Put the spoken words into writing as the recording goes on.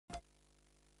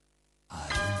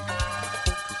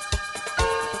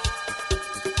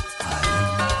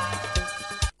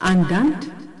አንዳንድ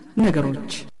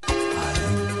ነገሮች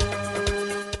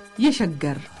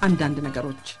የሸገር አንዳንድ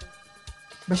ነገሮች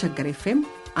በሸገር ኤፍኤም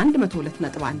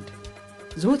 102.1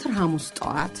 ዘወትር ሐሙስ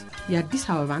ጠዋት የአዲስ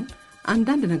አበባን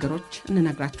አንዳንድ ነገሮች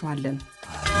እንነግራችኋለን።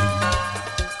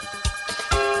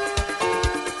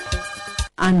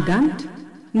 አንዳንድ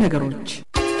ነገሮች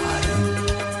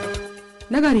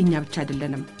ነጋሪኛ ብቻ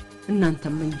አይደለንም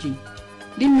እናንተም እንጂ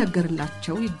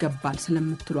ሊነገርላቸው ይገባል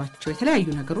ስለምትሏቸው የተለያዩ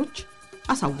ነገሮች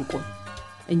አሳውቁን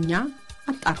እኛ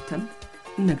አጣርተን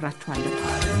እንነግራችኋለን።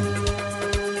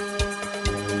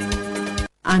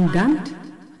 አንዳንድ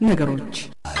ነገሮች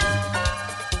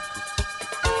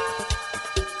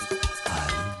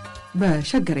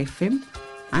በሸገር ኤፍኤም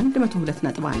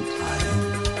 102.1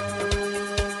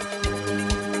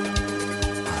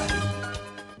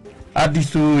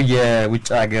 አዲሱ የውጭ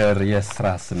ሀገር የሥራ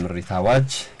ስምሪት አዋጅ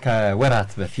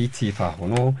ከወራት በፊት ይፋ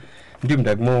ሆኖ እንዲሁም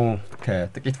ደግሞ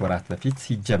ከጥቂት ወራት በፊት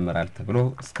ይጀመራል ተብሎ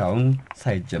እስካሁን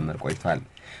ሳይጀመር ቆይቷል።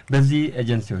 በዚህ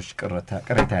ኤጀንሲዎች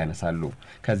ቅሬታ ያነሳሉ።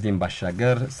 ከዚህም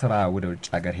ባሻገር ስራ ወደ ውጭ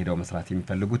ሀገር ሄደው መስራት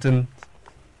የሚፈልጉትን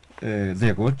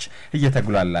ዜጎች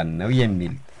እየተጉላላን ነው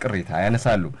የሚል ቅሬታ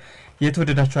ያነሳሉ።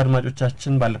 የተወደዳችሁ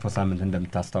አድማጮቻችን ባለፈው ሳምንት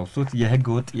እንደምታስታውሱት የህገ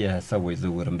ወጥ የሰዎች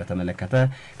ዝውውርን በተመለከተ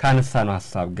ካነሳነው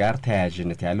ሐሳብ ጋር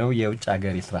ተያያዥነት ያለው የውጭ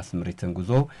ሀገር የሥራ ስምሪትን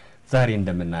ጉዞ ዛሬ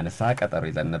እንደምናነሳ ቀጠሮ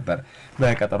ይዘን ነበር።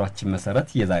 በቀጠሯችን መሰረት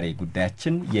የዛሬ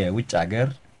ጉዳያችን የውጭ ሀገር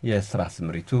የሥራ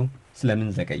ስምሪቱ ስለምን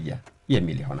ዘገየ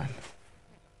የሚል ይሆናል።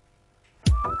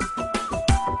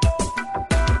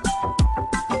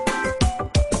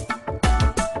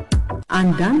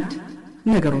 አንዳንድ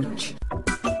ነገሮች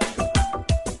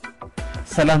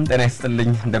ሰላም ጤና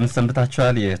ይስጥልኝ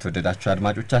እንደምንሰንብታችኋል የተወደዳችሁ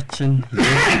አድማጮቻችን።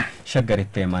 ሸገር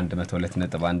ኤፍኤም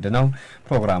 102.1 ነው።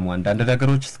 ፕሮግራሙ አንዳንድ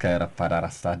ነገሮች እስከ ረፋድ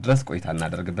 4 ሰዓት ድረስ ቆይታ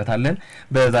እናደርግበታለን።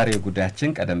 በዛሬው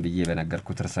ጉዳያችን ቀደም ብዬ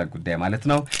በነገርኩት ርዕሰ ጉዳይ ማለት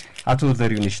ነው አቶ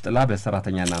ዘሪሁን ይሽጥላ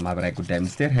በሰራተኛና ማህበራዊ ጉዳይ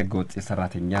ሚኒስቴር ህገወጥ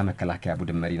የሰራተኛ መከላከያ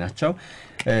ቡድን መሪ ናቸው።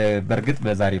 በርግጥ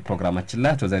በዛሬ ፕሮግራማችን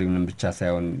ላይ አቶ ዘሪሁንን ብቻ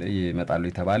ሳይሆን ይመጣሉ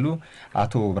የተባሉ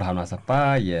አቶ ብርሃኑ አሰፋ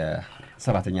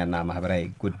የሰራተኛና ማህበራዊ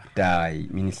ጉዳይ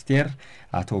ሚኒስቴር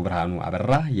አቶ ብርሃኑ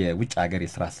አበራ የውጭ ሀገር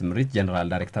የሥራ ስምሪት ጀነራል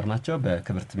ዳይሬክተር ናቸው።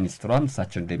 በክብርት ሚኒስትሯም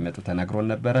እሳቸው እንደሚመጡ ተነግሮን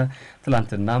ነበር።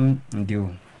 ትላንትናም እንዲሁ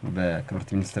በክብርት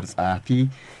ሚኒስትር ጸሐፊ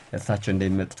እሳቸው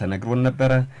እንደሚመጡ ተነግሮን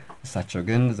ነበር። እሳቸው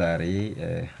ግን ዛሬ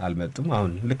አልመጡም።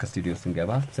 አሁን ልክ ስቱዲዮ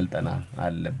ስንገባ ስልጠና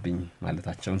አለብኝ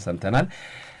ማለታቸውን ሰምተናል።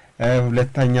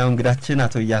 ሁለተኛው እንግዳችን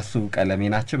አቶ ያሱ ቀለሜ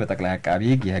ናቸው። በጠቅላይ አቃቢ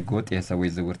የህገወጥ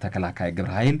የሰዎች ዝውውር ተከላካይ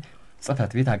ግብረ ኃይል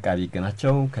ጽፈት ቤት አቃቢ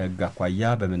ገናቸው ከህግ አኳያ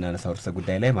በመናነሳው ርዕሰ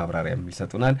ጉዳይ ላይ ማብራሪያ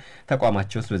ይሰጡናል።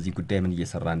 ተቋማቸውስ በዚህ ጉዳይ ምን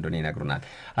እየሰራ እንደሆነ ይነግሩናል።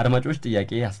 አድማጮች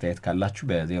ጥያቄ አስተያየት ካላችሁ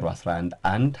በ011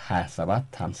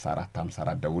 127 54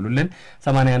 54 ደውሉልን።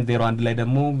 8101 ላይ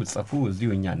ደግሞ ጽፉ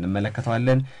እዚሁ እኛ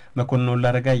እንመለከተዋለን። መኮንኖ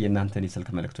ላረጋ የእናንተን የስልክ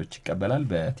መልእክቶች ይቀበላል።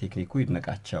 በቴክኒኩ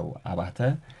ይድነቃቸው አባተ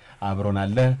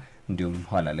አብሮናል። እንዲሁም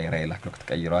ኋላ ላይ ራይል አክሎክ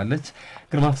ተቀይሯለች።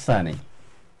 ግርማ ፍስሐ ነኝ።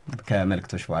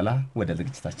 ከመልእክቶች በኋላ ወደ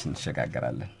ዝግጅታችን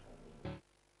እንሸጋገራለን።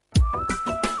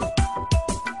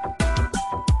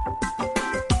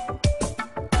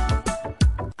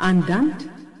 አንዳንድ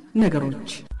ነገሮች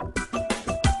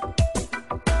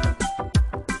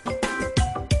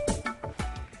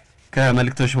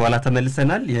ከመልእክቶች በኋላ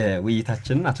ተመልሰናል።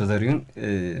 የውይይታችንን አቶ ዘሪሁን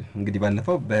እንግዲህ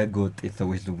ባለፈው በህገ ወጥ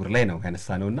የሰዎች ዝውውር ላይ ነው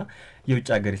ያነሳነውና የውጭ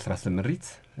ሀገር የሥራ ስምሪት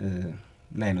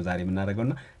ላይ ነው ዛሬ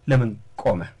የምናደርገውና ለምን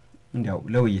ቆመ እንዲያው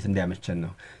ለውይይት እንዲያመቸን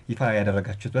ነው። ይፋ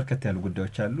ያደረጋችሁት በርከት ያሉ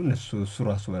ጉዳዮች አሉ። እሱ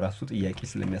ራሱ በራሱ ጥያቄ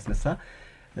ስለሚያስነሳ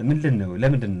ለምንድን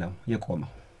ነው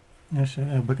የቆመው? እሺ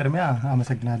በቅድሚያ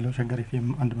አመሰግናለሁ ሸገር ኤፍኤም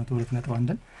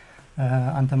 102.1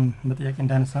 አንተም በጥያቄ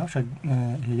እንዳነሳው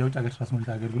የውጭ ሀገር ስራ ስምሪት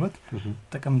አገልግሎት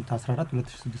ጥቅምት 14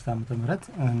 2006 ዓ.ም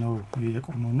ነው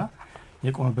የቆመውና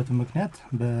የቆመበት ምክንያት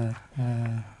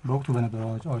በወቅቱ በነበረው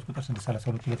አዋጅ ቁጥር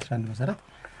 632 2001 መሰረት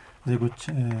ዜጎች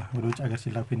ወደ ውጭ ሀገር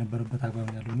ሲላኩ የነበረበት አግባብ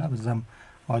ያለውና በዛም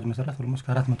አዋጅ መሰረት ኦልሞስት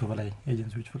ከ400 በላይ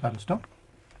ኤጀንሲዎች ፍቃድ ወስደው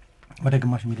ወደ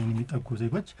ግማሽ ሚሊዮን የሚጠጉ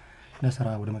ዜጎች ለስራ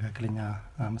ወደ መካከለኛ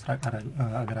ምስራቅ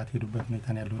ሀገራት ሄዱበት ሁኔታ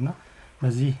ነው ያለውና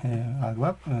በዚህ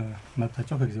አግባብ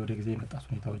መብታቸው ከጊዜ ወደ ጊዜ የመጣት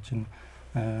ሁኔታዎችን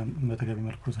በተገቢ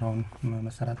መልኩ ስራውን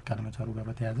መሰራት ካለመቻሉ ጋር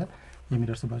በተያያዘ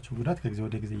የሚደርስባቸው ጉዳት ከጊዜ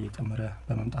ወደ ጊዜ እየጨመረ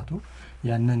በመምጣቱ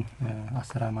ያንን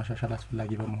አሰራር ማሻሻል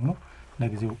አስፈላጊ በመሆኑ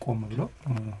ለጊዜው ቆም ብሎ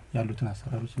ያሉትን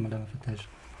አሰራሮች ለመፈተሽ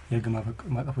የህግ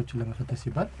ማዕቀፎችን ለመፈተሽ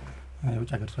ሲባል የውጭ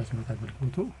ሀገር ስራ ስምሪት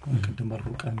አገልግሎቱ ቅድም ባልኩ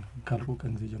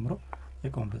ቀን ጊዜ ጀምሮ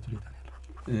የቆመበት ሁኔታ ነው ያለው።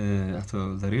 አቶ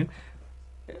ዘሪሁን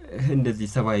እንደዚህ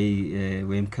ሰብአዊ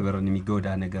ወይም ክብርን የሚጎዳ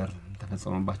ነገር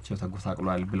ተፈጽሞባቸው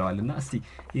ተጎሳቅሏል ብለዋልና እስቲ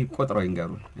ቆጥረው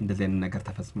ይንገሩን። እንደዚህ አይነት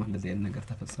ነገር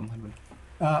ተፈጽሟል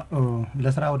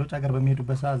ለስራ ወደ ውጭ ሀገር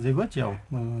በሚሄዱበት ሰዓት ዜጎች ያው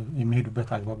የሚሄዱበት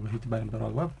አግባብ በፊት ባልነበረው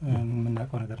አግባብ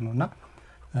የምናውቀው ነገር ነውና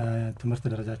ትምህርት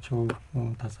ደረጃቸው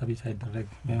ታሳቢ ሳይደረግ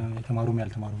የተማሩም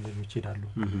ያልተማሩም ዜጎች ይሄዳሉ።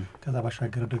 ከዛ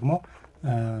ባሻገር ደግሞ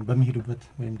በሚሄዱበት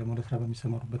ወይም ደግሞ ለስራ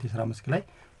በሚሰማሩበት የስራ መስክ ላይ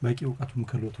በቂ እውቀቱም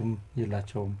ክህሎቱም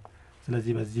የላቸውም።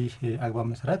 ስለዚህ በዚህ አግባብ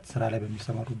መሰረት ስራ ላይ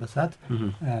በሚሰማሩበት ሰዓት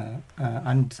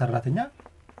አንድ ሰራተኛ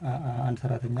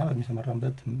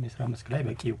በሚሰማራበት የስራ መስክ ላይ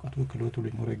በቂ እውቀቱ ክህሎቱ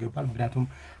ሊኖረው ይገባል። ምክንያቱም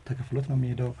ተከፍሎት ነው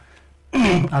የሚሄደው።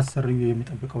 አሰሪው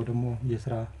የሚጠብቀው ደግሞ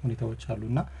የስራ ሁኔታዎች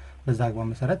አሉና በዛ አግባብ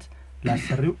መሰረት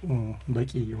ለአሰሪው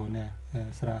በቂ የሆነ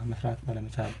ስራ መስራት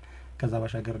ባለመቻል ከዛ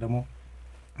ባሻገር ደግሞ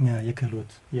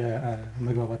የክህሎት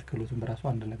የመግባባት ክህሎቱን በራሱ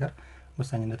አንድ ነገር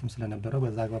ወሳኝነትም ስለነበረው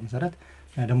በዛ አግባብ መሰረት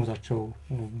ደሞዛቸው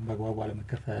በአግባቡ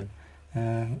አለመከፈል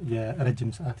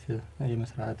የረጅም ሰዓት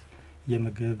የመስራት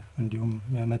የምግብ እንዲሁም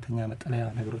የመተኛ መጠለያ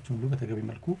ነገሮችን ሁሉ በተገቢ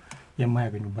መልኩ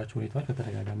የማያገኙባቸው ሁኔታዎች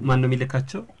በተደጋጋሚ ማን ነው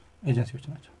የሚልካቸው? ኤጀንሲዎች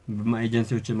ናቸው።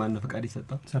 ኤጀንሲዎች ማን ነው ፈቃድ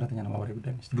ይሰጣል? ሰራተኛና ማህበራዊ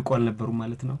ጉዳይ ሚኒስቴር። ብቁ አልነበሩም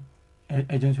ማለት ነው?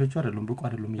 ኤጀንሲዎቹ አይደሉም ብቁ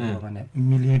አይደሉም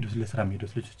የሚሄዱት ለስራ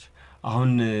የሚሄዱት ልጆች።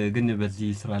 አሁን ግን በዚህ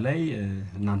ስራ ላይ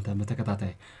እናንተ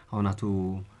በተከታታይ አሁን አቶ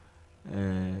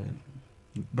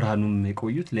ብርሃኑም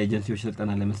የቆዩት ለኤጀንሲዎች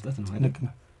ስልጠና ለመስጠት ነው አይደል?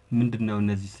 ምንድነው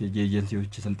እነዚህ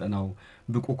ኤጀንሲዎች ስልጠናው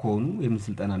ብቁ ከሆኑ የምን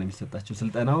ስልጠና ነው የሚሰጣቸው?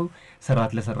 ስልጠናው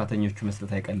ስርዓት ለሰራተኞቹ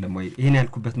መስጠት አይቀልም ወይ? ይሄን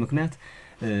ያልኩበት ምክንያት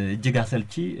እጅግ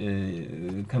አሰልቺ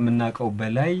ከምናቀው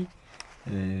በላይ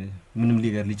ምንም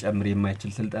ሊጨምር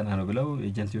የማይችል ስልጠና ነው ብለው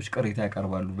ኤጀንሲዎች ቅሬታ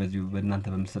ያቀርባሉ። በዚሁ በእናንተ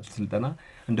በሚሰጡት ስልጠና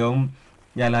እንደውም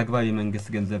ያለ አግባብ የመንግስት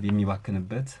ገንዘብ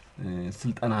የሚባክንበት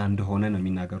ስልጠና እንደሆነ ነው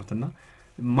የሚናገሩትና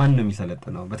ማን ነው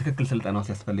የሚሰለጥነው? በትክክል ስልጠናው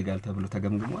ያስፈልጋል ተብሎ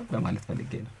ተገምግሟል ለማለት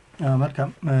ፈልጌ ነው።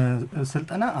 መልካም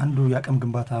ስልጠና አንዱ ያቀም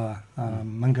ግንባታ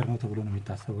መንገድ ነው ተብሎ ነው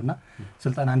የሚታሰበውና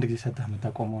ስልጠና አንድ ጊዜ ሰጥተህ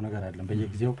የምታቆመው ነገር አይደለም።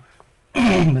 በየጊዜው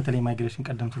በተለይ ማይግሬሽን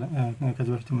ቀደም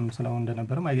ከዚህ በፊትም ስለው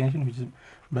እንደነበረ ማይግሬሽን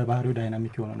በባህሪው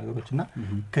ዳይናሚክ የሆኑ ነገሮችና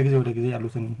ከጊዜ ወደ ጊዜ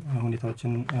ያሉትን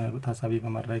ሁኔታዎችን ታሳቢ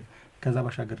በማድረግ ከዛ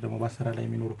ባሻገር ደግሞ በአሰራር ላይ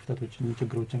የሚኖሩ ክፍተቶችን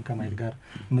ችግሮችን ከማየት ጋር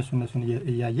እነሱን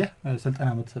እያየህ ስልጠና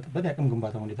የምትሰጥበት ያቅም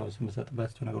ግንባታ ሁኔታዎች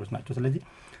የምትሰጥባቸው ነገሮች ናቸው። ስለዚህ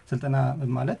ስልጠና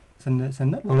ማለት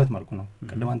ስንል በሁለት መልኩ ነው።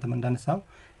 ቅድም አንተም እንዳነሳው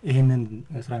ይህንን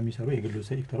ስራ የሚሰሩ የግሉ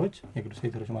ሴክተሮች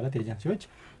ማለት ኤጀንሲዎች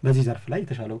በዚህ ዘርፍ ላይ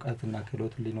የተሻለ እውቀትና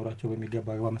ክህሎት ሊኖራቸው በሚገባ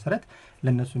አግባብ መሰረት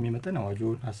ለእነሱ የሚመጥን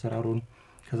አዋጁን አሰራሩን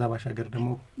ከዛ ባሻገር ደግሞ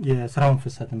የስራውን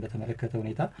ፍሰትን በተመለከተ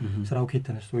ሁኔታ ስራው ከየት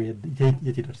ተነስቶ የት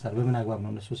ይደርሳል፣ በምን አግባብ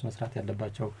ነው እነሱስ መስራት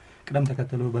ያለባቸው፣ ቅደም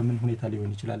ተከተሉ በምን ሁኔታ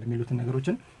ሊሆን ይችላል የሚሉትን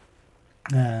ነገሮችን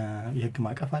የህግ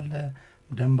ማዕቀፍ አለ፣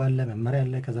 ደንብ አለ፣ መመሪያ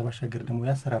አለ። ከዛ ባሻገር ደግሞ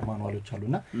ያሰራር ማኑዋሎች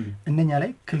አሉና እነኛ ላይ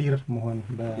ክሊር መሆን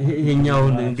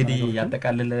ይሄኛውን እንግዲህ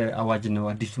ያጠቃለለ አዋጅ ነው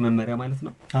አዲሱ መመሪያ ማለት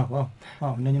ነው። አዎ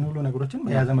እነኚህን ሁሉ ነገሮችን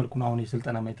በያዘ መልኩ ነው አሁን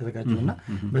የስልጠና የተዘጋጀውና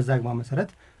በዛ አግባብ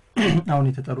መሰረት አሁን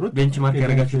የተጠሩት ቤንችማርክ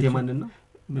ያደረጋችሁት የማንን ነው?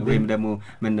 ወይም ደግሞ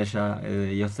መነሻ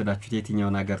የወሰዳችሁት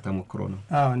የትኛውን ሀገር ተሞክሮ ነው?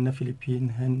 እነ ፊሊፒን፣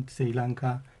 ህንድ፣ ስሪላንካ፣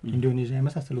 ኢንዶኔዥያ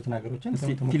የመሳሰሉትን ሀገሮችን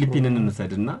ፊሊፒንን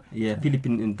እንውሰድና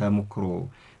የፊሊፒንን ተሞክሮ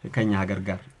ከኛ ሀገር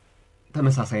ጋር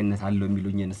ተመሳሳይነት አለው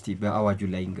የሚሉኝን እስቲ በአዋጁ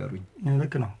ላይ እንገሩኝ።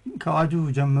 ልክ ነው። ከአዋጁ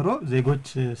ጀምሮ ዜጎች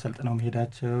ሰልጥነው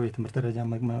መሄዳቸው፣ የትምህርት ደረጃ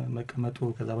መቀመጡ፣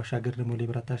 ከዛ ባሻገር ደግሞ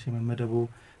ሌብራታሽ የመመደቡ፣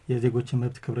 የዜጎችን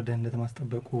መብት ክብር ደህንነት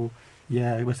ማስጠበቁ፣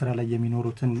 በስራ ላይ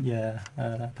የሚኖሩትን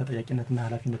የተጠያቂነትና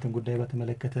ኃላፊነትን ጉዳይ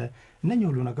በተመለከተ እነኚህ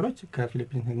ሁሉ ነገሮች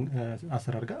ከፊሊፒን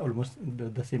አሰራር ጋር ኦልሞስት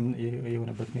ደሴም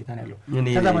የሆነበት ሁኔታ ነው ያለው።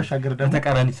 ከዛ ባሻገር ደግሞ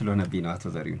ተቃራኒ ስለሆነብኝ ነው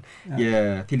አቶ ዘሪሁን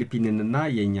የፊሊፒንንና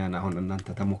የኛን አሁን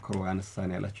እናንተ ተሞክሮ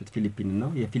ያነሳን ያላችሁት ፊሊፒን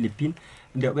ነው። የፊሊፒን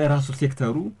እንደው በራሱ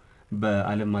ሴክተሩ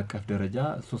በዓለም አቀፍ ደረጃ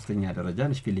ሶስተኛ ደረጃ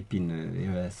ነች ፊሊፒን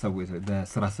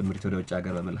በስራ ስምሪት ወደ ውጭ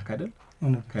ሀገር በመላክ አይደል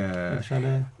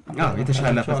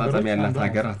የተሻለ አፈጻጸም ያላት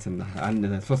ሀገራትና አንድ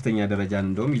ሶስተኛ ደረጃን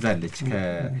እንደውም ይዛለች።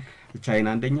 ከቻይና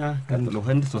አንደኛ፣ ቀጥሎ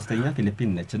ህንድ፣ ሶስተኛ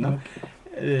ፊሊፒን ነችና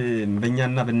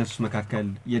በእኛና በእነሱ መካከል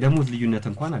የደሞዝ ልዩነት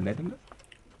እንኳን አለ አይደል?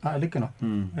 ልክ ነው።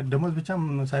 ደሞዝ ብቻም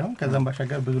ሳይሆን ከዛም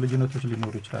ባሻገር ብዙ ልዩነቶች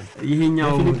ሊኖሩ ይችላሉ።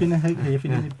 ይሄኛው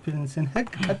የፊሊፒንስን ህግ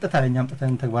ቀጥታ ለኛም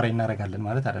ጥተን ተግባራዊ እናደርጋለን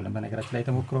ማለት አይደለም። በነገራችን ላይ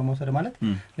ተሞክሮ መውሰድ ማለት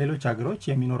ሌሎች ሀገሮች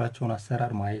የሚኖራቸውን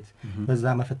አሰራር ማየት፣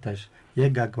 በዛ መፈተሽ፣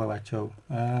 የህግ አግባባቸው፣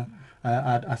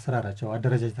 አሰራራቸው፣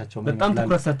 አደረጃጀታቸው በጣም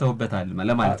ትኩረት ሰጥተውበታል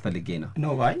ለማለት ፈልጌ ነው።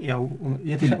 ያው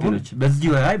የፊሊፒኖች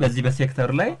በዚህ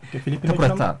በሴክተር ላይ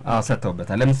ትኩረት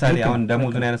ሰጥተውበታል። ለምሳሌ አሁን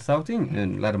ደሞዙን ያነሳሁትኝ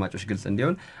ለአድማጮች ግልጽ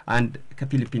እንዲሆን አንድ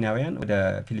ከፊሊፒናውያን ወደ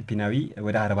ፊሊፒናዊ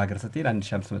ወደ አረብ ሀገር ስትሄድ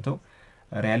 1500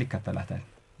 ሪያል ይከፈላታል።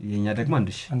 ይሄኛ ደግሞ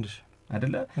 1000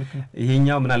 አይደለ?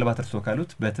 ይሄኛው ምናልባት እርሶ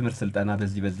ካሉት በትምህርት ስልጠና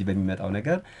በዚህ በሚመጣው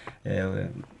ነገር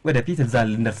ወደፊት እዛ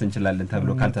ልንደርስ እንችላለን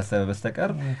ተብሎ ካልታሰበ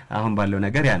በስተቀር አሁን ባለው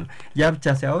ነገር ያ ነው። ያ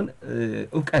ብቻ ሳይሆን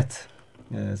ዕውቀት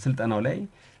ስልጠናው ላይ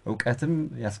ዕውቀትም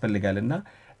ያስፈልጋልና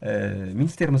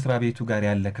ሚኒስቴር መስሪያ ቤቱ ጋር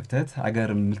ያለ ክፍተት አገር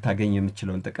ልታገኝ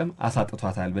የምትችለውን ጥቅም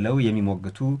አሳጥቷታል ብለው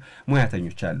የሚሞግቱ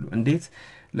ሙያተኞች አሉ። እንዴት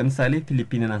ለምሳሌ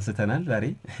ፊሊፒንን አንስተናል ዛሬ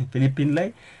ፊሊፒን ላይ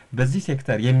በዚህ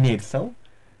ሴክተር የሚሄድ ሰው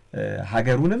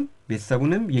ሀገሩንም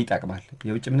ቤተሰቡንም ይጠቅማል።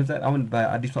 የውጭ ምንዛሪ አሁን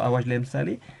በአዲሱ አዋጅ ላይ ለምሳሌ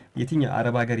የትኛው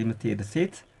አረብ ሀገር የምትሄድ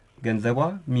ሴት ገንዘቧ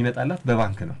የሚመጣላት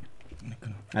በባንክ ነው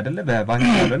አይደለ? በባንክ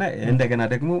ያለና እንደገና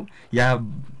ደግሞ ያ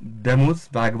ደሞዝ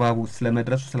በአግባቡ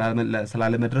ስለመድረሱ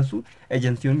ስላለመድረሱ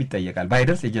ኤጀንሲውን ይጠየቃል።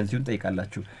 ባይደርስ ኤጀንሲውን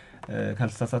ጠይቃላችሁ።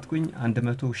 ካልተሳሳትኩኝ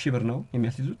 100,000 ብር ነው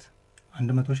የሚያስይዙት።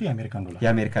 100,000 የአሜሪካ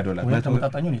ዶላር ወይ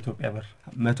ተመጣጣኙን የኢትዮጵያ ብር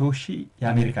 100,000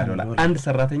 የአሜሪካ ዶላር። አንድ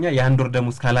ሰራተኛ የአንድ ወር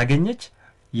ደሞዝ ካላገኘች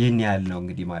ይሄን ያህል ነው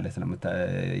እንግዲህ ማለት ነው።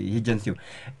 ኤጀንሲው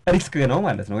ሪስክ ነው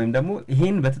ማለት ነው። ወይም ደግሞ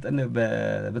ይሄን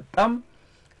በጣም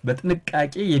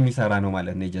በጥንቃቄ የሚሰራ ነው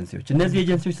ማለት ነው ኤጀንሲዎች። እነዚህ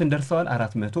ኤጀንሲዎች እንደርሰዋል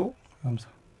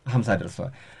 450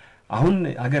 ደርሰዋል። አሁን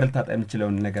አገር ልታጣ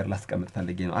የምትችለውን ነገር ላስቀምጥ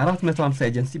ፈልጌ ነው። 450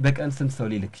 ኤጀንሲ በቀን ስንት ሰው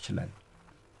ሊልክ ይችላል?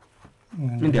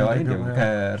 እንዴው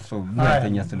ከእርሶ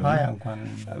ሙያተኛ ስለሆነ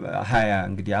 20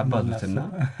 እንግዲህ አባዙትና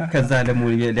ከዛ ደግሞ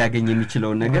ሊያገኝ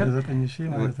የሚችለውን ነገር 9000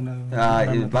 ማለት ነው።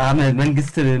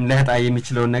 መንግስት ሊያጣ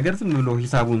የሚችለውን ነገር ዝም ብሎ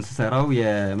ሂሳቡን ሲሰራው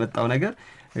የመጣው ነገር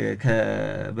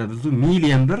በብዙ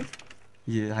ሚሊዮን ብር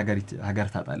ሀገር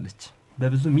ታጣለች።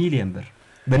 በብዙ ሚሊዮን ብር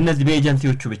በእነዚህ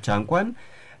በኤጀንሲዎቹ ብቻ እንኳን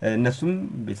እነሱም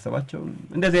ቤተሰባቸው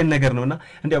እንደዚህ አይነት ነገር ነውና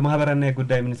እንዴው ማህበራዊ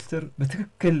ጉዳይ ሚኒስትር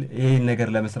በትክክል ይሄን ነገር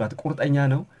ለመስራት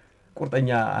ቁርጠኛ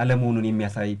አለመሆኑን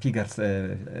የሚያሳይ ፊገርስ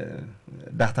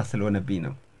ዳታ ስለሆነብኝ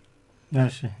ነው።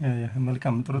 እሺ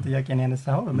መልካም ጥሩ ጥያቄ ነው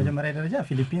ያነሳው። በመጀመሪያ ደረጃ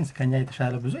ፊሊፒንስ ከኛ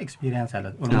የተሻለ ብዙ ኤክስፒሪየንስ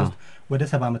አላት። ኦልሞስት ወደ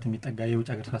 7 ዓመት የሚጠጋ የውጭ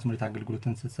ሀገር ስምሪት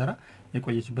አገልግሎትን ስትሰራ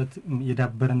የቆየችበት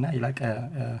የዳበረና የላቀ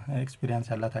ኤክስፒሪየንስ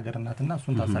ያላት ሀገር ናትና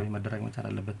እሱን ታሳቢ መደረግ መቻል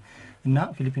አለበት እና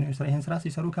ፊሊፒኖች ይሄን ስራ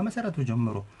ሲሰሩ ከመሰረቱ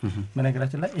ጀምሮ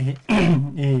በነገራችን ላይ ይሄ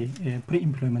ፕሪ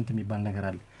ኢምፕሎይመንት የሚባል ነገር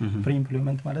አለ። ፕሪ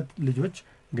ኢምፕሎይመንት ማለት ልጆች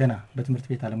ገና በትምህርት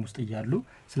ቤት ዓለም ውስጥ እያሉ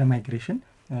ስለ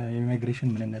የማይግሬሽን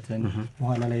ምንነትን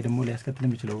በኋላ ላይ ደግሞ ሊያስከትል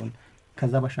የሚችለውን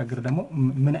ከዛ ባሻገር ደግሞ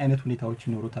ምን አይነት ሁኔታዎች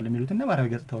ይኖሩታል የሚሉት እና ማራዊ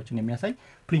ገጽታዎችን የሚያሳይ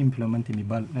ፕሪ ኢምፕሎይመንት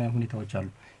የሚባል ሁኔታዎች አሉ።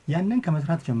 ያንን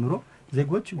ከመስራት ጀምሮ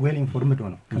ዜጎች ዌል ኢንፎርምድ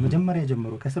ሆነው ከመጀመሪያ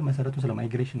ጀምሮ ከስር መሰረቱ ስለ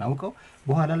ማይግሬሽን አውቀው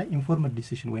በኋላ ላይ ኢንፎርምድ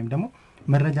ዲሲሽን ወይም ደግሞ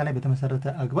መረጃ ላይ በተመሰረተ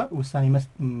አግባብ ውሳኔ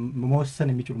መወሰን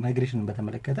የሚችሉ ማይግሬሽንን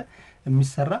በተመለከተ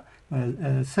የሚሰራ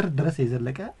ስር ድረስ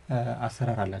የዘለቀ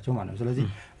አሰራር አላቸው ማለት ነው። ስለዚህ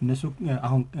እነሱ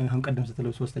አሁን ቀደም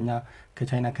ስትለው ሶስተኛ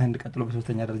ከቻይና ከህንድ ቀጥሎ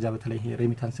በሶስተኛ ደረጃ በተለይ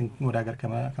ሬሚታንስን ወደ ሀገር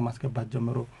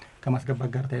ከማስገባት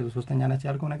ጋር ተያይዞ ሶስተኛ ናቸው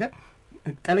ያልከው ነገር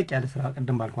ጠለቅ ያለ ስራ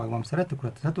ቀደም ባልከው አግባብ መሰረት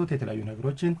ትኩረት ተሰጥቶት የተለያዩ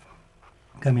ነገሮችን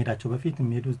ከመሄዳቸው በፊት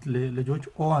የሚሄዱት ልጆች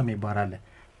ኦዋ ይባላል።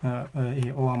 ይሄ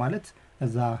ኦዋ ማለት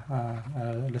እዛ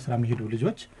ለስራ የሚሄዱ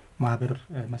ልጆች ማህበር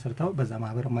መስርተው በዛ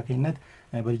ማህበር አማካኝነት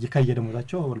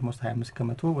በየደሞዛቸው ኦልሞስት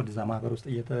 25% ወደዛ ማህበር ውስጥ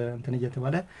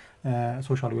እየተባለ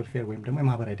ሶሻል ዌልፌር ወይም ደግሞ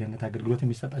የማህበራዊ ደህንነት አገልግሎት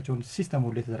የሚሰጣቸውን ሲስተም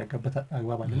ሁሉ የተዘረጋበት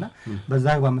አግባብ አለና በዛ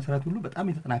አግባብ መሰረት ሁሉ በጣም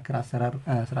የተጠናከረ አሰራር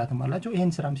ስርዓትም አላቸው።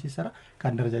 ይሄን ስራም ሲሰራ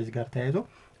ከአደረጃጀት ጋር ተያይዞ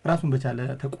ራሱን በቻለ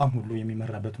ተቋም ሁሉ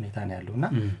የሚመራበት ሁኔታ ነው ያለውና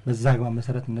በዛ አግባብ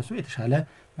መሰረት እነሱ የተሻለ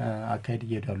አካሄድ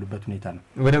እየሄዳሉበት ሁኔታ ነው።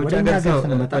 ወደ ውጭ ሀገር ሰው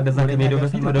ወደዛ ከመሄዱ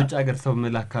በፊት ወደ ውጭ ሀገር ሰው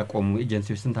መላክ ካቆሙ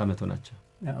ኤጀንሲዎች ስንት ዓመት ሆናቸው?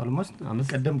 ኦልሞስት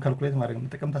ቀደም ካልኩሌት ማድረግ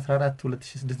ጥቅምት 14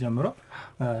 2006 ጀምሮ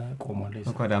ቆሟል።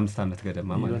 ወደ 5 ዓመት ገደማ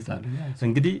ማለት ነው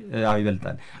እንግዲህ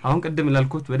ይበልጣል። አሁን ቀደም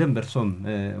ላልኩት በደንብ እርሶም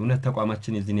እውነት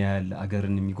ተቋማችን የዚህን ያህል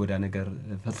አገርን የሚጎዳ ነገር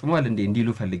ፈጽሟል እንዲሉ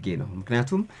ፈልጌ ነው።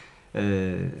 ምክንያቱም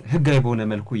ህጋዊ በሆነ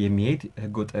መልኩ የሚሄድ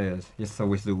ህገወጥ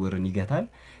የሰዎች ዝውውርን ይገታል።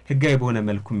 ህጋዊ በሆነ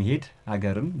መልኩ የሚሄድ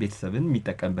ሀገርም ቤተሰብን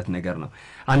የሚጠቀምበት ነገር ነው።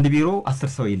 አንድ ቢሮ 10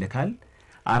 ሰው ይልካል።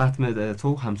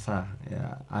 450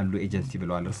 አሉ ኤጀንሲ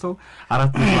ብለዋል እርሶ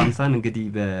 450 እንግዲህ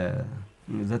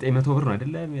በ900 ብር ነው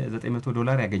አይደለ?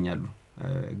 $900 ያገኛሉ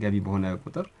ገቢ በሆነ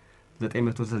ቁጥር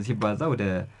 900 ሲባዛ ወደ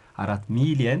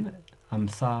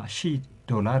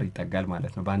 4,50,000 ይጠጋል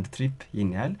ማለት ነው። በአንድ ትሪፕ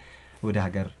ይሄን ያህል ወደ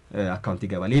ሀገር አካውንት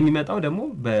ይገባል። የሚመጣው ደግሞ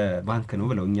በባንክ ነው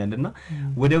ብለውኛልና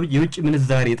ወደ የውጭ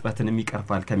ምንዛሬ እጥረትን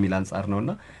የሚቀርፋል ከሚል አንፃር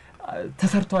ነውና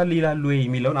ተሰርቷል ይላሉ ወይ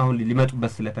የሚለውን አሁን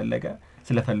ሊመጡበት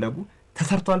ስለፈለጉ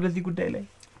ተሰርቷል በዚህ ጉዳይ ላይ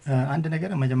አንድ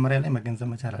ነገር መጀመሪያ ላይ መገንዘብ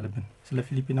መቻል አለብን። ስለ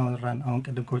ፊሊፒን አሁን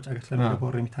ቀደም ከውጭ ሀገር ስለሚገባው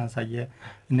ሬሚታንስ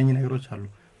እነኚህ ነገሮች አሉ።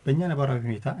 በእኛ ነባራዊ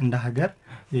ሁኔታ እንደ ሀገር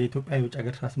የኢትዮጵያ የውጭ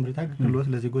ሀገር ስራ ስምሪት አገልግሎት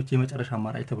ለዜጎች የመጨረሻ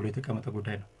አማራጭ ተብሎ የተቀመጠ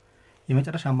ጉዳይ ነው።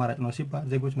 የመጨረሻ አማራጭ ነው ሲባል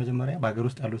ዜጎች መጀመሪያ በአገር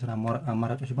ውስጥ ያሉትን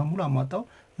አማራጮች በሙሉ አሟጣው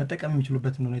መጠቀም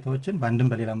የሚችሉበትን ሁኔታዎችን በአንድም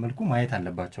በሌላ መልኩ ማየት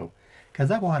አለባቸው።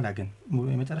 ከዛ በኋላ ግን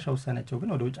የመጨረሻ ውሳኔያቸው ግን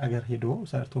ወደ ውጭ ሀገር ሄዶ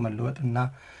ሰርቶ መለወጥና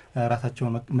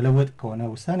ራሳቸውን መለወጥ ከሆነ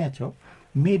ውሳኔያቸው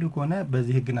ሜዱ ከሆነ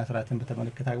በዚህ ህግና ስርዓትን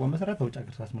በተመለከተ አግባብ መሰረት በውጭ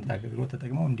ሀገር ስራ ስምሪት አገልግሎት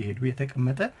ተጠቅመው እንዲሄዱ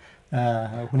የተቀመጠ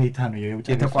ሁኔታ ነው።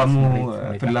 የተቋሙ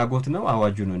ፍላጎት ነው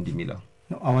አዋጁ ነው እንደሚለው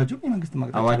አዋጁ የመንግስት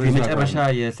ማቅጣጫ አዋጁ የመጨረሻ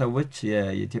የሰዎች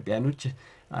የኢትዮጵያኖች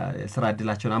ስራ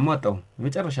እድላቸውን አሟጣው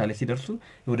መጨረሻ ላይ ሲደርሱ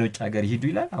ወደ ውጭ ሀገር ይሄዱ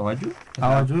ይላል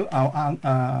አዋጁ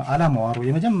አላማው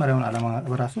የመጀመሪያውን አላማ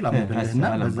በራሱ ላመደለና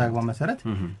በዛ አግባብ መሰረት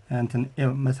እንትን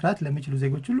መስራት ለሚችሉ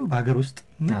ዜጎች ሁሉ በሀገር ውስጥ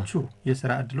ምቹ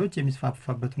የስራ እድሎች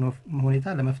የሚስፋፋበት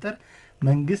ሁኔታ ለመፍጠር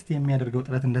መንግስት የሚያደርገው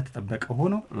ጥረት እንደተጠበቀ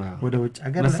ሆኖ ወደ ውጭ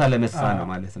ሀገር መሳለመሳ ነው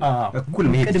ማለት ነው እኩል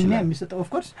መሄድ ይችላል ቅድሚያ የሚሰጠው ኦፍ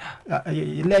ኮርስ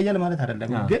ይለያያል ማለት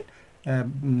አይደለም ግን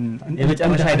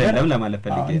የመጨረሻ አይደለም ለማለት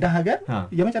ፈልጌ እንደ ሀገር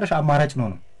የመጨረሻ አማራጭ ነው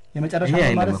የመጨረሻ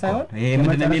አማራጭ ሳይሆን ይሄ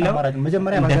ምንድነው የሚለው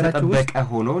መጀመሪያ ባገራችሁ በቃ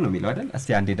ሆኖ ነው የሚለው አይደል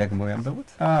እስቲ አንዴ ደግሞ ያንበቡት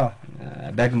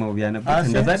ደግሞ ቢያነቡት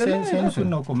እንደዛ አይደለም ሴንሱን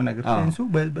ነው ቆም ነገር ሴንሱ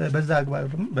በዛ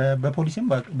አግባብ በፖሊሲም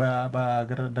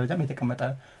በአገር ደረጃም የተቀመጠ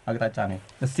አቅጣጫ ነው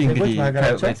እስቲ እንግዲህ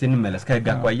ስንመለስ ከህግ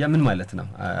አቋያ ምን ማለት ነው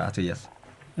አቶ ኢያስ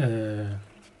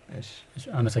እሺ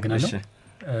አመሰግናለሁ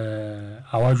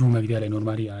አዋጁ መግቢያ ላይ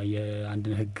ኖርማሊ የአንድ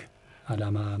ህግ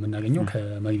አላማ የምናገኘው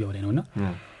ከመግቢያው ላይ ነውና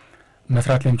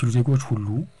መስራት ለሚችሉ ዜጎች ሁሉ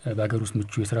በአገር ውስጥ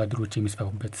ምቹ የስራ እድሎች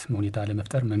የሚስፋፉበት ሁኔታ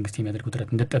ለመፍጠር መንግስት የሚያደርገው ጥረት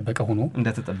እንደተጠበቀ ሆኖ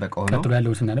ቀጥሎ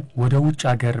ያለውን ስናነብ ወደ ውጭ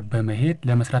ሀገር በመሄድ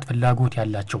ለመስራት ፍላጎት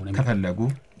ያላቸው ነው ከፈለጉ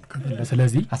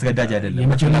ስለዚህ አስገዳጅ አይደለም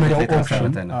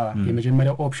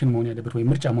የመጀመሪያው ኦፕሽን መሆን ያለበት ወይ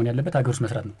ምርጫ መሆን ያለበት አገር ውስጥ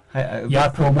መስራት ነው ያ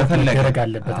ፕሮሞት መደረግ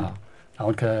አለበት ነው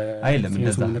አሁን አይለም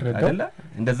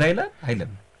እንደዛ ይላል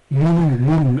አይለም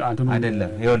ሙሉ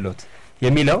አይደለም ይወሎት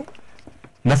የሚለው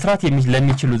መስራት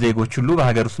ለሚችሉ ዜጎች ሁሉ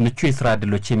በሀገር ውስጥ ምቹ የስራ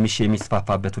እድሎች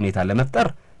የሚስፋፋበት ሁኔታ ለመፍጠር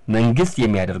መንግስት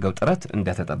የሚያደርገው ጥረት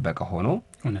እንደተጠበቀ ሆኖ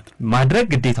ማድረግ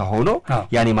ግዴታ ሆኖ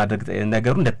ያኔ ማድረግ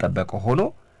ነገሩ እንደተጠበቀ ሆኖ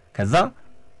ከዛ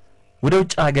ወደ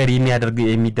ውጭ ሀገር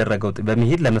የሚደረገው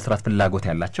በመሄድ ለመስራት ፍላጎት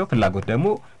ያላቸው ፍላጎት ደግሞ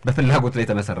በፍላጎት ላይ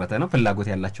የተመሰረተ ነው ፍላጎት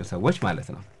ያላቸው ሰዎች ማለት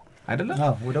ነው አይደለም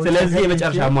ስለዚህ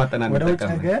የመጨረሻ ማጠናን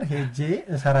ተጠቀመ ሀገር ሄጄ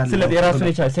እሰራለሁ ስለዚህ ራሱን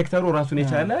የቻለ ሴክተሩ ራሱን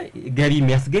የቻለ ገቢ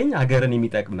የሚያስገኝ ሀገርን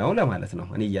የሚጠቅም ነው ለማለት ነው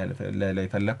እኔ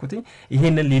ለፈለኩት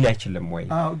ይሄንን ሊል አይችልም ወይ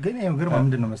ግን ይሄው ግርማ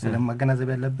ምንድነው መሰለህ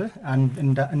ማገናዘብ ያለበት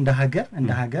እንደ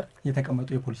ሀገር የተቀመጡ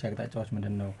የፖሊሲ አቅጣጫዎች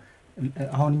ምንድነው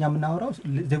አሁን እኛ የምናወራው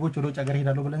ዜጎች ወደ ውጭ ሀገር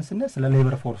ሄዳሉ ብለን ስንል ስለ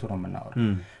ሌበር ፎርስ ነው የምናወራው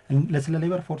ስለ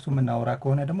ሌበር ፎርሱ የምናወራ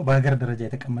ከሆነ ደግሞ በሀገር ደረጃ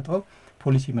የተቀመጠው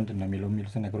ፖሊሲ ምንድነው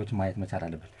የሚሉት ነገሮች ማየት መቻል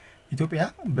አለበት ኢትዮጵያ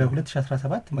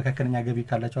በ2017 መካከለኛ ገቢ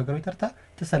ካላቸው ሀገሮች ተርታ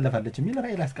ተሰለፋለች የሚል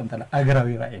ራዕይ አስቀምጣለች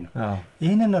አገራዊ ራዕይ ነው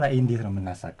ይሄንን ራዕይ እንዴት ነው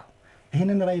የምናሳካው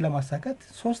ይሄንን ራዕይ ለማሳካት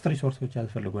ሶስት ሪሶርሶች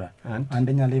ያስፈልጉናል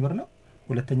አንደኛ ሌበር ነው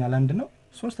ሁለተኛ ላንድ ነው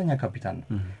ሶስተኛ ካፒታል ነው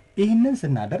ይሄንን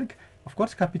ስናደርግ ኦፍ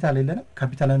ኮርስ ካፒታል የለንም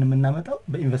ካፒታልን የምናመጣው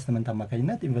በኢንቨስትመንት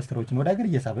አማካኝነት ኢንቨስተሮችን ወደ ሀገር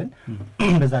እየሳብን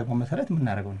በዛ አግባብ መሰረት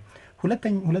የምናደርገው ነው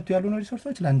ሁለቱ ያሉን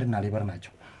ሪሶርሶች ላንድና ሌበር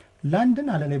ናቸው ላንድን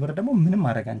አለ ሌበር ደግሞ ምንም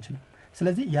ማድረግ አንችልም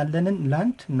ስለዚህ ያለንን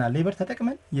ላንድ እና ሌበር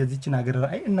ተጠቅመን የዚህችን ሀገር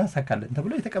ራዕይ እናሳካለን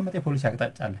ተብሎ የተቀመጠ የፖሊሲ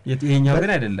አቅጣጫ አለ ይሄኛው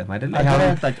ግን አይደለም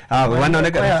ዋናው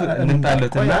ነገር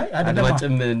እንጣለውና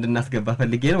አድማጭም እንድናስገባ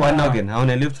ፈልጌ ነው ዋናው ግን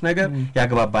አሁን ያሉት ነገር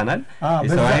ያግባባናል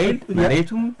የሰው ኃይል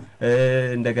መሬቱም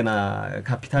እንደገና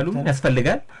ካፒታሉም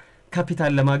ያስፈልጋል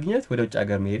ካፒታል ለማግኘት ወደ ውጭ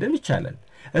ሀገር መሄድም ይቻላል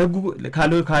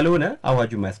ካልሆነ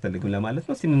አዋጁ ማያስፈልግም ለማለት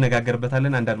ነው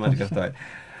ሲንነጋገርበታለን አንዳንድ ማለት ገብተዋል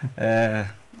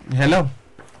ሄሎ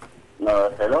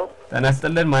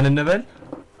ተናስተለን ማን እንበል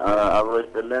አብሮ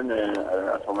ይስተለን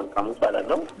አቶ መልካሙ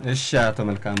ባላለው እሺ አቶ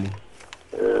መልካሙ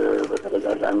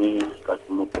በተደጋጋሚ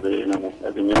ካስመጥሬ ነው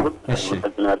ያገኘሁት እሺ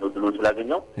ተናደው ድሉን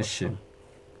ስላገኘው እሺ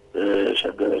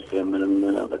ሸገር ምንም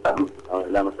በጣም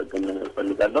ለማመስገን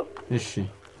ፈልጋለሁ እሺ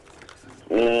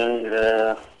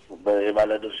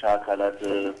በባለድርሻ አካላት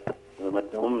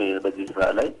መጥተውም በዚህ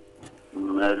ስራ ላይ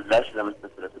ምላሽ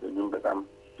ለመስጠት ስለተገኙም በጣም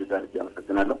እጅግ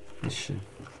አመሰግናለሁ እሺ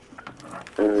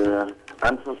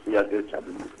አንድ ሶስት ጥያቄዎች አሉ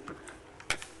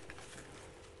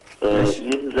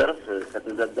ይህ ዘርፍ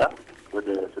ከተዘጋ ወደ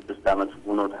 6 አመት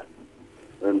ሆኖታል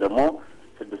ወይም ደግሞ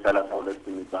 632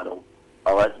 የሚባለው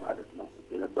አዋጅ ማለት ነው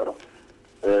የነበረው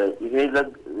ይሄ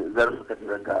ዘርፍ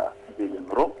ከተዘጋ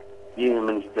ጀምሮ ይህ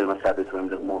ሚኒስቴር መስሪያ ቤት ወይም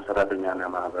ደግሞ ሰራተኛና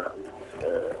ማህበራዊ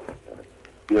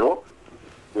ቢሮ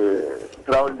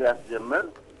ስራውን ሊያስጀምር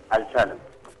አልቻለም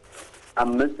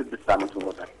 5-6 አመት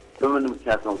ሆኖታል በምን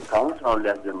ምክንያት ነው እስካሁን ስራውን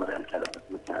ሊያስጀምር ያልቻለበት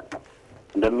ምክንያት ነው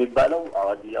እንደሚባለው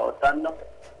አዋጅ ያወጣን ነው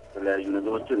የተለያዩ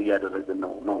ነገሮችን እያደረግን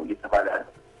ነው እየተባለ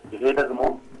ይሄ ደግሞ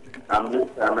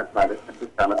 5 አመት ማለት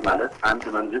 6 አመት ማለት አንድ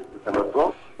መንግስት ተመርጦ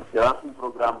የራሱን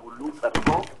ፕሮግራም ሁሉ ቀርጾ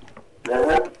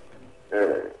ለህዝብ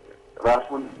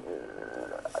ራሱን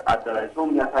አደራጅቶ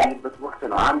የሚያሳይበት ወቅት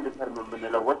ነው አንድ ተርም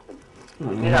የምንለው ወቅት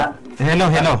ነው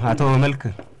ሄሎ አቶ መልክ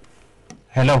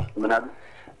ሄሎ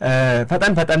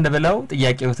ፈጠን ብለው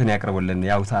ጥያቄዎትን ያቀርቡልን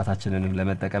ያው ሰዓታችንንም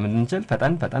ለመጠቀም እንችል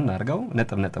ፈጠን አድርገው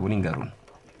ነጥቡን ይንገሩን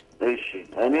እሺ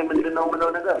እኔ ምንድነው ምለው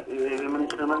ነገር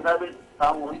የሚኒስትር መስሪያ ቤት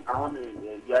አሁን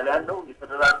እያለ ያለው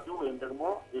የተደራጁ ወይም ደግሞ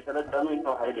የተለጠኑ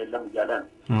የሰው ኃይል የለም እያለ ነው።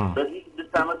 በዚህ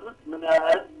 6 ዓመት ውስጥ ምን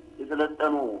ያህል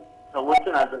የተለጠኑ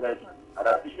ሰዎችን አዘጋጅቷል?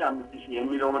 4000 5000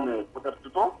 የሚለውን ቁጥር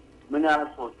ትቶ ምን ያህል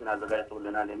ሰዎችን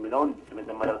አዘጋጅተውልናል የሚለውን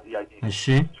የመጀመሪያው ጥያቄ። እሺ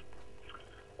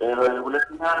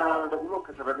ሁለተኛ ደግሞ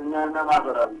ከሰራተኛና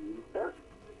ማህበራዊ ሚኒስቴር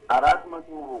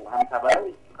 450 በላይ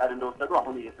ፈቃድ እንደወሰዱ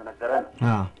አሁን እየተነገረ ነው።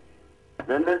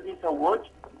 ለእነዚህ ሰዎች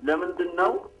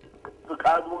ለምንድነው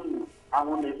ፈቃዱን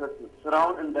አሁን የሰጡት?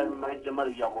 ስራውን እንደማይጀመር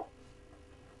እያወቁ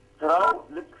ስራው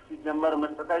ልክ ሲጀመር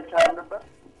መስጠት አይቻልም ነበር?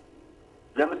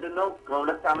 ለምንድነው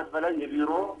ከ2 ዓመት በላይ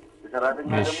የቢሮ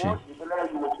የሰራተኛ ደግሞ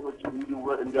የተለያዩ ወጪዎች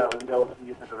እንዲያወጡ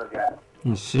እየተደረገ ያለ?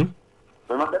 እሺ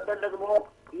በመቀጠል ደግሞ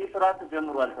ይህ ስራ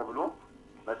ተጀምሯል ተብሎ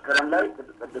መስከረም ላይ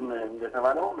ቅድም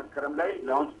እንደተባለው መስከረም ላይ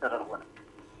ላውንች ተደርጓል።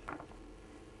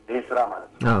 ይህ ስራ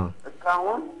ማለት ነው።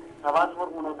 እስካሁን 7 ወር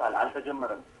ሆኖታል፣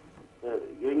 አልተጀመረም።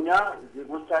 የኛ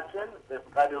ዜጎቻችን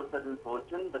ፈቃድ የወሰዱን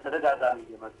ሰዎችን በተደጋጋሚ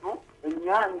እየመጡ እኛ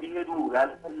እንዲሄዱ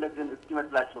ያልፈለግን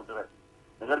እስኪመስላቸው ድረስ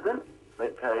ነገር ግን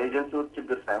ከኤጀንሲዎች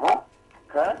ችግር ሳይሆን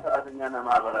ከሰራተኛና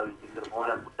ማህበራዊ ችግር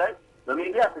በሆነ ጉዳይ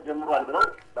በሚዲያ ተጀምሯል ብለው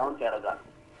ላውንች ያደርጋሉ።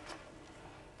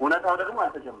 እውነታው ደግሞ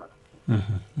አልተጀመረም።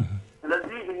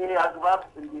 ስለዚህ ይሄ አግባብ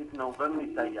እንዴት ነው? በምን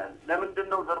ይታያል? ለምንድን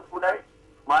ነው ዘርፉ ላይ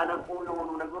ማነቆ የሆኑ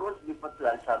ነገሮች ሊፈቱ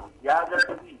ያልቻሉ? የሀገር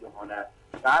ገቢ የሆነ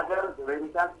የሀገር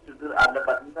ሬሚታንስ ችግር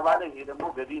አለባት የተባለ ይሄ ደግሞ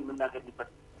ገቢ የምናገኝበት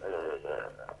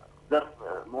ዘርፍ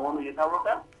መሆኑ እየታወቀ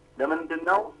ለምንድን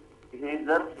ነው ይሄ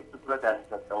ዘርፍ ትኩረት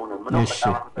ያልተሰጠው ነው? ምንም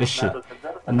እሺ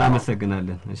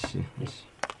እናመሰግናለን። እሺ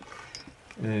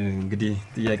እንግዲህ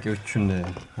ጥያቄዎቹን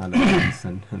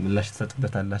አላሰን ምላሽ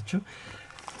ተሰጥበታላችሁ።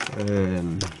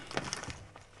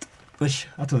 እሺ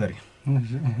አቶ ዘሪ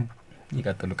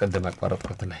ይቀጥሉ። ቀደም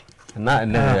አቋረጥኩት ላይ እና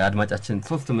ለአድማጫችን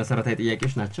 3 መሰረታዊ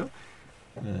ጥያቄዎች ናቸው።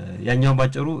 ያኛው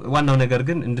ባጭሩ ዋናው ነገር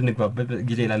ግን እንድንግባባ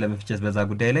ጊዜ ላለመፍጨት በዛ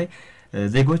ጉዳይ ላይ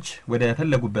ዜጎች ወደ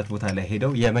ፈለጉበት ቦታ ላይ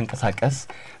ሄደው የመንቀሳቀስ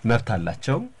መብት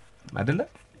አላቸው አይደለ?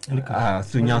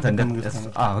 እሱኛው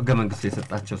ህገ መንግስቱ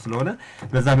የሰጣቸው ስለሆነ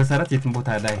በዛ መሰረት የትም ቦታ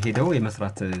ላይ ሄደው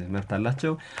የመስራት መብት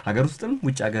አላቸው። ሀገር ውስጥም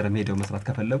ውጭ ሀገርም ሄደው መስራት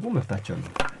ከፈለጉ መብታቸው ነው።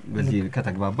 በዚህ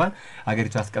ከተግባባን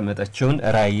ሀገሪቱ ያስቀመጠችውን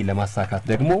ራዕይ ለማሳካት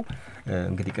ደግሞ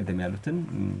እንግዲህ ቅድም ያሉትን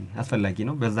አስፈላጊ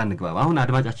ነው። በዛ እንግባባ። አሁን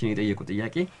አድማጫችን የጠየቁ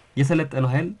ጥያቄ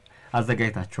የሰለጠነው ኃይል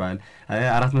አዘጋጅታችኋል፣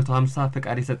 450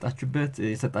 ፈቃድ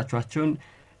የሰጣችኋቸውን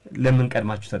ለምን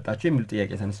ቀድማችሁ ሰጣችሁ የሚል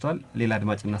ጥያቄ ተነስቷል። ሌላ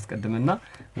አድማጭ እናስቀድምና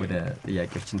ወደ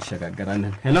ጥያቄዎች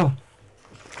እንሸጋገራለን። ሄሎ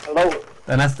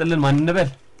ጤና ይስጥልን። ማን እንበል?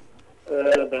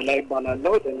 በላይ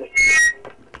ባላለው።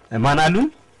 ማን አሉን?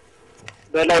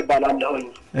 በላይ ባላለው።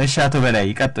 እሺ አቶ በላይ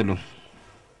ይቀጥሉ።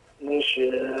 እሺ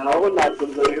አሁን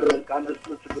አጥብቀው ካንተስ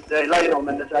ጉዳይ ላይ ነው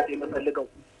መነሳት የምፈልገው።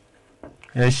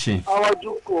 እሺ አዋጁ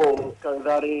እኮ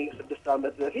ከዛሬ 6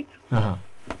 ዓመት በፊት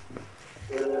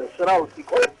ስራው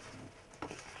ሲቆይ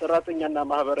ሰራተኛና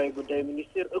ማህበራዊ ጉዳይ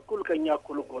ሚኒስቴር ከኛ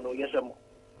እኩል እኮ ነው የሰማው።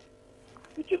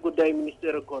 ውጭ ጉዳይ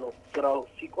ሚኒስቴር እኮ ነው ስራው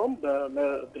ሲቆም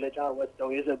በመግለጫ ወጥተው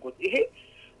የዘጉት። ይሄ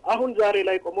አሁን ዛሬ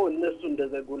ላይ ቆመው እነሱ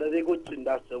እንደዘጉ ለዜጎች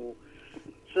እንዳሰቡ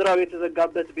ስራው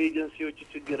የተዘጋበት በኤጀንሲዎች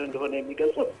ችግር እንደሆነ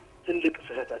የሚገልጹት ትልቅ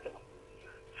ስህተት ነው።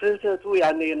 ስህተቱ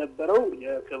ያኔ የነበረው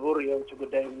የክቡር የውጭ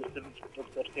ጉዳይ ሚኒስትር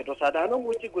ዶክተር ቴዎድሮስ አድሃኖም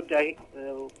ውጭ ጉዳይ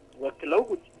ወክለው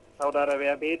ሳውዲ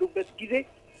አረቢያ በሄዱበት ጊዜ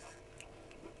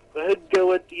በህገ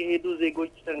ወጥ የሄዱ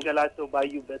ዜጎች ተንገላተው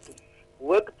ባዩበት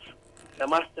ወቅት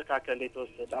ለማስተካከል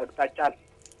የተወሰደ አቅጣጫ ነው።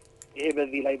 ይሄ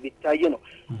በዚህ ላይ ቢታይ ነው።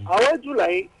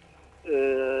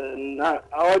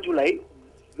 አዋጁ ላይ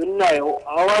ብናየው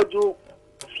አዋጁ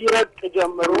ሲረቅ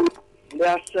ጀምሮ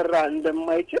ሊያሰራ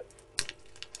እንደማይችል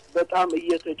በጣም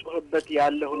እየተጮህበት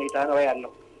ያለ ሁኔታ ነው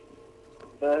ያለው።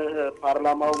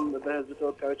 በፓርላማውም በህዝብ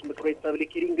ተወካዮች ምክር ቤት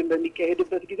ፐብሊክ ሂሪንግ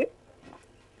በሚካሄድበት ጊዜ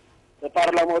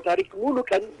በፓርላማው ታሪክ ሙሉ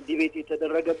ቀን ዲቤት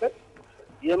የተደረገበት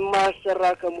የማያሰራ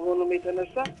ከመሆኑም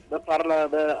የተነሳ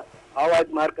በአዋጅ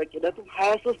ማርቀቅ ሂደቱ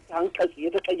 23 አንቀጽ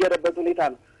የተቀየረበት ሁኔታ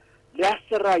ነው።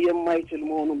 ሊያሰራ የማይችል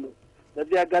መሆኑም ነው።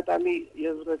 በዚህ አጋጣሚ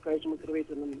የህዝብ ተወካዮች ምክር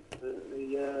ቤትንም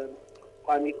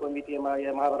የቋሚ ኮሚቴ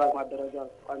የማህበራት ማደረጃ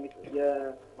ኮሚቴ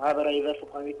የማህበራዊ ዘርፍ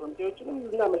ቋሚ ኮሚቴዎችንም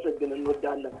እናመሰግን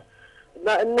እንወዳለን እና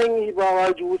እነኚህ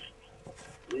በአዋጁ ውስጥ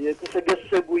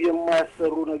የተሰገሰጉ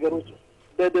የማያሰሩ ነገሮች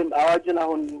በደንብ አዋጅን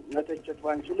አሁን መተቸት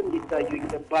ባንችልም ሊታዩ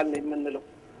ይገባል ነው የምንለው።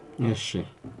 እሺ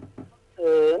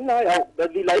እና ያው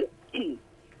በዚህ ላይ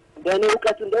በእኔ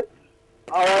እውቀት እንደው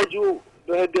አዋጁ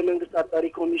በህገ መንግስት አጣሪ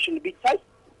ኮሚሽን ቢታይ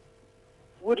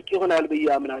ውድቅ ይሆናል ብዬ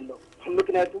አምናለሁ።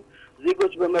 ምክንያቱም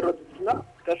ዜጎች በመረጡትና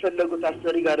ከፈለጉት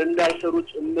አሰሪ ጋር እንዳይሰሩ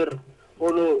ጭምር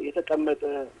ሆኖ የተቀመጠ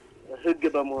ህግ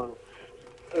በመሆኑ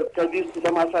ከዚህ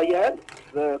ለማሳያ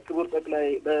በክቡር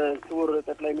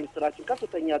ጠቅላይ ሚኒስትራችን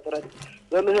ከፍተኛ ጥረት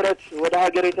በምህረት ወደ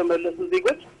ሀገር የተመለሱ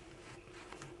ዜጎች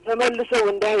ተመልሰው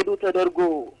እንዳይሄዱ ተደርጎ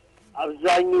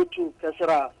አብዛኞቹ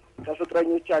ከስራ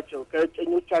ከፍቅረኞቻቸው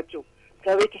ከእጨኞቻቸው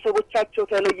ከቤተሰቦቻቸው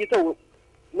ተለይተው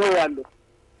ነው ያሉት።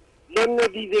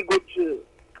 ለእነዚህ ዜጎች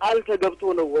ቃል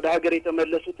ተገብቶ ነው ወደ ሀገር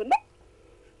የተመለሱትና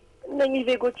እነኚህ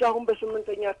ዜጎች አሁን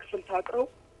በስምንተኛ ክፍል ታጥረው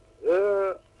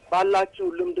ባላቸው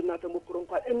ልምድና ተሞክሮ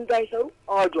እንኳን እንዳይሰሩ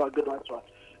አዋጁ አግዷቸዋል።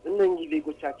 እነኚህ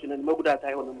ዜጎቻችንን መጉዳት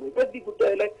አይሆንም ወይ? በዚህ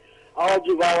ጉዳይ ላይ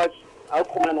በአዋጅ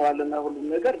አቁመነዋልና ሁሉም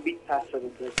ነገር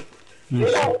ቢታሰብበት።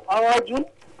 ሌላው አዋጁን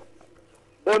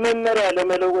በመመሪያ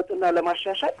ለመለወጥና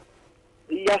ለማሻሻል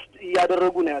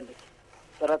እያደረጉ ነው ያሉት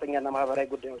ሰራተኛና ማህበራዊ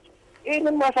ጉዳዮች።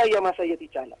 ይህንን ማሳየት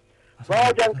ይቻላል።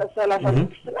 በአዋጅ አንቀጽ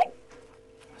 36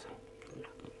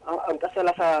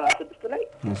 ላይ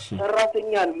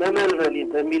ሰራተኛን መመልመል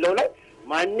በሚለው ላይ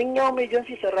ማንኛውም ኤጀንሲ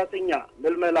ሰራተኛ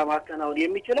መልመላ ማከናወን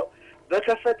የሚችለው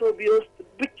በከፈተው ቢሮ ውስጥ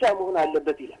ብቻ መሆን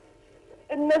አለበት ይላል።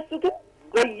 እነሱ ግን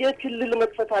በየክልል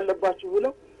መክፈት አለባችሁ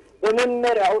ብለው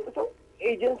በመመሪያ አውጥተው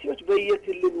ኤጀንሲዎች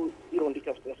በየክልሉ ቢሮ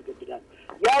እንዲከፍቱ ያስገድዳሉ።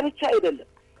 ያ ብቻ አይደለም፣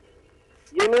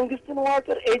 የመንግስትን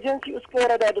መዋቅር ኤጀንሲው እስከ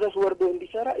ወረዳ ድረስ ወርዶ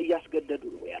እንዲሰራ እያስገደዱ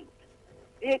ነው ያሉት።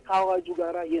 ይሄ ከአዋጁ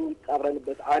ጋራ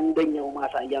የሚቃረንበት አንደኛው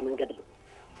ማሳያ መንገድ ነው።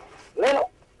 ሌላው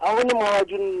አሁንም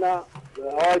አዋጁን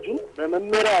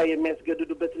በመመሪያ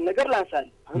የሚያስገድዱበትን ነገር ላንሳል።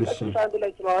 አንቀጽ 1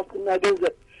 ላይ ስለ ዋስትና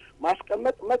ገንዘብ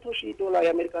ማስቀመጥ $100,000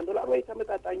 የአሜሪካን ዶላር ወይ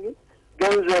ተመጣጣኙ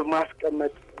ገንዘብ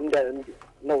ማስቀመጥ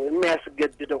ነው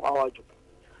የሚያስገድደው አዋጁ።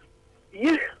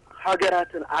 ይህ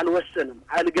ሀገራትን አልወሰንም፣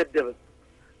 አልገደበም።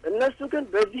 እነሱ ግን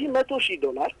በዚህ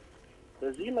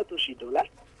 $100,000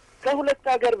 ከሁለት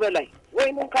ሀገር በላይ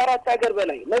ወይም ከአራት ሀገር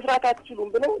በላይ መስራት አትችሉም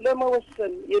ብለው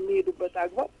ለመወሰን የሚሄዱበት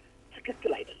አግባብ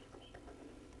ትክክል አይደለም።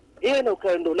 ይሄ ነው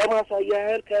ከእንደው ለማሳያ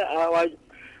ያህል ከአዋጅ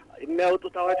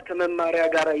የሚያወጡት አዋጅ ከመማሪያ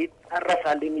ጋር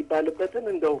ይጣረሳል የሚባልበትን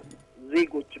እንደው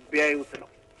ዜጎች ቢያዩት ነው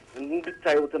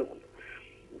እንድታዩት ነው።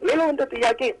 ሌላው እንደ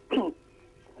ጥያቄ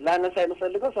ላነሳ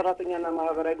የምፈልገው ሰራተኛና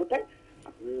ማህበራዊ ጉዳይ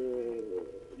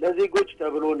ለዜጎች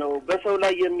ተብሎ ነው፣ በሰው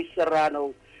ላይ የሚሰራ ነው፣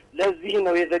 ለዚህ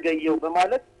ነው የዘገየው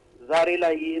በማለት ዛሬ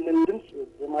ላይ ይህንን ድምጽ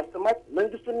በማስተማር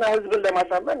መንግስትና ህዝብን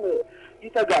ለማሳመን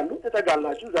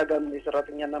ትተጋላችሁ። ዛጋም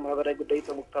የሰራተኛና ማህበራዊ ጉዳይ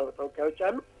ተወካዮች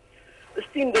አሉ።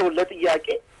 እስቲ እንደው ለጥያቄ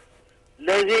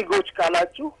ለዜጎች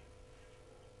ካላችሁ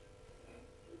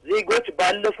ዜጎች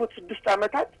ባለፉት 6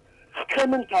 ዓመታት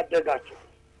ከምን ታደጋችሁ?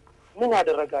 ምን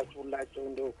አደረጋችሁላቸው?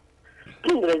 እንደው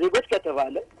ለዜጎች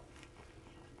ከተባለ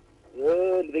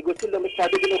ዜጎችን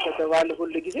ለመታደግ ነው ከተባለ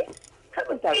ሁሉ ጊዜ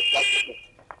ከምን ታደጋችሁ?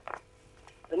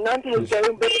 እናንተ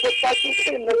ህጋዊውን በር ዘግታችሁ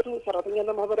እነሱ ሰራተኛና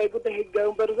ማህበራዊ ጉዳይ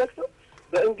ህጋዊውን በር ዘግተው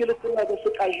በእንግልትና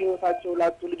በስቃይ ህይወታቸው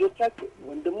ላጡ ልጆቻችን፣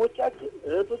 ወንድሞቻችን፣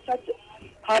 እህቶቻችን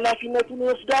ኃላፊነቱን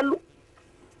ይወስዳሉ።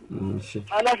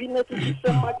 ኃላፊነቱን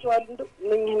ይሰማቸዋል። እንደው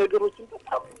እነኚህ ነገሮችን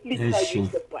በጣም ሊታዩ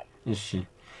ይገባል።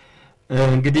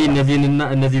 እንግዲህ እነዚህን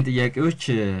ጥያቄዎች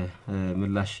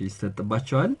ምላሽ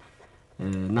ይሰጥባቸዋል።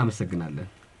 እናመሰግናለን።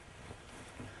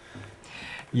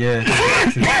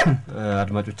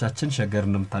 አድማጮቻችን ሸገር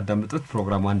ነው የምታዳምጡት።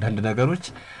 ፕሮግራሙ አንዳንድ ነገሮች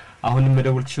አሁንም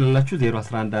መደወል ትችላላችሁ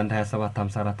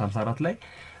 011275454 ላይ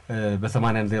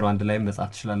በ8101 ላይ መጻፍ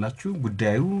ትችላላችሁ።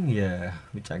 ጉዳዩ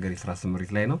የውጭ ሀገር የስራ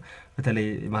ስምሪት ላይ ነው። በተለይ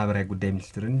ማህበራዊ ጉዳይ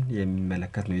ሚኒስትርን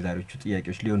የሚመለከት ነው የዛሬዎቹ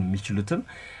ጥያቄዎች ሊሆን የሚችሉትም።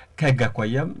 ከህግ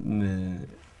አኳያም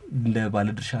እንደ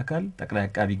ባለድርሻ አካል ጠቅላይ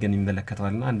አቃቢ ግን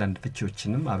ይመለከተዋልና አንዳንድ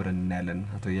ፍቺዎችንም አብረን እናያለን።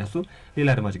 አቶ ያሱ ሌላ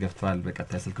አድማጭ ገብቷል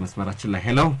በቀጥታ ስልክ መስመራችን ላይ።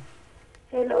 ሄሎ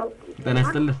ጤና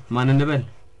ይስጥልኝ። ማን እንበል?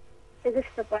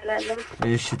 ትግስት እባላለሁ።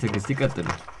 እሺ ትግስት ይቀጥሉ።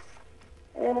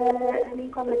 እኔ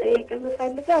እንኳን መጠየቅ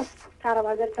የምፈልገው ከአረብ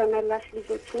ሀገር ተመላሽ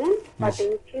ልጆችን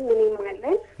ጓደኞቼም እኔም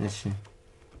አለን። እሺ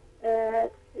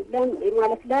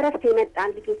ማለት ለእረፍት የመጣን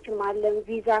ልጆችም አለን።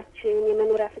 ቪዛችን፣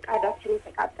 የመኖሪያ ፈቃዳችን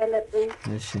የተቃጠለብን፣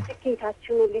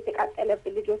 ትኬታችን ሁሉ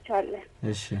የተቃጠለብን ልጆች አለን።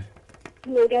 እሺ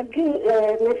ነገር ግን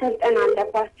መሰልጠን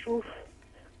አለባችሁ፣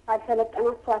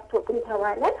 ካልሰለጠናችሁ አትወጡም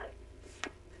ተባለ።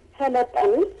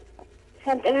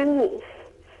 ሰልጥነን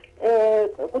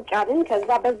ቁጭ አልን። ከዛ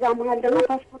በዛ መሀል ደግሞ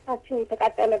ፓስፖርታችን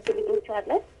የተቃጠለብን ልጆች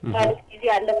አለን። ታሪክ ጊዜ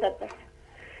ያለፈበት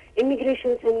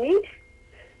ኢሚግሬሽን ስንሄድ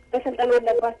በሰልጠና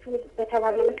አለባችሁ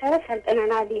በተባለው መሰረት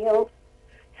ሰልጥነናል፣ ይኸው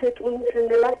ስጡን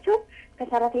ስንላቸው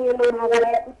ከሰራተኛና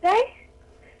ማህበራዊ ጉዳይ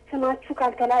ስማችሁ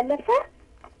ካልተላለፈ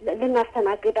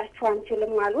ልናስተናግዳችሁ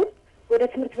አንችልም አሉን። ወደ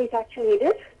ትምህርት ቤታችን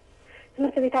ሄድን።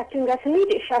 ትምህርት ቤታችን ጋር ስንሄድ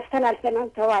እሺ አስተላልፈናል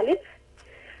ተባልን።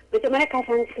 መጀመሪያ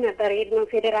ካሳንቺስ ነበር የሄድነው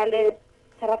ፌዴራል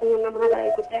ሰራተኛና ማህበራዊ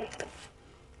ጉዳይ።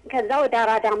 ከዛ ወደ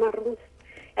አራዳ መሩን።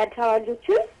 የአዲስ አበባ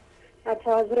ልጆችን አዲስ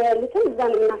አበባ ዙሪያ ያሉትን እዛ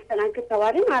ነው የምናስተናግድ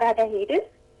ተባልን። አራዳ ሄድን።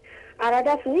 አራዳ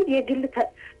ስንሄድ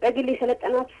በግል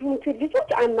የሰለጠናችሁት ልጆች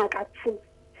አናቃችሁም፣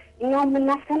 እኛው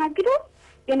የምናስተናግደው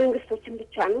የመንግስቶችን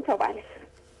ብቻ ነው ተባለ።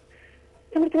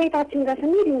 ትምህርት ቤታችን ጋር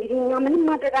ስንሄድ እንግዲህ እኛ ምንም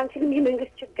ማድረግ አንችልም፣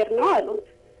 የመንግስት ችግር ነው አሉ።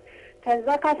 ከዛ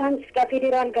ካሳንቺስ ጋር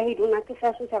ፌዴራል ጋር ሄዱና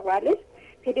ተሳሱ ተባለ።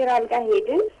 ፌዴራል ጋር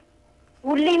ሄድን።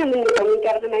 ሁሌ ነው የምንለው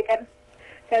የሚገርም ነገር።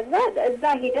 ከዛ እዛ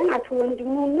ሄደን አቶ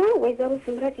ወንድሙና ወይዘሮ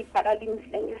ስምረት ይባላል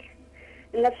ይመስለኛል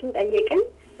እነሱን ጠየቅን።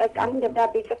 በቃ ምን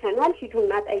ደብዳቤ ጽፈናል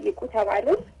ሂዱና ጠይቁ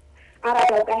ተባልን።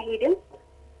 አራዳው ጋር ሄድን።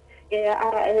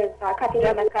 እዛ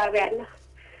ካቴድራል አካባቢ አለ።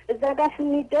 እዛ ጋር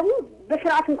ስንሄድ ደግሞ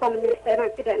በስርዓት እንኳን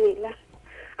የምናስተናግደን የለም።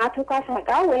 አቶ ካሳ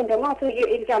ጋር ወይም ደግሞ አቶ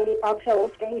ኤልጃ የሚባሉ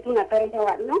ሰዎች ጋር ሄዱ ነበር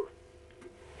የተባልነው።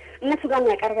 እነሱ ጋር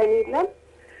የሚያቀርበን የለም።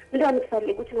 ምንድን ነው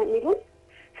የምትፈልጉት ነው የሚሉን።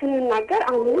 ስንናገር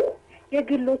አሁንም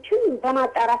የግሎችን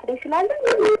በማጣራት ላይ ስላለን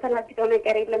የምናስተናግደው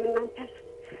ነገር የለም እናንተ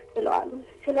ብለዋል።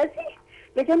 ስለዚህ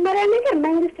መጀመሪያ ነገር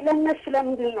መንግስት ለእነሱ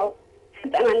ለምንድን ነው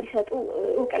ስልጠና እንዲሰጡ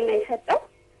እውቅና የሰጠው?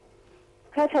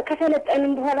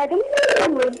 ከሰለጠንም በኋላ ደግሞ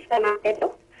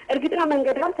የምናስተናገደው እርግጥ ነው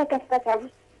መንገድ አልተከፈተም።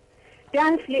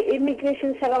 ቢያንስ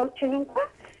የኢሚግሬሽን ስራዎችን እንኳን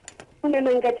ሆነ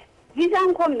መንገድ ቪዛ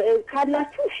እንኳን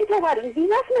ካላችሁ እሺ ተባልን።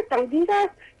 ቪዛ አስመጣን። ቪዛ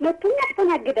መጥቶኝ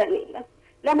ያስተናግደን የለም።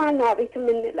 ለማን ነው አቤት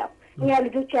የምንለው? እኛ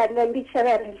ልጆች ያለን ቤተሰብ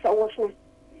ያለን ሰዎች ነን።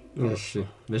 እሺ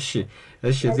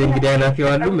እዚህ እንግዲህ ኃላፊው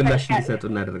አሉ ምላሽ እንዲሰጡ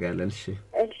እናደርጋለን። እሺ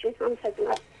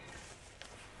አመሰግናለሁ።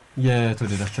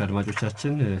 የተወደዳችሁ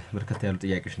አድማጮቻችን በርከት ያሉ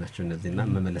ጥያቄዎች ናቸው እነዚህና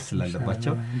መመለስ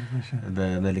ስላለባቸው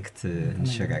በመልእክት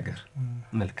እንሸጋገር።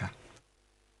 መልካም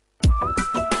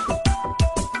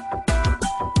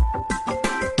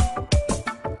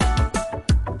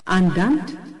አንዳንድ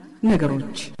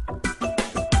ነገሮች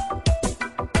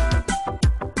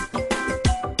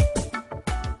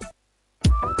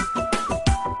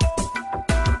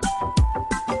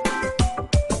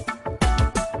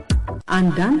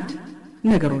አንዳንድ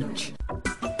ነገሮች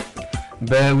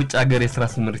በውጭ ሀገር የሥራ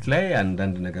ስምሪት ላይ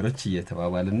አንዳንድ ነገሮች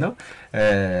እየተባባልን ነው።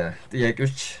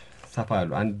 ጥያቄዎች ሰፋሉ።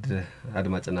 አንድ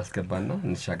አድማጭን አስገባና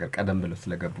እንሻገር ቀደም ብለው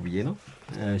ስለገቡ ብዬ ነው።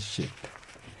 እሺ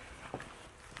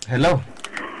ሄሎ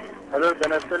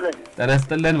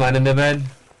ተነስተልን ማን እንበል?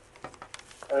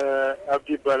 አብዲ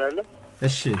ይባላል።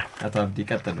 እሺ አቶ አብዲ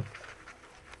ቀጥሉ።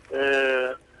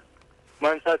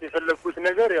 ማንሳት የፈለኩት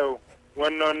ነገር ያው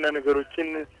ዋና ነገሮችን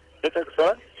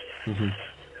ተጠቅሰዋል።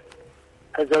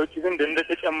 ከዛ ውጪ ግን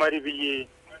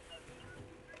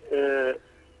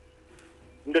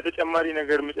እንደ ተጨማሪ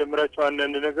ነገር መጨመራቸው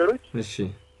አንዳንድ ነገሮች እሺ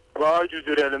በአዋጁ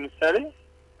ዙሪያ ለምሳሌ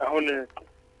አሁን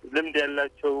ልምድ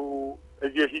ያላቸው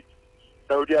እዚህ በፊት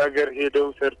ሳውዲ ሀገር ሄደው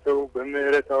ሰርተው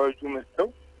በምህረት አዋጁ መጥተው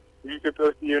ኢትዮጵያ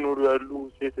ውስጥ እየኖሩ ያሉ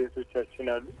ሴት እህቶቻችን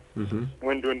አሉ፣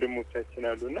 ወንድሞቻችን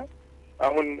አሉና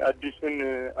አሁን አዲሱን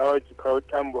አዋጅ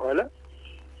ካወጣን በኋላ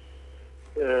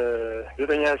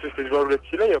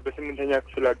 923/2000 ላይ ያው በ8ኛ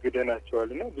ክፍል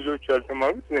አግደናቸዋልና ብዙዎቹ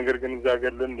ያልተማሩት ነገር ግን እዛ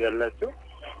ሀገር ልምድ ያላቸው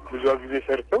ብዙ ጊዜ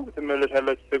ሰርተው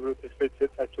ትመለሳላችሁ ተብሎ ተስፋ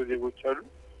የተሰጣቸው ዜጎች አሉ።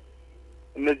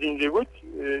 እነዚህን ዜጎች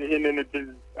ይሄንን እድል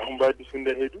አሁን በአዲሱ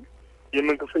እንዳይሄዱ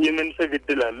የመንፈግ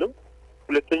እድል አለው።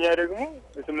 ሁለተኛ ደግሞ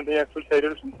 8ኛ ክፍል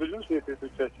ሳይደርሱ ብዙ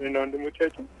ሴቶቻችንና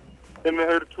ወንድሞቻችን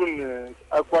ትምህርቱን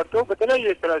አቋርጠው በተለያየ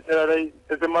ስራ ላይ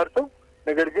ተሰማርተው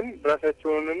ነገር ግን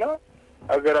ራሳቸውንና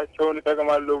ሀገራቸውን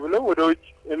ተጠቅማለሁ ብለው ወደ ውጭ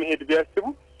መሄድ ቢያስቡ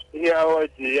ይሄ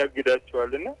አዋጅ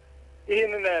ያግዳቸዋልና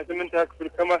ይሄንን 8ኛ ክፍል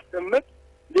ከማስቀመጥ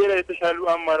ሌላ የተሻሉ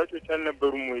አማራጮች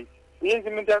አልነበሩም ወይ? ይሄ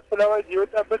 8ኛ ክፍል አዋጅ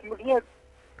የወጣበት ምክንያት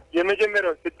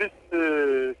የመጀመሪያው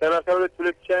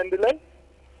 6/32/2001 ላይ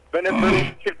በነበረው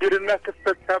ችግርና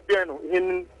ክፍተት ሳቢያ ነው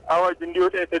ይሄንን አዋጅ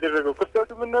እንዲወጣ የተደረገው። ክፍተቱ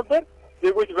ምን ነበር?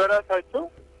 ዜጎች በራሳቸው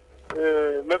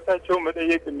መብታቸውን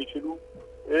መጠየቅ የሚችሉ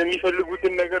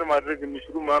የሚፈልጉትን ነገር ማድረግ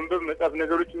የሚችሉ ማንበብ መጻፍ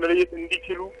ነገሮችን መለየት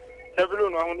እንዲችሉ ተብሎ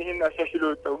ነው አሁን ይሄን አሻሽሎ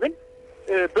የወጣው። ግን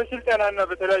በስልጠናና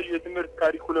በተለያዩ የትምህርት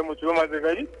ካሪኩለሞች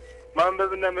በማዘጋጀት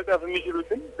ማንበብና መጻፍ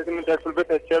የሚችሉትን ከ8ኛ ክፍል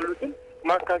በታች ያሉትን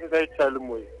ማካተት አይቻልም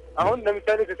ወይ? አሁን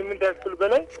ለምሳሌ ከ8ኛ ክፍል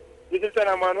በላይ የስልጠና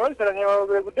ማኑዋል ሰራተኛ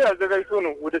ማህበራዊ ጉዳይ አዘጋጅቶ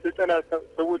ነው ወደ ስልጠና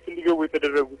ሰዎች እንዲገቡ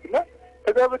የተደረጉትና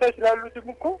ከዛ በታች ላሉትም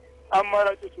እኮ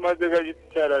አማራጮች ማዘጋጀት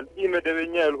ይቻላል። ይህ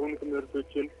መደበኛ ያልሆኑ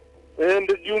ትምህርቶችን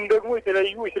እንደዚሁም ደግሞ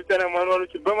የተለያዩ የስልጠና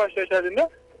ማኑዋሎችን በማሻሻልና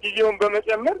ጊዜውን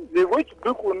በመጨመር ዜጎች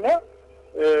ብቁና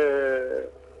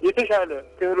የተሻለ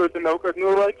ክህሎትና እውቀት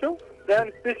ኖሯቸው ያን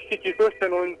ስፔሲፊክ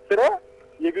የተወሰነውን ስራ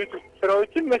የቤት ውስጥ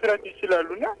ስራዎችን መስራት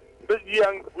ይችላሉና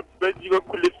በዚህ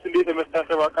በኩል ልብስ እንዴት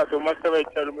መታሰብ አቃተው ማሰብ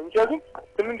አይቻልም። ምክንያቱም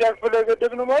 8ኛ ክፍል ላይ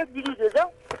ገደብነው ማለት ብዙ ዜጋ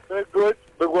በህገወጥ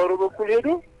በጓሮ በኩል ሄዶ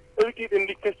እልቂት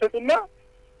እንዲከሰትና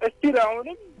እስቲል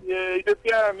አሁንም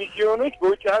የኢትዮጵያ ሚስዮኖች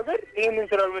በውጭ ሀገር ይህንን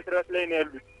ስራ መስራት ላይ ነው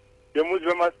ያሉት። ደሞዝ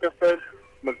በማስከፈል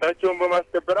መብታቸውን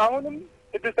በማስከበር አሁንም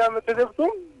 6 ዓመት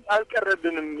ተዘግቶም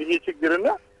አልቀረብንም ይሄ ችግርና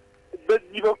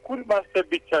በዚህ በኩል ማሰብ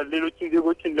ይቻላል። ሌሎችን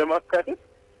ዜጎችን ለማካተት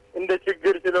እንደ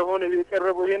ችግር ስለሆነ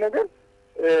የቀረበው ይሄ ነገር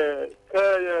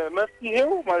ከመፍትሄው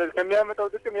ማለት ከሚያመጣው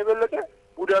ጥቅም የበለጠ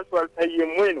ጉዳቱ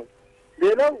አልታየም ወይ ነው።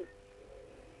 ሌላው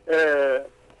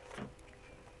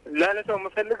ላነሳው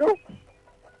የምፈልገው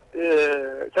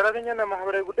ሰራተኛና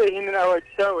ማህበራዊ ጉዳይ ይህንን አዋጅ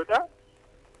ሲያወጣ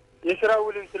የስራ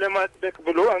ውልን ስለማጽደቅ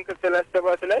ብሎ አንቀጽ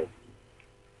 37 ላይ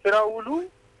ስራ ውሉ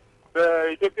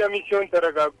በኢትዮጵያ ሚስዮን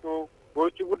ተረጋግጦ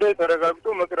በውጭ ጉዳይ ተረጋግጦ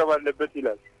መቅረብ አለበት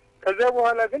ይላል። ከዛ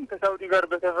በኋላ ግን ከሳውዲ ጋር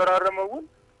በተፈራረመው ውል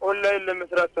ኦንላይን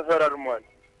ለመስራት ተፈራርመዋል።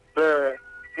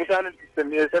 በሙሳን ሲስተም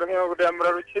የሰራተኛ ጉዳይ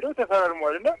አመራሮች ሄደው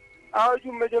ተፈራርመዋል እና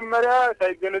አዋጁን መጀመሪያ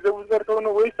ሳይገነዘቡ ቀርተው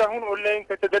ነው ወይስ አሁን ኦንላይን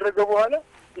ከተደረገ በኋላ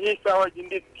ይሄ አዋጅ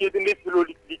እንዴት ብሎ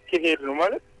ሊካሄድ ነው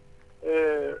ማለት?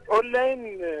 ኦንላይን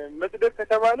መጽደቅ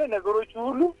ከተባለ ነገሮች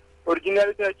ሁሉ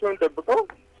ኦሪጂናሊቲያቸውን ጠብቀው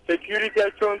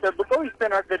ሴኩሪቲያቸውን ጠብቀው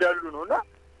ይስተናገዳሉ ነውና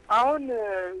አሁን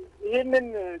ይሄንን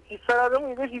ሲፈራረሙ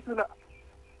የበፊቱን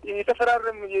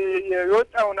የተፈራረም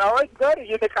የወጣውን አዋጅ ጋር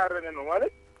እየተቃረነ ነው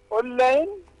ማለት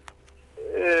ኦንላይን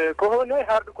ከሆነ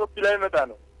ሃርድ ኮፒ ላይ መጣ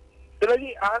ነው።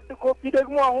 ስለዚህ ሃርድ ኮፒ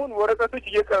ደግሞ አሁን ወረቀቶች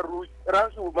እየቀሩ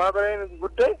ራሱ ማህበራዊ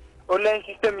ጉዳይ ኦንላይን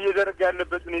ሲስተም እየዘረጋ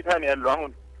ያለበት ሁኔታ ነው ያለው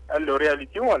አሁን ያለው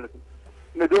ሪያሊቲው ማለት ነው።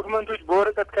 ዶክመንቶች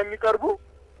በወረቀት ከሚቀርቡ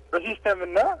በሲስተም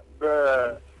እና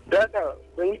በዳታ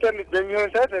በኢንተርኔት በሚሆን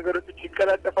ሰዓት ነገሮች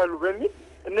ይቀላጠፋሉ በሚል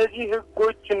እነዚህ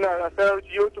ህጎችና አሰራሮች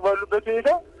እየወጡ ባሉበት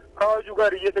ሁኔታ ከአዋጁ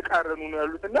ጋር እየተቃረኑ ነው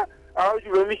ያሉትና አዋጁ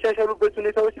በሚሻሻሉበት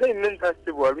ሁኔታዎች ላይ ምን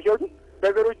ታስበዋል? ምክንያቱም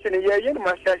ነገሮችን እያየን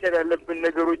ማሻሻል ያለብን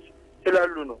ነገሮች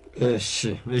ስላሉ ነው። እሺ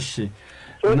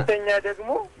ሶስተኛ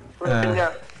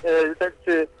ተክስ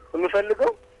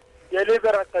የምፈልገው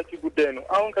የሌበር አታች ጉዳይ ነው።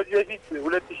 አሁን ከዚህ በፊት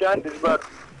 2001 ህዝባር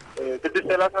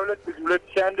 632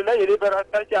 2001 ላይ የሌበር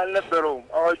አታች አልነበረውም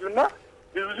አዋጁና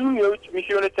ብዙ የውጭ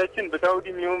ሚስዮኖቻችን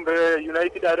በሳውዲም ይሁን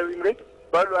በዩናይትድ አረብ ኤምሬት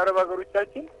ባሉ አረብ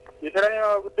ሀገሮቻችን የሰራተኛ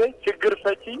ጉዳይ ችግር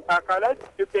ፈቺ አካላት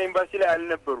ኢትዮጵያ ኤምባሲ ላይ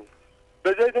አልነበሩ።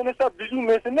 በዛ የተነሳ ብዙ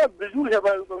ሜስና ብዙ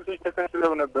ሰብአዊ ቀውሶች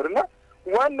ተከስተው ነበርና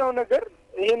ዋናው ነገር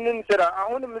ይሄንን ስራ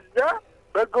አሁንም እዛ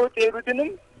በህገወጥ የሄዱትንም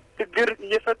ችግር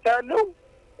እየፈታ ያለው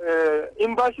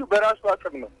ኤምባሲው በራሱ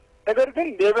አቅም ነው። ነገር ግን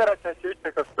ሌበር አታችዎች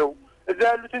ተከፍተው እዛ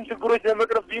ያሉትን ችግሮች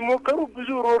ለመቅረፍ ቢሞከሩ ብዙ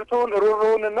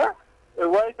ሮሮውንና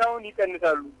ዋይታውን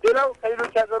ይቀንሳሉ። ሌላው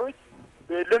ከሌሎች ሀገሮች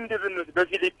ልምድ ብንወስድ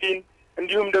በፊሊፒን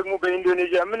እንዲሁም ደግሞ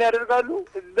በኢንዶኔዥያ ምን ያደርጋሉ?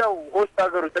 እዛው ሆስት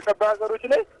ሀገሮች ተቀባይ ሀገሮች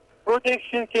ላይ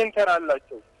ፕሮቴክሽን ሴንተር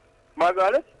አላቸው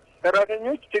ማለት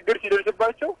ሰራተኞች ችግር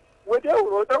ሲደርስባቸው ወዲያው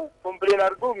ሮጠው ኮምፕሌን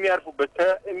አድርገው የሚያርፉበት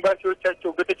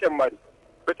ከኤምባሲዎቻቸው በተጨማሪ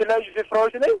በተለያዩ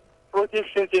ስፍራዎች ላይ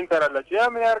ፕሮቴክሽን ሴንተር አላቸው። ያ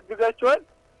ምን ያርግዛቸዋል?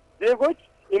 ዜጎች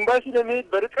ኤምባሲ ለመሄድ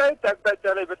በርቀት አቅጣጫ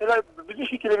ላይ በተለያዩ ብዙ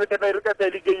ሺህ ኪሎ ሜትር ላይ ርቀት ላይ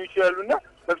ሊገኙ ይችላሉና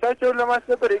መብታቸውን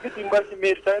ለማስከበር የግድ ኤምባሲ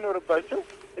መሄድ ሳይኖርባቸው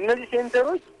እነዚህ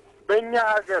ሴንተሮች በእኛ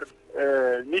ሀገር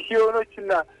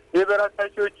ሚስዮኖችና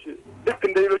የበራታቾች ልክ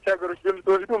እንደ ሌሎች ሀገሮች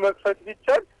በምትወስዱ መክፈት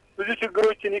ቢቻል ብዙ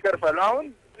ችግሮችን ይቀርፋል። አሁን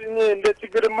እንደ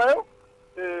ችግር የማየው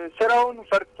ስራውን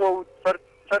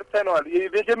ፈርተነዋል።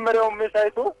 የመጀመሪያውን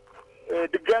መሳይቶ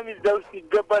ድጋሚ እዛ ውስጥ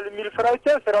ይገባል የሚል ፍራቻ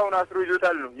ስራውን አስሮ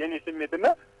ይዞታል ነው የኔ ስሜትና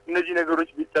እነዚህ ነገሮች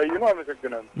ቢታዩ ነው።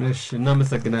 አመሰግናለሁ። እሺ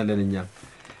እናመሰግናለን። እኛ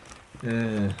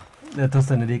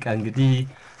ለተወሰነ ደቂቃ እንግዲህ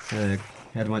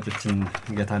የአድማጮችን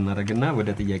ገታ እናደርግና ወደ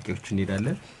ጥያቄዎቹ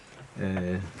እንሄዳለን።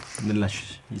 ምላሽ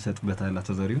ይሰጡበታል አቶ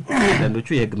ዘሪው። አንዳንዶቹ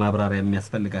የህግ ማብራሪያ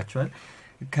የሚያስፈልጋቸዋል።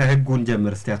 ከህጉን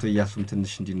ጀምር እስቲ አቶ ኢያሱም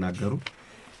ትንሽ እንዲናገሩ።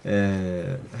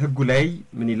 ህጉ ላይ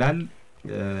ምን ይላል?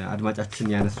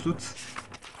 አድማጫችን ያነሱት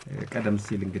ቀደም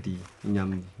ሲል እንግዲህ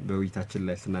እኛም በውይይታችን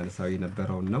ላይ ስናነሳው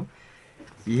የነበረው ነው።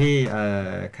 ይሄ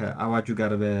ከአዋጁ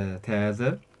ጋር በተያያዘ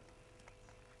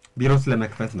ቢሮ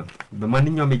ስለመክፈት ነው።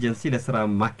 በማንኛውም ኤጀንሲ ለስራ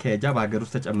ማካሄጃ በአገር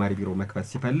ውስጥ ተጨማሪ ቢሮ መክፈት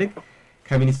ሲፈልግ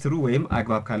ከሚኒስትሩ ወይም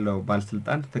አግባብ ካለው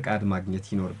ባለስልጣን ፍቃድ ማግኘት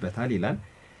ይኖርበታል ይላል።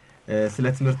 ስለ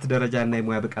ትምህርት ደረጃና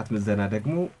የሙያ ብቃት ምዘና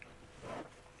ደግሞ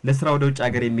ለስራ ወደ ውጭ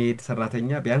ሀገር የሚሄድ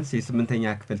ሰራተኛ ቢያንስ የ8ኛ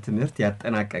ክፍል ትምህርት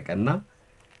ያጠናቀቀና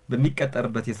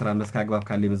በሚቀጠርበት የስራ መስክ አግባብ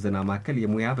ካለው የምዘና ማዕከል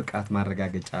የሙያ ብቃት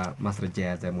ማረጋገጫ ማስረጃ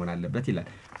የያዘ መሆን አለበት ይላል።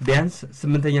 ቢያንስ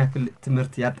 8ኛ ክፍል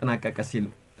ትምህርት ያጠናቀቀ ሲል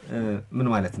ምን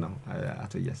ማለት ነው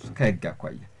አቶ ኢያሱ? ከህግ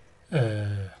አኳያ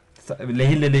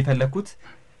ለይህን ለይፈለኩት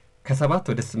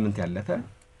ከ7 ወደ 8 ያለፈ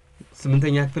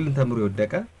 8ኛ ክፍልን ተምሮ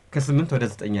የወደቀ ከ8 ወደ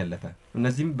 9 ያለፈ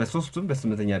እነዚህም በሶስቱም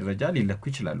በ8ኛ ደረጃ ሊለኩ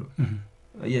ይችላሉ።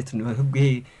 የት ነው ህጉ? ይሄ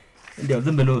እንዲያው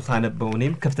ዝም ብሎ ሳነበው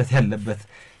እኔም ክፍተት ያለበት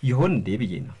ይሆን እንዴ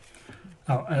ብዬ ነው።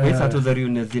 ወይስ አቶ ዘሪው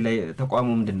እዚህ ላይ ተቋሙ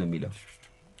ምንድን ነው የሚለው?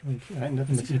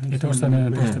 የተወሰነ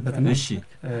ተወስተበት ነው። እሺ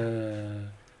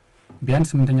ቢያንስ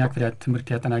 8ኛ ክፍል ትምህርት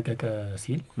ያጠናቀቀ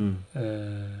ሲል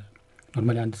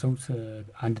ኖርማሊ አንድ ሰው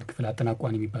አንድ ክፍል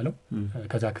አጠናቋን የሚባለው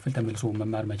ከዛ ክፍል ተመልሶ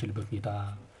መማር ማይችልበት ሁኔታ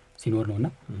ሲኖር ነውና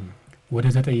ወደ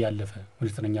 9 ያለፈ ወደ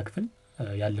 9ኛ ክፍል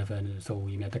ያለፈ ሰው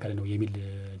የሚያጠቃልል ነው የሚል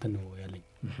እንትን ነው ያለኝ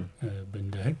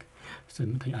በእንደ ህግ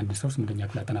አንድ ሰው 8ኛ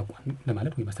ክፍል አጠናቋል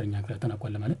ለማለት ወይ 10ኛ ክፍል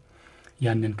አጠናቋል ለማለት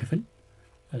ያንን ክፍል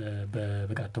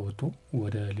በብቃት ተወጥቶ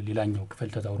ወደ ሌላኛው ክፍል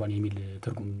ተዛውሯን የሚል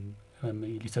ትርጉም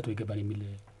ሊሰጠው ይገባል የሚል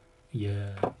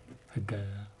የህግ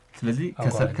ስለዚህ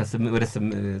ወደ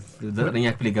 9ኛ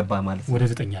ክፍል ይገባ ማለት ነው። ወደ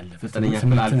 9 ያለፈ 9ኛ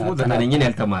ክፍል አልፎ 9ኛን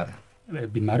ያልተማረ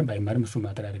ቢማርም ባይማርም እሱ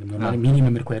ማተር አይደለም ኖርማሊ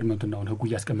ሚኒመም ሪኳየርመንት ነው ህጉ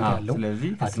ያስቀምጥ ያለው።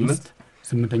 ስለዚህ አትሊስት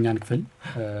 8ኛን ክፍል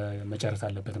መጨረስ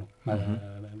አለበት ነው።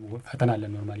 ፈተና አለ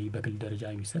ኖርማሊ በክልል ደረጃ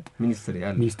የሚሰጥ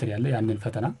ሚኒስትር ያለ ያንን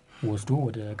ፈተና ወስዶ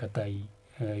ወደ ቀጣይ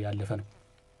ያለፈ ነው።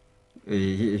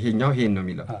 ይሄን ነው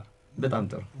የሚለው። በጣም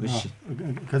ጥሩ። እሺ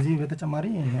ከዚህ በተጨማሪ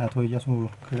አቶ ያሱ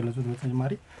ከገለጹት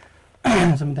በተጨማሪ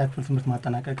 8ኛ ክፍል ትምህርት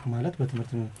ማጠናቀቅ ማለት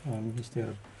በትምህርት ሚኒስቴር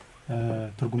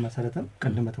ትርጉም መሰረትም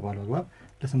ቀደም በተባለው አግባብ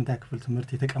ለ8ኛ ክፍል ትምህርት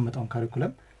የተቀመጠውን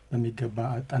ካሪኩለም በሚገባ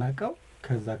አጠናቀው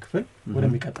ከዛ ክፍል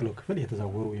ወደሚቀጥለው ክፍል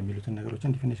የተዛወሩ የሚሉትን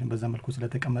ነገሮችን ዲፊኒሽን በዛ መልኩ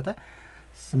ስለተቀመጠ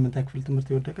 8ኛ ክፍል ትምህርት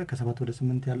የወደቀ ከ7 ወደ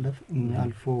 8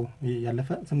 አልፎ ያለፈ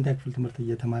 8ኛ ክፍል ትምህርት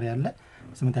እየተማረ ያለ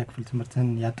 8ኛ ክፍል ትምህርትን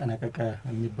ያጠናቀቀ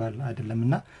የሚባል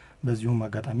አይደለምና በዚሁም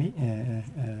አጋጣሚ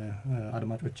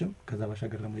አድማጮችም ከዛ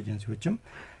ባሻገር ደግሞ ኤጀንሲዎችም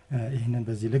ይሄንን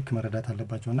በዚህ ልክ መረዳት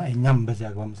አለባቸውና እኛም በዚህ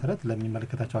አግባብ መሰረት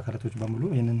ለሚመለከታቸው አካላቶች በሙሉ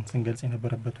ይሄንን ስንገልጽ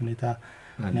የነበረበት ሁኔታ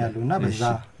ነው ያለውና በዛ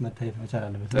መታየት መቻል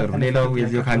አለበት። ጥሩ። ሌላው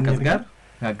የዚሁ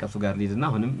ከአንቀጹ ጋር ሊድና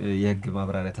አሁንም የህግ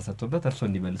ማብራሪያ ተሰጥቶበት እርሶ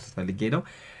እንዲመልሱ ፈልጌ ነው።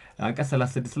 አንቀጽ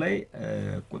 36 ላይ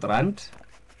ቁጥር 1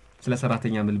 ስለ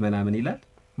ሰራተኛ ምልመላ ምን ይላል?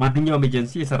 ማንኛውም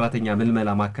ኤጀንሲ የሰራተኛ ምልመላ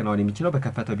ማከናወን የሚችለው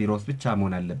በከፈተው ቢሮ ውስጥ ብቻ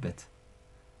መሆን አለበት።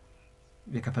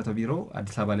 የከፈተው ቢሮ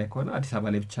አዲስ አበባ ላይ ከሆነ አዲስ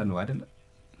አበባ ላይ ብቻ ነው አይደል?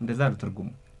 እንደዛ ነው ትርጉሙ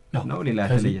ነው። ሌላ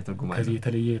የተለየ ትርጉም አለ? ከዚህ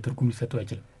የተለየ ትርጉም ሊሰጠው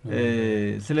አይችልም።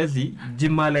 ስለዚህ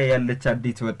ጅማ ላይ ያለች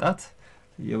አዲስ ወጣት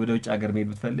ወደ ውጭ ሀገር መሄድ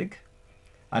ብትፈልግ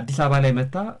አዲስ አበባ ላይ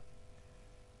መጣ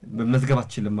መዝገብ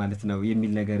አትችልም ማለት ነው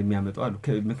የሚል ነገር የሚያመጡ አሉ።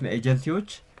 ምክንያት ኤጀንሲዎች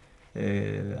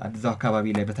አዲስ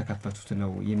አካባቢ ላይ በተከፈቱት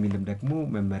ነው የሚልም ደግሞ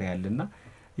መመሪያ አለና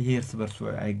ይሄ እርስ በርሱ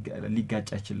ሊጋጭ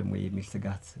አይችልም ወይ የሚል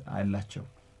ስጋት አላቸው።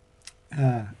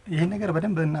 ይሄ ነገር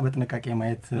በደንብና በጥንቃቄ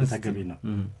ማየት ተገቢ ነው።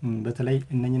 በተለይ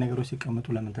እነኚህ ነገሮች ሲቀመጡ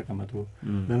ለምን ተቀመጡ፣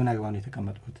 በምን አግባብ ነው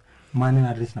የተቀመጡት፣ ማንን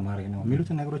አድሬስ ለማድረግ ነው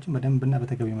የሚሉትን ነገሮችን በደንብና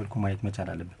በተገቢ መልኩ ማየት መቻል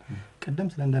አለብን። ቀደም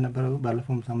ስለእንደነበረው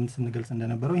ባለፈው ሳምንት ስንገልጽ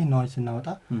እንደነበረው ይሄን አዋጅ ስናወጣ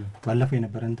ባለፈው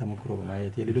የነበረን ተሞክሮ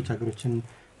በማየት የሌሎች ሀገሮችን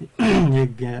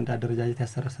የህግ አደረጃጀት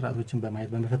ያሰራ ስርዓቶችን በማየት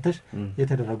በመፈተሽ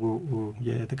የተደረጉ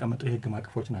የተቀመጡ የህግ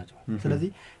ማቀፎች ናቸው። ስለዚህ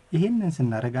ይሄንን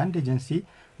ስናደርግ አንድ ኤጀንሲ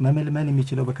መመልመል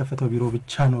የሚችለው በከፈተው ቢሮ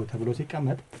ብቻ ነው ተብሎ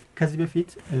ሲቀመጥ ከዚህ በፊት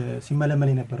ሲመለመል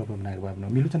የነበረው በምን አግባብ ነው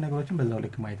የሚሉትን ነገሮችን በዛው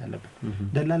ልክ ማየት አለብን።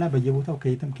 ደላላ በየቦታው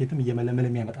ከየትም እየመለመለ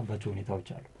የሚያመጣባቸው ሁኔታዎች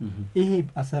አሉ። ይሄ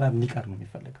አሰራር ሊቀር ነው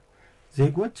የሚፈልገው።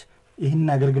 ዜጎች ይሄን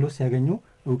አገልግሎት ሲያገኙ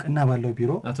እውቅና ባለው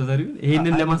ቢሮ አቶ ዘሪሁን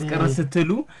ይሄንን ለማስቀረት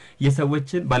ስትሉ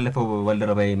የሰዎችን ባለፈው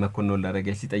ባልደረባዬ መኮንን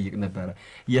ወላረጋይ ሲጠይቅ ነበር።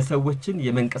 የሰዎችን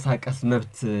የመንቀሳቀስ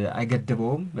መብት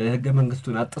አይገድበውም፣ ህገ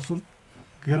መንግስቱን አጥሱም።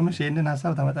 ገርምሽ ይሄንን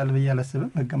ሐሳብ ታመጣለህ ብዬ አላስብም።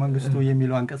 ህገ መንግስቱ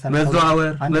የሚለው አንቀጽ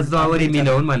መዘዋወር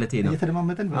የሚለውን ማለት ነው።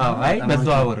 እየተደማመጠን አይ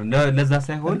መዘዋወር ለዛ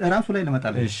ሳይሆን ራሱ ላይ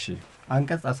ለመጣለህ። እሺ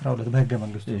አንቀጽ 12 በህገ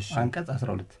መንግስቱ አንቀጽ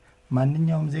 12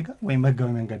 ማንኛውም ዜጋ ወይም ህጋዊ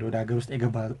መንገድ ወደ ሀገር ውስጥ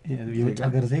የገባ የውጭ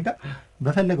ሀገር ዜጋ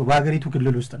በፈለገው በሀገሪቱ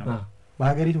ክልል ውስጥ ነው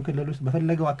በሀገሪቱ ክልል ውስጥ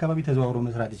በፈለገው አካባቢ ተዘዋውሮ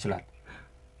መስራት ይችላል።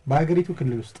 በሀገሪቱ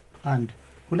ክልል ውስጥ አንድ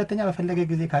ሁለተኛ በፈለገ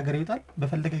ጊዜ ከሀገር ይወጣል፣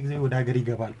 በፈለገ ጊዜ ወደ ሀገር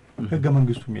ይገባል ህገ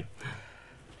መንግስቱ የሚል።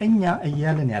 እኛ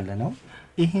እያልን ያለ ነው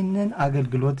ይሄንን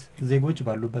አገልግሎት ዜጎች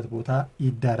ባሉበት ቦታ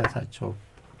ይዳረሳቸው።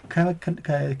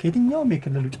 ከየትኛውም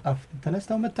የክልሉ ጫፍ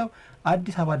ተነስተው መጥተው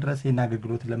አዲስ አበባ ድረስ ይሄን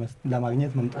አገልግሎት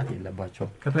ለማግኘት መምጣት የለባቸው።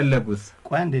 ከፈለጉስ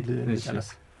ቆይ እንዴ ልጨርስ።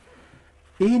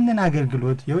 ይሄንን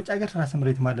አገልግሎት የውጭ ሀገር ስራ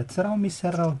ስምሪት ማለት ስራው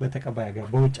የሚሰራው በተቀባይ ሀገር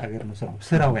በውጭ ሀገር ነው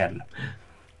ስራው ያለው።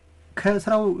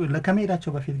 ከስራው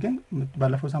ለከመሄዳቸው በፊት ግን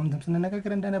ባለፈው ሳምንትም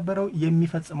ስንነጋገር እንደነበረው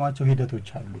የሚፈጽሟቸው ሂደቶች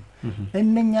አሉ።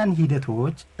 እነኛን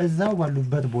ሂደቶች እዛው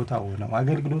ባሉበት ቦታ ሆነው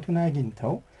አገልግሎቱን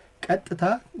አግኝተው ቀጥታ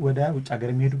ወደ ውጭ ሀገር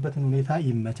የሚሄዱበትን ሁኔታ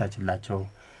ይመቻችላቸው።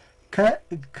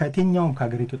 ከየትኛውም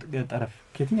ከሀገሪቱ ጠረፍ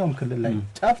ከየትኛውም ክልል ላይ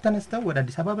ጫፍ ተነስተው ወደ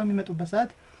አዲስ አበባ በሚመጡበት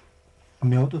ሰዓት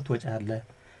የሚያወጡት ወጪ አለ።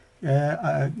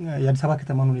 የአዲስ አበባ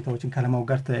ከተማ ሁኔታዎችን ከለማው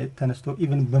ጋር ተነስቶ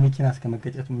ኢቭን በመኪና እስከ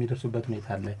መገጨት የሚደርሱበት ሁኔታ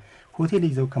አለ። ሆቴል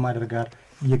ይዘው ከማደር ጋር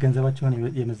የገንዘባቸውን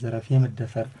የመዘረፍ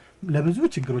የመደፈር ለብዙ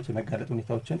ችግሮች የመጋለጥ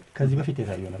ሁኔታዎችን ከዚህ በፊት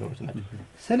የታዩ ነገሮች ናቸው።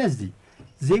 ስለዚህ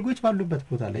ዜጎች ባሉበት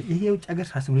ቦታ ላይ ይሄ የውጭ ሀገር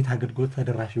ስራ ስምሪት አገልግሎት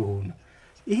ተደራሽ ይሆን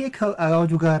ይሄ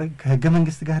ከአዋጁ ጋር ከህገ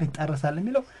መንግስት ጋር ይጣረሳል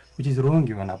የሚለው which is wrong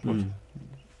የሆነ አፕሮች።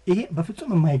 ይሄ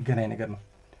በፍጹም የማይገናኝ ነገር ነው።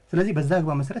 ስለዚህ በዛ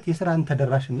አግባብ መሰረት የስራን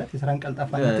ተደራሽነት የስራን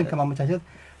ቀልጣፋነትን ከማመቻቸት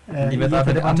እንዲመጣ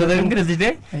አቶ ዘሪሁን ግን እዚህ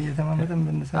ላይ እየተማመጠን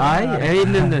ብንሰራ አይ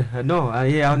ይሄንን ኖ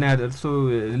ይሄ አሁን ያደርሱ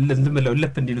ዝም ብለው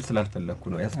ልፍ እንዲሉ ስላልፈለኩ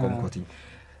ነው ያስቆምኩትኝ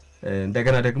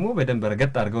እንደገና ደግሞ በደንብ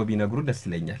ረገጥ አድርገው ቢነግሩ ደስ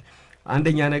ይለኛል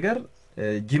አንደኛ ነገር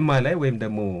ጂማ ላይ ወይም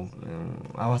ደግሞ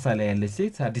አዋሳ ላይ ያለች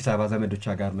ሴት አዲስ አበባ ዘመዶቿ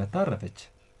ጋር መታረፈች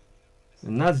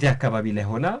እና እዚህ አካባቢ ላይ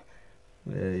ሆና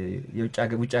የውጭ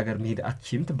ሀገር መሄድ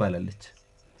አትችልም ትባላለች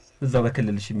እዛው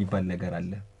በክልልሽ የሚባል ነገር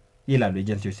አለ ይላሉ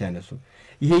ኤጀንሲዎች ሲያነሱ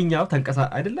ይሄኛው ተንቀሳ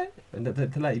አይደለ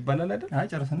ይባላል አይደል አይ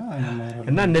ጨርሰና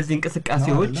እና እነዚህ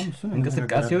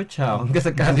እንቅስቃሴዎች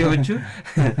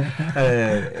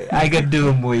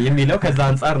አይገድም ወይ የሚለው ከዛ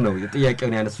አንፃር ነው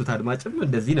ጥያቄውን ያነሱት አድማጭም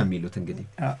እንደዚህ ነው የሚሉት እንግዲህ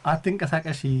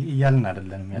አትንቀሳቀሽ ይያልን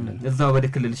አይደለም ያለን እዛው ወደ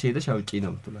ክልልሽ ሄደሽ አውጪ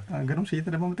ነው የምትለው አገሩም ሸይተ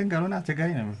ደግሞ ምትንጋሉና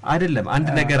አስቸጋሪ ነው አይደለም አንድ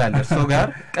ነገር አለ እርሶ ጋር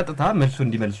ቀጥታ መልሱ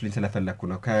እንዲመልሱልኝ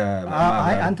ስለፈለኩ ነው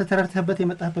አይ አንተ ተረድተህበት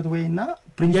የመጣህበት ወይና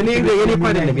የኔ እኮ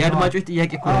አይደለም የአድማጮች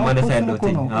ጥያቄ እኮ ነው ማለት ያለው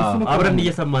አብረን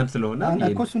እየሰማን ስለሆነ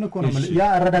እኮ እሱን እኮ ነው ያ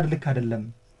አረዳድ ልክ አይደለም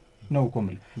ነው እኮ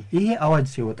ማለት ይሄ አዋጅ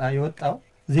ሲወጣ የወጣው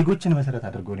ዜጎችን መሰረት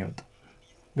አድርጎ ነው የወጣው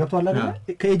ገብቷል አይደል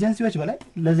ከኤጀንሲዎች በላይ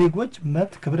ለዜጎች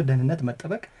መብት ክብር ደህንነት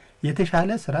መጠበቅ የተሻለ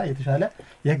ስራ የተሻለ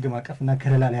የህግ ማቀፍና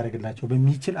ከለላ ሊያደርግላቸው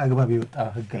በሚችል አግባብ የወጣ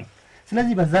ህግ ነው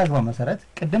ስለዚህ በዛ አግባብ መሰረት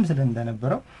ቀደም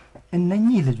እንደነበረው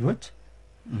እነኚህ ልጆች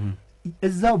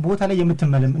እዛው ቦታ ላይ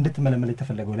እንድትመለመል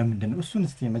የተፈለገው ለምንድን ነው እሱን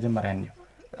እስቲ መጀመሪያ ነው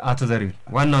አቶ ዘሪሁን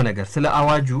ዋናው ነገር ስለ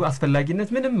አዋጁ አስፈላጊነት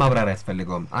ምንም ማብራሪያ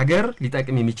ያስፈልገውም አገር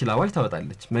ሊጠቅም የሚችል አዋጅ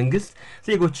ታወጣለች መንግስት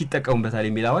ዜጎች ይጠቀሙበታል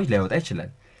የሚል አዋጅ ሊያወጣ ይችላል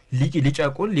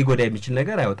ሊጨቁን ሊጎዳ የሚችል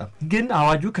ነገር አይወጣም ግን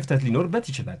አዋጁ ክፍተት ሊኖርበት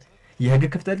ይችላል የህግ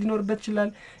ክፍተት ሊኖርበት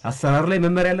ይችላል አሰራር ላይ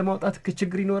መመሪያ ለማውጣት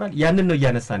ችግር ይኖራል ያንን ነው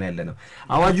ያነሳን ያለነው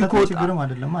አዋጁ ችግርም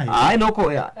አይደለም አይ ነው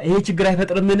ይሄ ችግር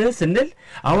አይፈጥርም ምን ስንል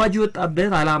አዋጁ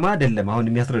ወጣበት አላማ አይደለም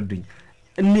አሁን የሚያስረዱኝ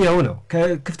እንየው ነው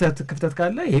ክፍተት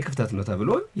ካለ ይሄ ክፍተት ነው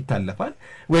ተብሎ ይታለፋል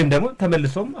ወይም ደግሞ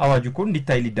ተመልሶም አዋጁ እኮ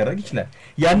እንዲታይ ሊደረግ ይችላል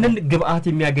ያንን ግብአት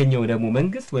የሚያገኘው ደግሞ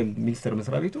መንግስት ወይም ሚኒስትር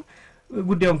መስሪያ ቤቱ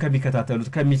ጉዳዩን ከሚከታተሉት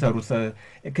ከሚሰሩት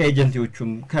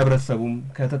ከኤጀንሲዎቹም ከህብረተሰቡም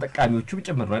ከተጠቃሚዎቹም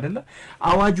ጭምር ነው አይደለ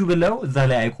አዋጁ ብለው እዛ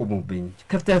ላይ አይቆሙብኝ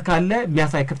ክፍተት ካለ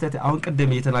የሚያሳይ ክፍተት አሁን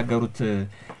ቀደም የተናገሩት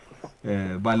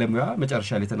ባለሙያ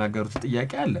መጨረሻ ላይ የተናገሩት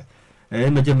ጥያቄ አለ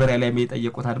መጀመሪያ ላይ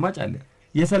የጠየቁት አድማጭ አለ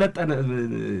የሰለጠነ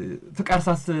ፍቃድ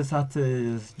ሳት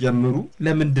ጀምሩ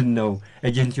ለምንድን ነው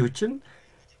ኤጀንሲዎችን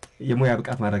የሙያ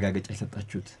ብቃት ማረጋገጫ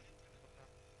የሰጣችሁት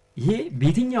ይሄ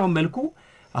በየትኛው መልኩ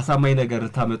አሳማኝ ነገር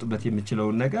ታመጡበት የምችለው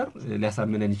ነገር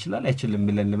ሊያሳምነን ይችላል አይችልም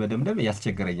ብለን ለመደምደም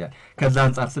ያስቸግረኛል ከዛ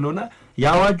አንፃር ስለሆነ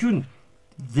ያዋጁን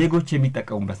ዜጎች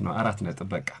የሚጠቀሙበት ነው 4 ነጥብ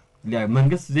በቃ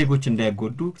መንግስት ዜጎች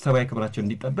እንዳይጎዱ ሰብአዊ ክብራቸው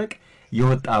እንዲጠበቅ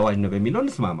የወጣ አዋጅ ነው በሚለው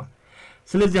እንስማማ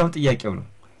ስለዚህ አሁን ጥያቄው ነው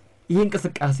ይሄ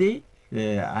እንቅስቃሴ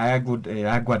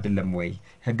አያጓድልም ወይ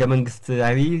ህገ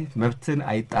መንግስታዊ መብትን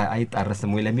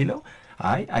አይጣረስም ወይ ለሚለው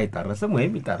አይጣረስም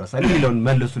ወይም ይጣረሳል የሚለውን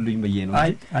መልሱልኝ በየ ነው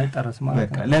አይጣረስም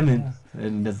ማለት ነው ለምን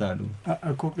እንደዛ አሉ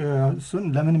እኮ እሱን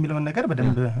ለምን የሚለውን ነገር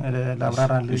በደንብ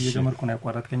ለአብራራል የጀመርኩ ነው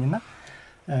ያቋረጥከኝና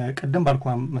ቀደም ባልኩ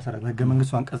መሰረት ህገ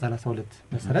መንግስቱ አንቀጽ 32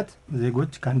 መሰረት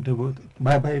ዜጎች ካንድ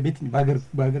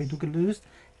በአገሪቱ ክልል ውስጥ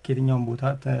ከየትኛውም ቦታ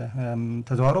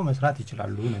ተዘዋውረው መስራት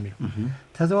ይችላሉ ነው የሚለው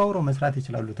ተዘዋውረው መስራት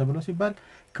ይችላሉ ተብሎ ሲባል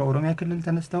ከኦሮሚያ ክልል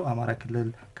ተነስተው አማራ ክልል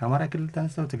ከአማራ ክልል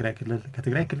ተነስተው ትግራይ ክልል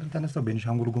ከትግራይ ክልል ተነስተው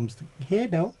ቤኒሻንጉል ጉሙዝ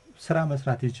ሄደው ስራ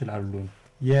መስራት ይችላሉ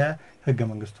የህገ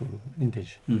መንግስቱ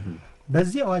ኢንቴንሽን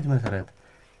በዚህ አዋጅ መሰረት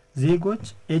ዜጎች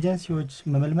ኤጀንሲዎች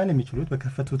መመልመል የሚችሉት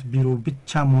በከፈቱት ቢሮ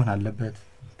ብቻ መሆን አለበት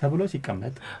ተብሎ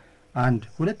ሲቀመጥ አንድ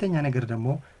ሁለተኛ ነገር ደግሞ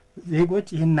ዜጎች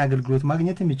ይሄን አገልግሎት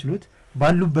ማግኘት የሚችሉት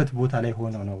ባሉበት ቦታ ላይ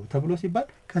ሆነው ነው ተብሎ ሲባል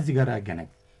ከዚህ ጋር ያገናኝ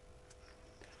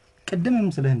ቀደምም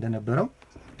ስለህ እንደነበረው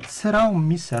ስራው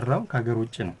የሚሰራው ከሀገር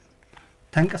ውጭ ነው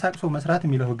ተንቀሳቅሶ መስራት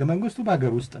የሚለው ህገ መንግስቱ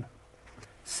በሀገር ውስጥ ነው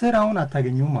ስራውን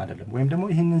አታገኙም አይደለም ወይም ደግሞ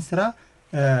ይሄንን ስራ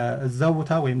እዛው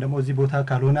ቦታ ወይም ደግሞ እዚህ ቦታ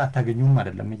ካልሆነ አታገኙም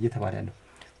አይደለም እየተባለ ያለው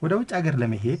ወደ ውጭ ሀገር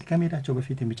ለመሄድ ከመሄዳቸው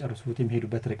በፊት የሚጨርሱት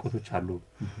የሚሄዱበት ርቀቶች አሉ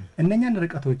እነኛን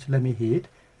ርቀቶች ለመሄድ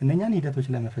እነኛን ሂደቶች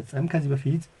ለመፈጸም ከዚህ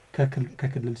በፊት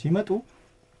ከክልል ሲመጡ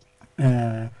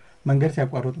መንገድ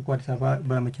ሲያቋርጡ አዲስ አበባ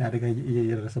በመኪና አደጋ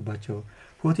እየደረሰባቸው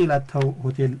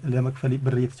ሆቴል ለመክፈል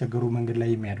ብር እየተቸገሩ መንገድ ላይ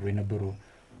የሚያድሩ የነበሩ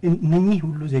እነኚህ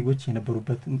ሁሉ ዜጎች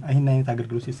የነበሩበት ይህን አይነት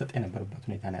አገልግሎት ሲሰጥ የነበረበት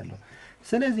ሁኔታ ነው ያለው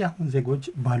ስለዚህ አሁን ዜጎች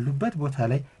ባሉበት ቦታ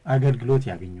ላይ አገልግሎት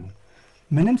ያገኙ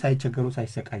ምንም ሳይቸገሩ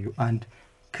ሳይሰቃዩ አንድ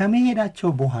ከመሄዳቸው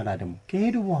በኋላ ደግሞ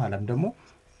ከሄዱ በኋላም ደግሞ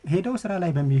ሄደው ስራ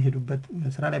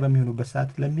ላይ በሚሆኑበት ሰዓት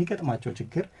ለሚገጥማቸው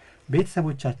ችግር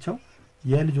ቤተሰቦቻቸው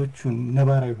የልጆቹን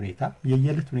ነባራዊ ሁኔታ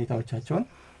የየለት ሁኔታዎቻቸውን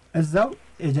እዛው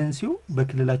ኤጀንሲው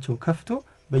በክልላቸው ከፍቶ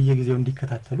በየጊዜው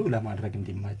እንዲከታተሉ ለማድረግ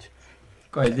እንዲማች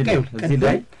እዚህ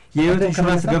ላይ የህይወት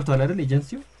ኢንሹራንስ ገብቷል አይደል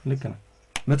ኤጀንሲው ልክ ነው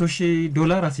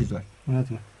 $100,000 አስይዟል እውነት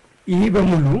ነው ይሄ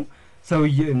በሙሉ ሰው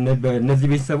እነዚህ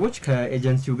ቤተሰቦች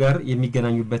ከኤጀንሲው ጋር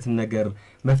የሚገናኙበትን ነገር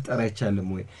መፍጠር አይቻልም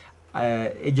ወይ?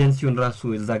 ኤጀንሲውን ራሱ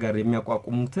እዛ ጋር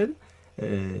የሚያቋቁሙትን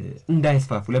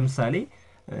እንዳይስፋፉ ለምሳሌ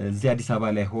እዚህ አዲስ አበባ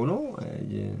ላይ ሆኖ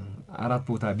 4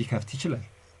 ቦታ ቢከፍት ይችላል።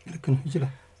 ልክ ነው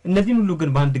ይችላል። እነዚህን ሁሉ ግን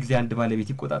በአንድ ጊዜ አንድ ባለቤት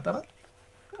ይቆጣጠራል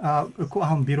እኮ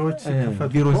አሁን ቢሮዎች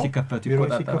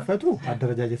ሲከፈቱ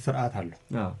አደረጃጀት ስርዓት አለው።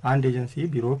 አንድ ኤጀንሲ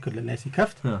ቢሮ ክልል ላይ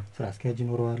ሲከፍት ስራ አስኪያጅ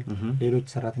ይኖረዋል፣ ሌሎች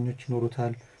ሰራተኞች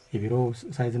ይኖሩታል። የቢሮ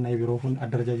ሳይዝ እና የቢሮውን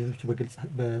አደረጃጀቶች በግልጽ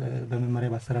በመመሪያ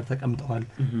ማሰራር ተቀምጠዋል።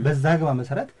 በዛ ግባ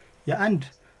መሰረት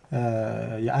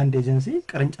የአንድ ኤጀንሲ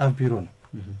ቅርንጫፍ ቢሮ ነው።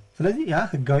 ስለዚህ ያ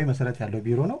ህጋዊ መሰረት ያለው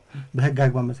ቢሮ ነው። በህግ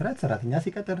አግባብ መሰረት ሰራተኛ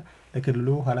ሲቀጥር ለክልሉ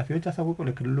ኃላፊዎች አሳውቆ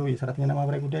ለክልሉ የሰራተኛና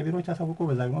ማህበራዊ ጉዳይ ቢሮዎች አሳውቆ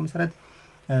በዛ አግባብ መሰረት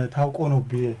ታውቆ ነው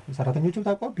ሰራተኞቹ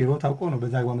ታውቆ ቢሮ ታውቆ ነው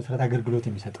በዛ አግባብ መሰረት አገልግሎት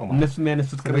የሚሰጠው ማለት ነው። እነሱ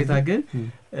የሚያነሱት ቅሬታ ግን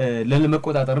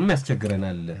ለመቆጣጠርም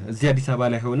ያስቸግረናል። እዚህ አዲስ አበባ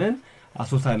ላይ ሆነን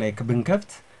አሶሳ ላይ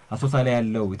ብንከፍት አሶሳ ላይ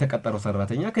ያለው የተቀጠረው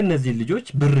ሰራተኛ ከነዚህ ልጆች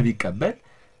ብር ቢቀበል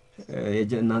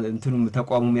እንትኑም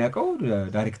ተቋሙ የሚያውቀው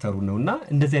ዳይሬክተሩ ነውና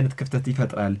እንደዚህ አይነት ክፍተት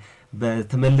ይፈጥራል።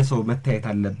 በተመልሶ መታየት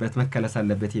አለበት መከለስ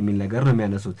አለበት የሚል ነገር ነው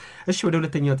የሚያነሱት። እሺ ወደ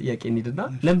ሁለተኛው ጥያቄ እንሂድና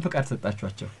ለምን ፍቃድ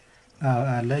ሰጣችኋቸው?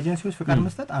 ለኤጀንሲዎች ፍቃድ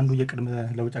መስጠት አንዱ የቅድመ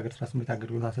ለውጭ ሀገር ስራ ስምሪት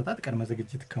አገልግሎት አሰጣጥ ቅድመ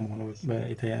ዝግጅት ከመሆኑ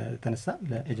የተነሳ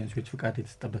ለኤጀንሲዎች ፍቃድ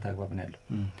የተሰጠበት አግባብ ነው ያለው።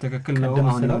 ትክክል ነው።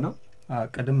 አሁን ነው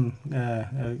ቀደም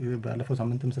ባለፈው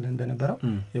ሳምንትም ስለ እንደነበረው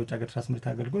የውጭ ሀገር ስራ ስምሪት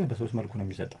አገልግሎት በሶስት መልኩ ነው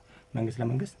የሚሰጠው። መንግስት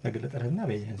ለመንግስት፣ በግል ጥረትና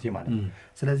በኤጀንሲ ማለት ነው።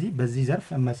 ስለዚህ በዚህ ዘርፍ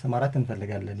መሰማራት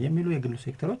እንፈልጋለን የሚሉ የግሉ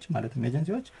ሴክተሮች ማለትም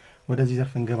ኤጀንሲዎች ወደዚህ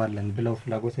ዘርፍ እንገባለን ብለው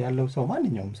ፍላጎት ያለው ሰው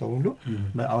ማንኛውም ሰው ሁሉ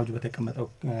በአዋጅ በተቀመጠው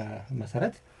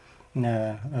መሰረት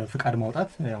ፍቃድ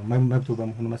ማውጣት ያው መብቱ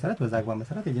በመሆኑ መሰረት በዛ አግባብ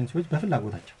መሰረት ኤጀንሲዎች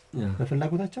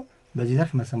በፍላጎታቸው በዚህ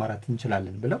ዘርፍ መሰማራት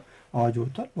እንችላለን ብለው አዋጅ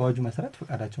ወጥቷል። በአዋጁ መሰረት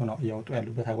ፍቃዳቸውን ያወጡ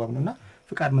ያሉበት አግባብ ነውና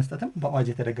ፍቃድ መስጠትም በአዋጅ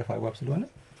የተደገፈ አግባብ ስለሆነ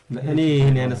እኔ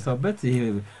ይሄን ያነሳውበት ይሄ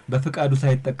በፍቃዱ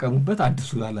ሳይጠቀሙበት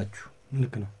አዲሱ አላችሁ።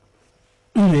 ልክ ነው።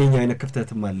 የኛ አይነት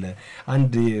ክፍተትም አለ።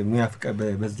 አንድ ሙያ ፍቃድ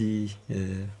በዚህ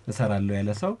እሰራለሁ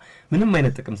ያለ ሰው ምንም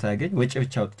አይነት ጥቅም ሳያገኝ ወጪ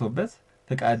ብቻ አውጥቶበት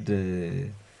ፍቃድ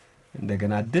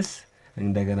እንደገና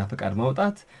እንደገና ፍቃድ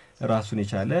ማውጣት ራሱን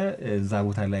የቻለ እዛ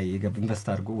ቦታ ላይ ኢንቨስት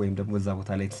አድርጎ ወይም ደግሞ እዛ ቦታ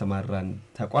ላይ የተሰማራን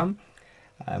ተቋም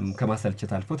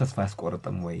ከማሰልቸት አልፎ ተስፋ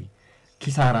ያስቆርጥም ወይ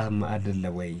ኪሳራም አይደለ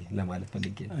ወይ ለማለት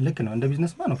ፈልጌ ነው። ልክ ነው። እንደ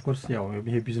ቢዝነስማን ኦፍ ኮርስ ያው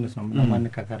ይሄ ቢዝነስ ነው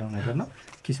ማንካካረው ነገር ነው።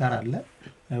 ኪሳራ አለ፣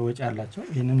 ወጪ አላቸው።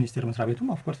 ይሄንን ሚኒስቴር መስሪያ ቤቱም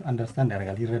ኦፍ ኮርስ አንደርስታንድ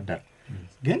ያደርጋል፣ ይረዳል።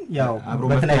 ግን ያው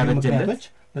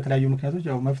በተለያዩ ምክንያቶች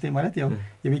ያው መፍትሄ ማለት ያው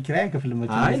የቤት ኪራይ አይከፍልም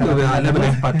ማለት ነው። ለምን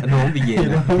አይፋጠነውም ብዬ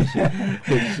ነው።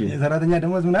 የሰራተኛ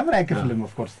ደሞዝ ምናምን አይከፍልም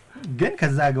ኦፍ ኮርስ። ግን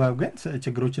ከዛ አግባብ ግን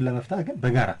ችግሮችን ለመፍታት ግን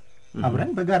በጋራ አብረን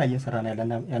በጋራ እየሰራን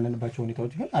ያለንባቸው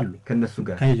ሁኔታዎች ግን አሉ ከነሱ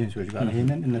ጋር ከኤጀንሲዎች ጋር።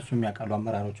 ይሄንን እነሱም ያውቃሉ፣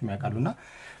 አመራሮቹም ያውቃሉና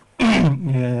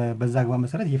በዛ አግባብ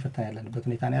መሰረት እየፈታን ያለንበት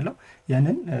ሁኔታ ነው ያለው።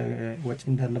 ያንን ወጪ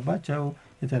እንዳለባቸው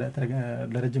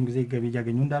ለረጅም ጊዜ ገቢ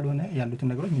እያገኙ እንዳልሆነ ያሉትን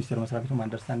ነገሮች ሚኒስቴር መስሪያ ቤቱ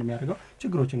አንደርስታንድ የሚያደርገው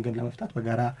ችግሮችን ግን ለመፍታት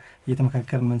በጋራ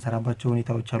እየተመካከርን የምንሰራባቸው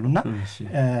ሁኔታዎች አሉና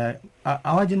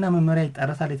አዋጅና መመሪያ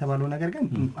ይጣረሳል የተባለው ነገር ግን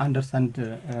አንደርስታንድ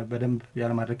በደንብ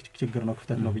ያለማድረግ ችግር ነው፣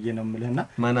 ክፍተት ነው ብዬ ነው የምልህና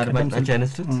ማን አድማጫቸው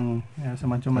ያነሱት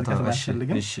ስማቸው መጥቀስ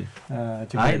አያስፈልግም።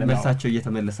 አይ መልሳቸው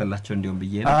እየተመለሰላቸው እንዲሁም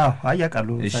ብዬ ነው። ያውቃሉ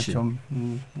እሳቸውም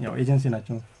ያው ኤጀንሲ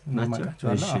ናቸው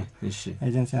ማቃቸዋለሁ።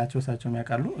 ኤጀንሲ ናቸው፣ እሳቸውም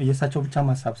ያውቃሉ። የእሳቸው ብቻ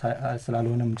ማሳብ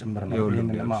ስላልሆነም ጭምር ነው።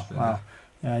 ይሄንንም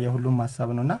የሁሉም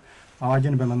ማሳብ ነውና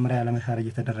አዋጅን በመመሪያ ለመሻር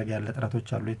እየተደረገ ያለ ጥረቶች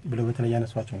አሉ ብለው በተለይ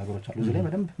ያነሷቸው ነገሮች አሉ። እዚህ ላይ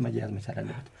በደንብ መያዝ መቻል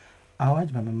አለበት። አዋጅ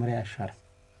በመመሪያ ያሻር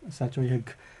እሳቸው የህግ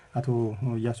አቶ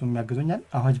ያሱም የሚያገዙኛል።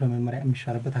 አዋጅ በመመሪያ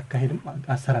የሚሻርበት አካሄድም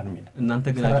አሰራር ነው የሚለው እናንተ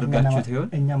ግን አድርጋችሁት ይሆን?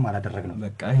 እኛም አላደረግነው።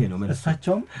 በቃ ይሄ ነው ማለት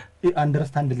እሳቸውም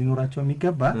አንደርስታንድ ሊኖራቸው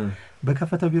የሚገባ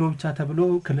በከፈተው ቢሮ ብቻ ተብሎ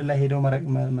ክልል ላይ ሄደው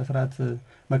መስራት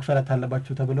መክፈላት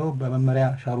አለባቸው ተብሎ በመመሪያ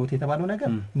ሻሩት የተባለው ነገር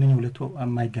እነኚህ ሁለቱ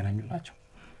የማይገናኙ ናቸው።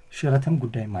 ሽረትም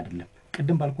ጉዳይም አይደለም።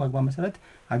 ቅድም ባልኩ አግባብ መሰረት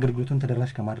አገልግሎቱን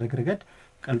ተደራሽ ከማድረግ ረገድ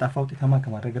ቀልጣፋ ውጤታማ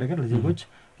ከማድረግ ረገድ ለዜጎች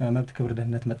መብት፣ ክብር፣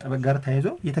 ደህንነት መጠበቅ ጋር ተያይዞ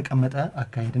የተቀመጠ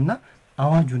አካሄድና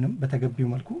አዋጁንም በተገቢው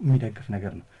መልኩ የሚደግፍ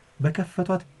ነገር ነው።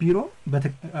 በከፈቷት ቢሮ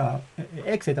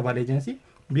ኤክስ የተባለ ኤጀንሲ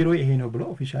ቢሮ ይሄ ነው ብሎ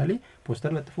ኦፊሻሊ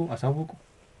ፖስተር ለጥፎ አሳውቁ፣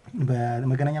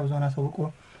 በመገናኛ ብዙሃን አሳውቁ፣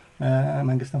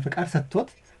 መንግስትን ፍቃድ ሰጥቶት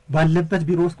ባለበት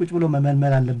ቢሮ ውስጥ ቁጭ ብሎ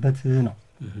መመልመል አለበት ነው።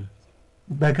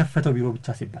 በከፈተው ቢሮ ብቻ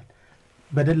ሲባል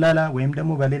በደላላ ወይም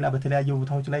ደግሞ በሌላ በተለያዩ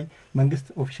ቦታዎች ላይ መንግስት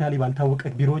ኦፊሻሊ ባልታወቀ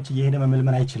ቢሮዎች እየሄደ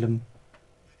መመልመል አይችልም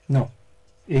ነው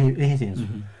ይሄ ሴንሱ።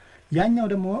 ያኛው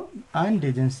ደግሞ አንድ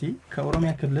ኤጀንሲ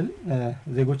ከኦሮሚያ ክልል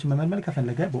ዜጎችን መመልመል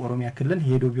ከፈለገ በኦሮሚያ ክልል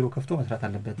ሄዶ ቢሮ ከፍቶ መስራት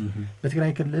አለበት።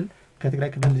 በትግራይ ክልል ከትግራይ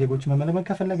ክልል ዜጎችን መመልመል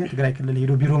ከፈለገ ትግራይ ክልል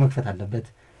ሄዶ ቢሮ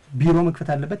መክፈት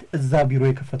አለበት። እዛ ቢሮ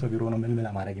የከፈተው ቢሮ ነው መልመላ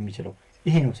ማድረግ የሚችለው።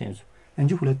 ይሄ ነው ሴንሱ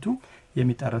እንጂ ሁለቱ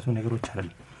የሚጣረሱ ነገሮች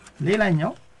አይደለም።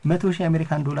 ሌላኛው 100,000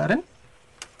 አሜሪካን ዶላርን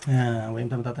ወይም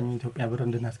ተመጣጣኝ ኢትዮጵያ ብር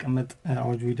እንድናስቀምጥ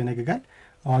አዋጁ ይደነግጋል።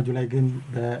 አዋጁ ላይ ግን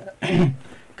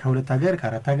ከሁለት ሀገር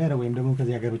ከአራት ሀገር ወይም ደግሞ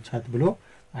ከዚህ ሀገር ብቻ ብሎ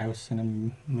አይወስንም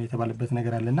የተባለበት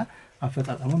ነገር አለና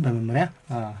አፈጻጸሙን በመመሪያ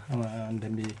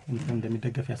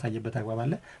እንደሚደገፍ ያሳየበት አግባብ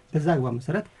አለ። በዛ አግባብ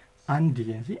መሰረት አንድ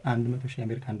ኤጀንሲ 100,000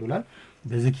 አሜሪካን ዶላር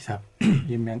በዝግ ሂሳብ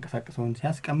የሚያንቀሳቅሰውን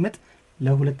ሲያስቀምጥ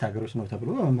ለሁለት ሀገሮች ነው ተብሎ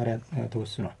በመመሪያ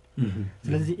ተወስኗል።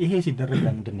 ስለዚህ ይሄ ሲደረግ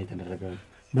ለምንድን ነው የተደረገው?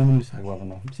 በምንስ አግባብ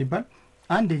ነው ሲባል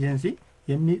አንድ ኤጀንሲ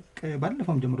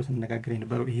ባለፈውም ጀምሮ ስንነጋገር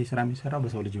የነበረው ይሄ ስራ የሚሰራው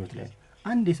በሰው ልጅ ህይወት ላይ ነው።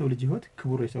 አንድ የሰው ልጅ ህይወት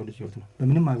ክቡር የሰው ልጅ ህይወት ነው።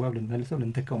 በምንም አግባብ ልንመልሰው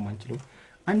ልንተካው ማንችለው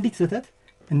አንዲት ስህተት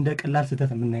እንደ ቀላል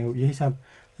ስህተት የምናየው የሂሳብ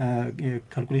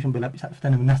ካልኩሌሽን በላጲስ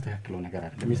አጥፍተን የምናስተካክለው ነገር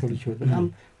አይደለም። የሰው ልጅ ህይወት በጣም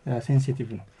ሴንሲቲቭ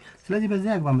ነው። ስለዚህ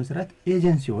በዚህ አግባብ መሰረት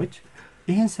ኤጀንሲዎች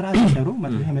ይህን ስራ ሲሰሩ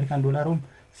 100 አሜሪካን ዶላሩም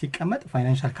ሲቀመጥ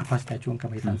ፋይናንሻል ካፓሲቲያቸውን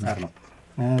ከማየት አንጻር ነው።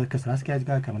 ከስራ አስኪያጅ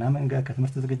ጋር ከመናመን ጋር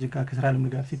ከትምህርት ዝግጅት ጋር ከስራ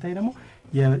ልምድ ጋር ሲታይ ደግሞ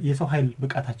የሰው ኃይል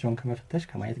ብቃታቸውን ከመፈተሽ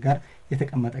ከማየት ጋር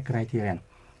የተቀመጠ ክራይቴሪያ ነው።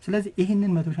 ስለዚህ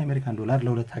ይህንን 100,000 አሜሪካን ዶላር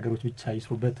ለሁለት ሀገሮች ብቻ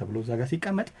ይስሩበት ተብሎ እዛ ጋር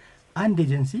ሲቀመጥ አንድ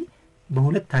ኤጀንሲ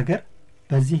በሁለት ሀገር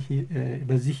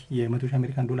በዚህ የ100,000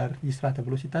 አሜሪካን ዶላር ይስራ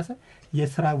ተብሎ ሲታሰብ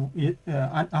የስራ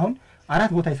አሁን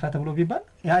አራት ቦታ ይስራ ተብሎ ቢባል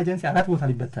ያ ኤጀንሲ አራት ቦታ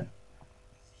ሊበተን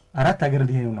አራት ሀገር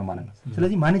ሊሄዱ ነው ማለት ነው።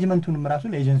 ስለዚህ ማኔጅመንቱንም ራሱ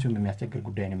ለኤጀንሲው የሚያስቸግር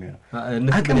ጉዳይ ነው የሚሆነው።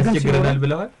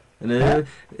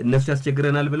 እነሱ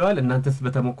ያስቸግረናል ብለዋል። እናንተስ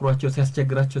በተሞክሯቸው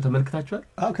ሲያስቸግራቸው ተመልክታችኋል?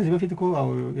 ከዚህ በፊት እኮ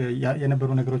የነበሩ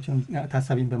ነገሮችን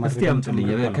ታሳቢን በማድረግ ያምጡልኝ።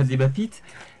 ከዚህ በፊት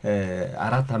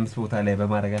 4-5 ቦታ ላይ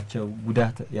በማድረጋቸው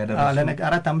ጉዳት ያደረሱ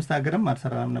አራት አምስት ሀገርም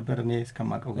አልሰራም ነበር እኔ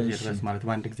እስከማውቀው ጊዜ ድረስ ማለት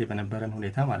በአንድ ጊዜ በነበረን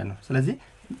ሁኔታ ማለት ነው። ስለዚህ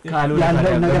ያለው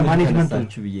ነገር ማኔጅመንት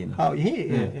ነው። ይሄ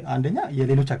አንደኛ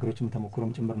የሌሎች ሀገሮችም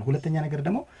ተሞክሮም ጭምር ነው። ሁለተኛ ነገር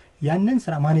ደግሞ ያንን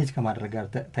ስራ ማኔጅ ከማድረግ ጋር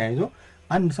ተያይዞ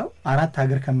አንድ ሰው አራት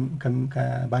ሀገር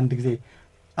በአንድ ጊዜ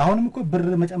አሁንም እኮ ብር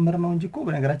መጨመር ነው እንጂ እኮ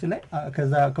በነገራችን ላይ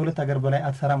ከዛ ከሁለት ሀገር በላይ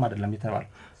አትሰራም አይደለም የተባለው።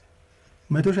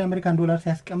 100,000 አሜሪካን ዶላር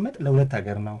ሲያስቀምጥ ለሁለት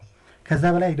ሀገር ነው። ከዛ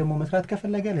በላይ ደግሞ መስራት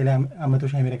ከፈለገ ሌላ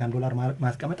 100,000 አሜሪካን ዶላር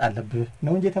ማስቀመጥ አለብህ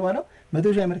ነው እንጂ የተባለው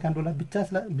 100,000 አሜሪካን ዶላር ብቻ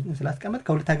ስላስቀመጥ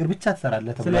ከሁለት ሀገር ብቻ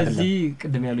ትሰራለህ ተብሎ። ስለዚህ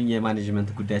ቅድም ያሉኝ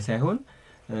የማኔጅመንት ጉዳይ ሳይሆን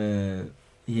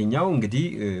ይሄኛው እንግዲህ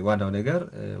ዋናው ነገር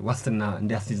ዋስትና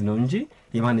እንዲያስይዝ ነው እንጂ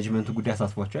የማኔጅመንቱ ጉዳይ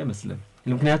አሳስቧቸው አይመስልም።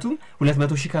 ምክንያቱም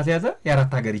 200,000 ካስያዘ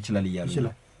የአራት ሀገር ይችላል እያሉ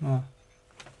ነው።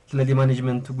 ስለዚህ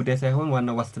ማኔጅመንቱ ጉዳይ ሳይሆን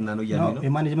ዋናው ዋስትና ነው እያሉ ነው።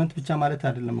 የማኔጅመንት ብቻ ማለት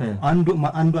አይደለም።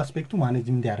 አንዱ አስፔክቱ ማኔጅ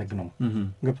እንዲያደርግ ነው።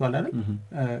 ገብቷል አይደል?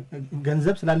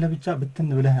 ገንዘብ ስላለ ብቻ ብትን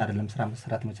ብለህ አይደለም ስራ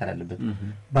መስራት መቻል አለበት።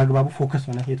 በአግባቡ ፎከስ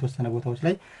ሆነ የተወሰነ ቦታዎች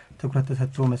ላይ ትኩረት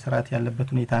ተሰጥቶ መስራት ያለበት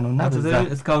ሁኔታ ነውና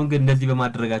እስካሁን ግን እንደዚህ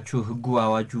በማድረጋችሁ ህጉ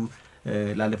አዋጁ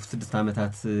ላለፉት 6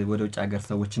 ዓመታት ወደ ውጭ ሀገር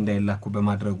ሰዎች እንዳይላኩ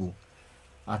በማድረጉ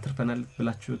አትርፈናል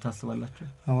ብላችሁ ታስባላችሁ?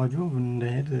 አዋጁ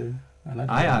እንዳይሄድ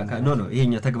ኖ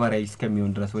ይሄኛ ተግባራዊ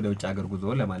እስከሚሆን ድረስ ወደ ውጭ ሀገር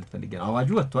ጉዞ ለማለት ፈልጌ ነው። አዋጁ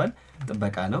ወጥቷል፣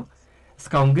 ጥበቃ ነው።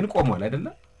 እስካሁን ግን ቆሟል አይደለ?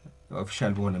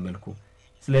 ኦፊሻል በሆነ መልኩ።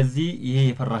 ስለዚህ ይሄ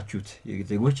የፈራችሁት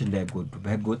ዜጎች እንዳይጎዱ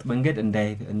በህገወጥ መንገድ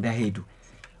እንዳይሄዱ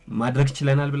ማድረግ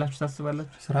ይችላል ብላችሁ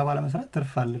ታስባላችሁ? ስራ ባለመስራት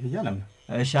ትርፋል ብያለሁ።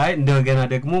 እሺ፣ እንደገና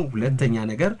ደግሞ ሁለተኛ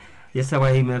ነገር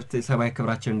የሰብአዊ መብት ሰብአዊ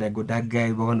ክብራቸው እንዳይጎዳ ህጋዊ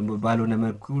ባልሆነ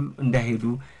መልኩ እንዳይሄዱ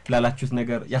ላላችሁት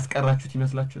ነገር ያስቀራችሁት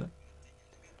ይመስላችኋል?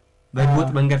 በህገወጥ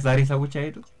መንገድ ዛሬ ሰዎች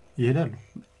ይሄዳሉ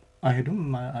አይሄዱም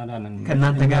አላለን።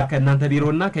 ከእናንተ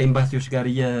ቢሮና ከኤምባሲዎች ጋር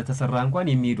እየተሰራ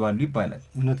እንኳን የሚሄዱ አሉ ይባላል።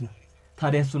 እውነት ነው።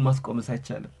 ታዲያ እሱን ማስቆም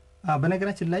አይቻልም?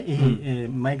 በነገራችን ላይ ይሄ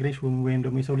ማይግሬሽን ወይም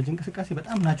ደግሞ የሰው ልጅ እንቅስቃሴ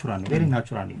በጣም ናቹራል ነው፣ ቬሪ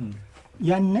ናቹራል ነው።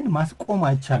 ያንን ማስቆም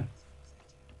አይቻልም።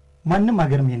 ማንም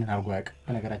ሀገርም ይሄንን አርጎ ያውቅ።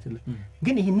 በነገራችን ላይ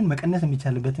ግን ይሄንን መቀነስ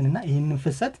የሚቻልበትንና ይሄንን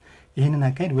ፍሰት ይሄንን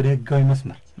አካሄድ ወደ ህጋዊ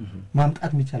መስመር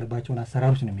ማምጣት የሚቻልባቸውን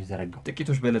አሰራሮች ነው የሚዘረጋው።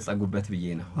 ጥቂቶች በለጸጉበት ብዬ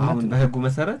ነው። አሁን በህጉ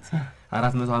መሰረት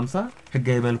 450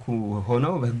 ህጋዊ መልኩ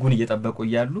ሆነው በህጉን እየጠበቁ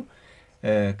እያሉ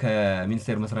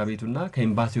ከሚኒስቴር መስሪያ ቤቱና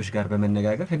ከኤምባሲዎች ጋር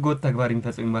በመነጋገር ህገወጥ ተግባር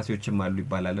የሚፈጽሙ ኤምባሲዎችም አሉ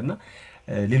ይባላልና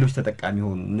ሌሎች ተጠቃሚ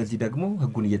ሆኑ። እነዚህ ደግሞ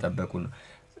ህጉን እየጠበቁ ነው።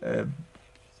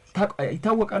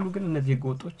 ይታወቃሉ። ግን እነዚህ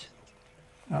ህገወጦች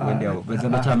ወንዲያው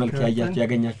በዘመቻ መልክ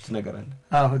ያገኛችሁት ነገር አለ?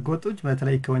 ህገወጦች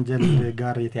በተለይ ከወንጀል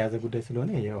ጋር የተያዘ ጉዳይ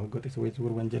ስለሆነ ያው ህገወጥ ሰዎች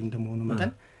ዝውውር ወንጀል እንደመሆኑ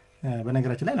መጠን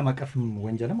በነገራችን ላይ ለማቀፍም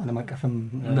ወንጀልም አለማቀፍም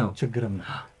ችግርም ነው።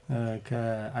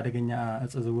 ከአደገኛ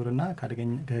እጽ ዝውውርና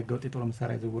ከህገወጥ የጦር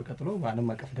መሳሪያ ዝውውር ቀጥሎ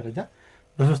በዓለም አቀፍ ደረጃ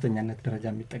በሶስተኛነት ደረጃ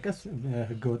የሚጠቀስ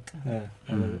ህገወጥ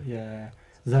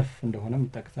የዘርፍ እንደሆነ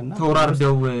የሚጠቀስና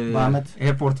ተወራርደው በአመት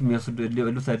ኤርፖርት የሚወስዱ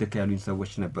ሉሳይድክ ያሉኝ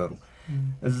ሰዎች ነበሩ።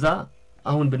 እዛ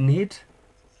አሁን ብንሄድ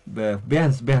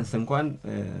ቢያንስ እንኳን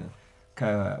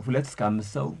ከ2 እስከ 5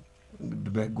 ሰው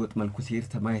በህገወጥ መልኩ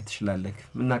ሲሄድ ማየት ትችላለህ፣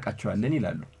 እናቃቸዋለን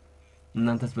ይላሉ።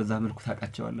 እናንተስ በዛ መልኩ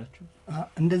ታቃቸዋላችሁ?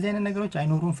 እንደዚህ አይነት ነገሮች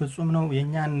አይኖሩም ፍጹም ነው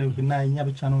የኛን እና የኛ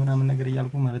ብቻ ነው ምናምን ነገር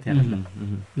ይያልኩ ማለት አይደለም።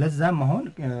 ለዛም አሁን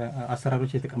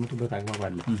አሰራሮች የተቀመጡበት አግባብ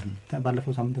አለ።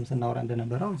 ባለፈው ሳምንትም ስናወራ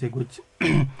እንደነበረው ዜጎች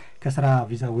ከስራ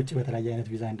ቪዛ ውጪ በተለያየ አይነት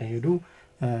ቪዛ እንዳይሄዱ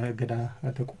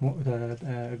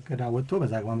ገዳ ወጥቶ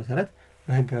በዛ አግባብ መሰረት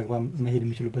በህግ አግባብ መሄድ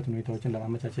የሚችሉበት ሁኔታዎችን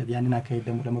ለማመቻቸት ያንን አካሄድ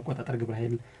ደግሞ ለመቆጣጠር ግብረ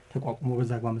ኃይል ተቋቁሞ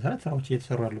በዛ አግባብ መሰረት ስራዎች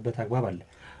እየተሰሩ ያሉበት አግባብ አለ።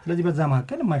 ስለዚህ በዛ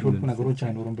መካከል የማይሾልኩ ነገሮች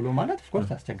አይኖሩም ብሎ ማለት ኦፍኮርስ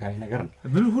አስቸጋሪ ነገር ነው።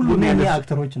 ሁሉም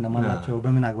አክተሮች እነማን ናቸው፣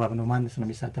 በምን አግባብ ነው፣ ማንስ ነው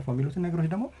የሚሳተፈው የሚሉትን ነገሮች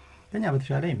ደግሞ ከኛ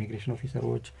በተሻለ ኢሚግሬሽን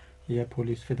ኦፊሰሮች፣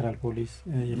 የፖሊስ ፌደራል ፖሊስ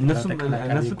እነሱ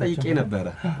ጠይቄ ነበር።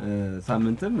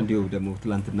 ሳምንትም እንዲሁ ደግሞ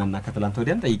ትላንትናና ከትላንት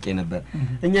ወዲያም ጠይቄ ነበር።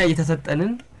 እኛ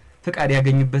እየተሰጠንን ፍቃድ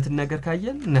ያገኙበትን ነገር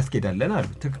ካየን እናስኬዳለን አሉ።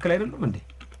 ትክክል አይደለም እንዴ?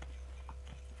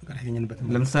 ፍቃድ ያገኘንበት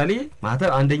ለምሳሌ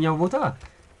ማህተም አንደኛው ቦታ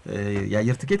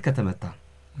የአየር ትኬት ከተመታ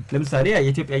ለምሳሌ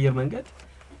የኢትዮጵያ አየር መንገድ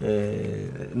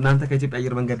እናንተ ከኢትዮጵያ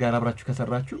አየር መንገድ ጋር አብራችሁ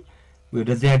ከሰራችሁ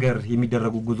ወደዚህ ሀገር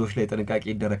የሚደረጉ ጉዞዎች ላይ ጥንቃቄ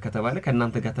ይደረግ ከተባለ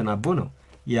ከእናንተ ጋር ተናቦ ነው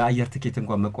የአየር ትኬት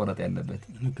እንኳን መቆረጥ ያለበት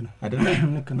አይደል?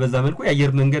 በዛ መልኩ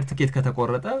የአየር መንገድ ትኬት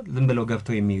ከተቆረጠ ዝም ብለው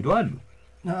ገብተው የሚሄዱ አሉ።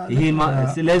 ይሄ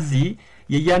ስለዚህ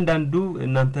የእያንዳንዱ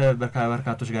እናንተ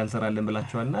በርካቶች ጋር እንሰራለን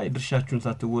ብላችኋልና ድርሻችሁን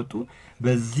ሳትወጡ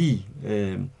በዚህ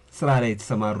ስራ ላይ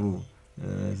የተሰማሩ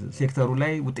ሴክተሩ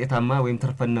ላይ ውጤታማ ወይም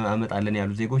ትርፈና አመጣለን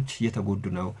ያሉ ዜጎች እየተጎዱ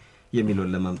ነው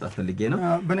የሚለውን ለማምጣት ፈልጌ ነው።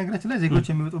 በነገራችን ላይ ዜጎች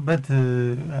የሚወጡበት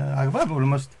አግባብ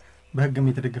ኦልሞስት በህግም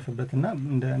የተደገፈበትና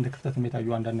እንደ ክፍተት የሚታዩ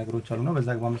አንዳንድ ነገሮች አሉ ነው። በዛ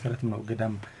አግባብ መሰረት ነው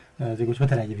ገዳም ዜጎች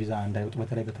በተለያየ ቪዛ እንዳይወጡ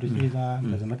በተለይ በቱሪስት ቪዛ፣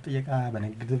 በዘመድ ጥየቃ፣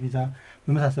 በንግድ ቪዛ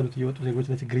በመሳሰሉት እየወጡ ዜጎች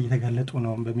ለችግር እየተጋለጡ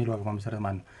ነው በሚለው አግባብ መሰረት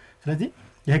ማለት ነው። ስለዚህ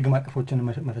የህግ ማቀፎችን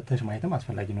መፈተሽ ማየትም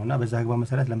አስፈላጊ ነውና በዛ አግባብ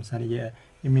መሰረት ለምሳሌ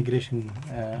የኢሚግሬሽን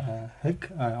ህግ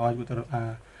አዋጅ ቁጥር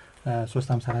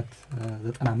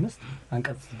 354/95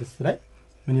 አንቀጽ 6 ላይ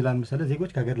ምን ይላል መሰለህ?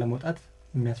 ዜጎች ከሀገር ለመውጣት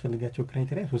የሚያስፈልጋቸው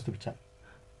ክራይቴሪያ 3 ብቻ ነው።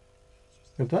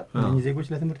 ገብቷል? እነዚህ ዜጎች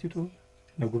ለትምህርት ይውጡ፣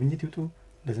 ለጉብኝት ይውጡ፣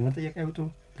 ለዘመድ ጥየቃ ይውጡ፣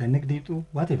 ለንግድ ይውጡ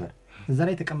ዋቴቨር እዛ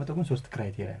ላይ የተቀመጠው ግን 3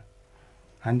 ክራይቴሪያ ነው።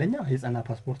 አንደኛ የጸና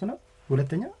ፓስፖርት ነው።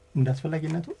 ሁለተኛ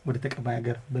እንዳስፈላጊነቱ ወደ ተቀባይ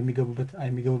ሀገር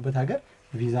የሚገቡበት ሀገር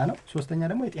ቪዛ ነው። ሶስተኛ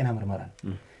ደግሞ የጤና ምርመራ ነው።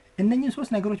 እነኚህ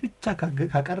 3 ነገሮች ብቻ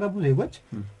ካቀረቡ ዜጎች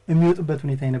የሚወጡበት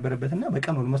ሁኔታ የነበረበትና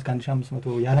በቀን ኦልሞስት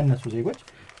ከ1500 ያለነሱ ዜጎች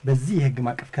በዚህ የህግ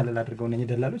ማቀፍ ከለላ አድርገው እነኚህ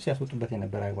ደላሎች ሲያስወጡበት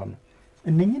የነበረ አግባብ ነው።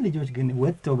 እነኚህ ልጆች ግን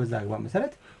ወጥተው በዛ አግባብ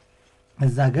መሰረት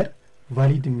እዛ ሀገር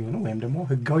ቫሊድ የሚሆኑ ወይም ደግሞ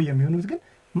ህጋዊ የሚሆኑት ግን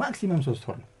ማክሲመም 3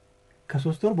 ወር ነው።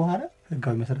 ከ3 ወር በኋላ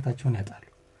ህጋዊ መሰረታቸውን ያጣሉ።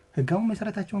 ህጋዊ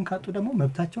መሰረታቸውን ካጡ ደግሞ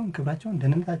መብታቸውን፣ ክብራቸውን፣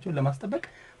 ደህንነታቸውን ለማስጠበቅ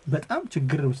በጣም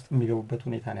ችግር ውስጥ የሚገቡበት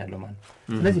ሁኔታ ነው ያለው ማለት ነው።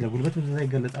 ስለዚህ ለጉልበት ብዝበዛ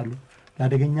ይገለጻሉ፣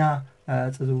 ለአደገኛ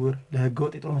ዝውውር፣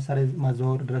 ለህገወጥ የጦር መሳሪያ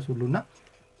ማዘዋወር ድረስ ሁሉና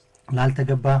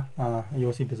ላልተገባ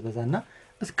የወሲብ ብዝበዛና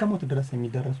እስከ ሞት ድረስ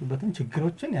የሚደረሱበትን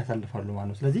ችግሮችን ያሳልፋሉ ማለት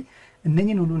ነው። ስለዚህ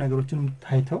እነኚህን ሁሉ ነገሮችን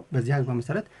ታይተው በዚህ አግባብ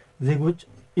መሰረት ዜጎች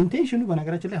ኢንቴንሽኑ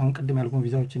በነገራችን ላይ አሁን ቅድም ያልኩን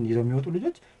ቪዛዎችን ይዘው የሚወጡ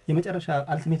ልጆች የመጨረሻ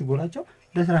አልቲሜት ጎላቸው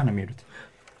ለስራ ነው የሚሄዱት።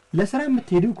 ለስራ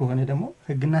የምትሄዱ ከሆነ ደግሞ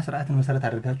ህግና ስርዓትን መሰረት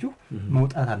አድርጋችሁ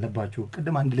መውጣት አለባችሁ።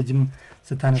 ቅድም አንድ ልጅም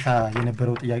ስታነሳ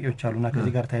የነበረው ጥያቄዎች አሉና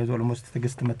ከዚህ ጋር ተያይዞ ኦልሞስት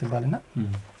ትግስት የምትባልና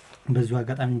በዚሁ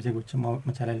አጋጣሚ ዜጎችን ማወቅ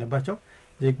መቻል ያለባቸው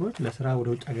ዜጎች ለስራ ወደ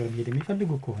ውጭ ሀገር መሄድ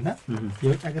የሚፈልጉ ከሆነ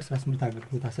የውጭ ሀገር ስራ ስምሪት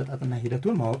አገልግሎት አሰጣጥና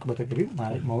ሂደቱን ማወቅ በተገቢው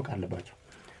ማወቅ አለባቸው።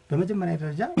 በመጀመሪያ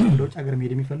ደረጃ ወደ ውጭ ሀገር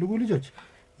መሄድ የሚፈልጉ ልጆች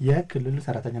የክልል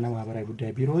ሰራተኛና ማህበራዊ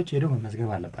ጉዳይ ቢሮዎች ሄደው መመዝገብ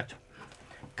አለባቸው።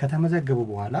 ከተመዘገቡ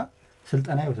በኋላ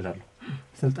ስልጠና ይወስዳሉ።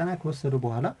 ስልጠና ከወሰዱ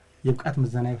በኋላ የብቃት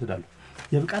ምዘና ይወስዳሉ።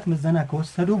 የብቃት ምዘና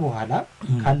ከወሰዱ በኋላ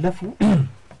ካለፉ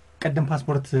ቀደም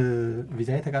ፓስፖርት ቪዛ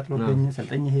ተቃጥሎብኝ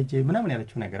ሰልጠኝ ሄጄ ምናምን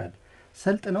ያለችው ነገር አለ።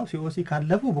 ሰልጥነው ሲኦሲ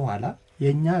ካለፉ በኋላ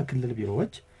የኛ ክልል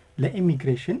ቢሮዎች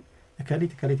ለኢሚግሬሽን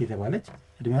ከሊት የተባለች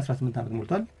እድሜ 18 ዓመት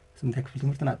ሞልቷል፣ 8ኛ ክፍል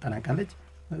ትምህርትን አጠናቃለች፣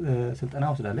 ስልጠና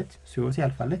ወስዳለች፣ ሲኦሲ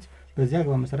አልፋለች፣ በዚያ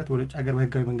አግባብ መሰረት ወደ ውጭ ሀገር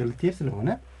በህጋዊ መንገድ ልትሄድ ስለሆነ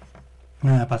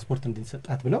ፓስፖርት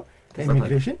እንድንሰጣት ብለው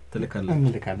ከኢሚግሬሽን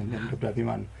እንልካለን ደብዳቤ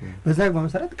ማለት ነው። በዛ አግባብ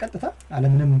መሰረት ቀጥታ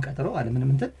አለምንም ቀጠሮ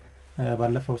አለምንም እንትን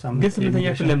ባለፈው ሳምንት ግን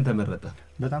 8ኛ ክፍል ለምን ተመረጠ?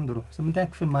 በጣም ጥሩ 8ኛ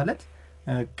ክፍል ማለት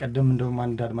ቀደም እንደውም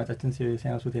አንድ አድማጫችን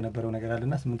ሲያነሱት የነበረው ነገር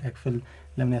አለና 8ኛ ክፍል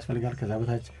ለምን ያስፈልጋል ከዛ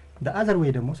በታች በአዘር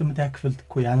ወይ ደግሞ 8ኛ ክፍል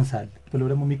እኮ ያንሳል ብለው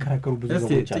ደግሞ የሚከራከሩ ብዙ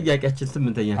ሰዎች አሉ። ጥያቄያችን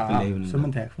 8ኛ ክፍል ላይ ይሁን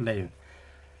 8ኛ ክፍል ላይ ይሁን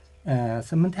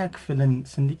 8ኛ ክፍልን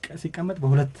ሲቀመጥ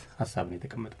በሁለት ሀሳብ ነው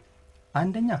የተቀመጠው።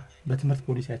 አንደኛ በትምህርት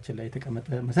ፖሊሲያችን ላይ የተቀመጠ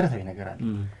መሰረታዊ ነገር አለ።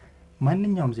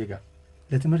 ማንኛውም ዜጋ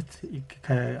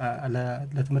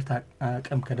ለትምህርት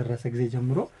አቅም ከደረሰ ጊዜ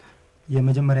ጀምሮ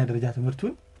የመጀመሪያ ደረጃ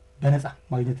ትምህርቱን በነፃ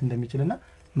ማግኘት እንደሚችልና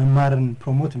መማርን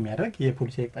ፕሮሞት የሚያደርግ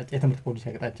የፖሊሲ አቅጣጫ የትምህርት ፖሊሲ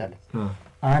አቅጣጫ አለ።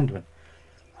 አንድ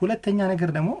ሁለተኛ ነገር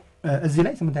ደግሞ እዚህ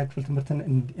ላይ 8ኛ ክፍል ትምህርትን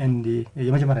እንዲ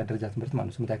የመጀመሪያ ደረጃ ትምህርት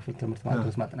ማለት 8ኛ ክፍል ትምህርት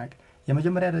ማለት ማጠናቀቅ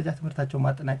የመጀመሪያ ደረጃ ትምህርታቸው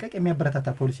ማጠናቀቅ የሚያበረታታ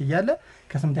ፖሊሲ እያለ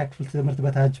ከ8ኛ ክፍል ትምህርት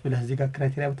በታች ብለህ እዚህ ጋር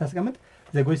ክራይቴሪያ ብታስቀምጥ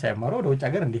ዜጎች ሳይማሩ ወደ ውጭ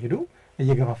ሀገር እንዲሄዱ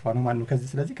እየገፋፋ ነው ማለት ነው።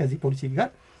 ስለዚህ ከዚህ ፖሊሲ ጋር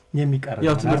የሚቀርብ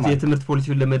ያው የትምህርት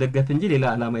ፖሊሲውን ለመደገፍ እንጂ ሌላ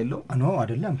ዓላማ የለውም ነው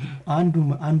አይደለም።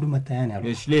 አንዱ መታያን ያለው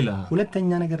እሺ። ሌላ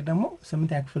ሁለተኛ ነገር ደግሞ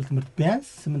 8ኛ ክፍል ትምህርት ቢያንስ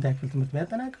 8ኛ ክፍል ትምህርት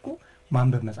ቢያጠናቅቁ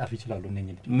ማንበብ መጻፍ ይችላሉ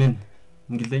እነኚህ ልጅ ምን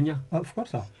እንግሊዘኛ ኦፍ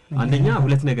ኮርስ አንደኛ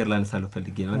ሁለት ነገር ላነሳለው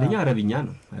ፈልጌ ነው። አንደኛ አረብኛ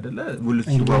ነው አይደለ? ውልስ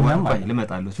ሲዋዋው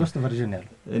ልመጣለው ሶስት ቨርዥን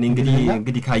ያለው እኔ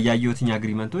እንግዲህ ካያየሁትኛ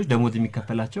አግሪመንቶች ደሞዝ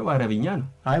የሚከፈላቸው አረብኛ ነው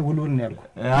ውሉን ነው ያልኩ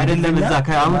አይደለም። እዛ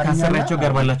ከአሁን ካሰራቸው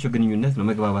ጋር ባላቸው ግንኙነት ነው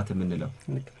መግባባት የምንለው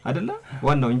አይደለ?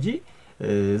 ዋናው እንጂ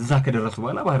እዛ ከደረሱ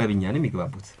በኋላ በአረብኛ ነው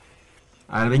የሚግባቡት።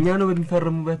 አረብኛ ነው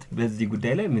በሚፈርሙበት። በዚህ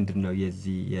ጉዳይ ላይ ምንድነው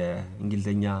የዚህ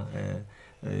የእንግሊዘኛ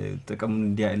ጥቅም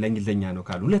ለእንግሊዘኛ ነው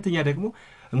ካሉ ሁለተኛ ደግሞ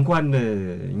እንኳን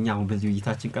እኛው በዚህ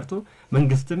ውይይታችን ቀርቶ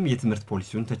መንግስትም የትምህርት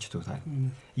ፖሊሲውን ተችቶታል።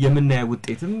 የምናየው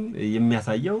ውጤትም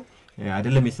የሚያሳየው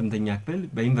አይደለም የ8ኛ ክፍል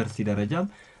በዩኒቨርሲቲ ደረጃም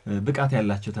ብቃት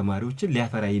ያላቸው ተማሪዎችን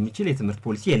ሊያፈራ የሚችል የትምህርት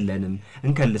ፖሊሲ የለንም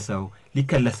እንከልሰው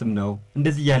ሊከለስም ነው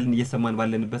እንደዚህ ያልን እየሰማን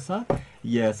ባለንበት ሰዓት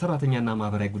የሰራተኛና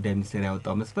ማህበራዊ ጉዳይ ሚኒስቴር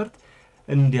ያወጣው መስፈርት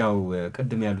እንዲያው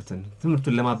ቀደም ያሉትን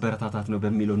ትምህርቱን ለማበረታታት ነው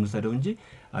በሚለው እንሰደው እንጂ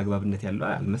አግባብነት ያለው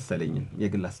አልመሰለኝም።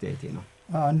 የግል አስተያየቴ ነው።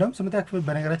 እንደውም 8ኛ ክፍል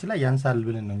በነገራችን ላይ ያንሳል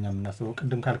ብለን ነው እኛ የምናስበው።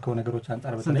 ቅድም ካልከው ነገሮች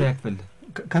አንፃር በተለይ 8ኛ ክፍል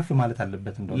ከፍ ማለት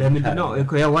አለበት እንደው ለምንድን ነው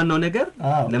እኮ ያው ዋናው ነገር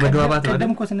ለመግባባት ነው።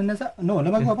 ቀደም እኮ ስንነሳ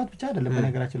ለመግባባት ብቻ አይደለም።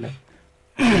 በነገራችን ላይ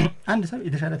አንድ ሰው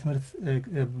የተሻለ ትምህርት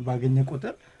ባገኘ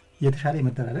ቁጥር የተሻለ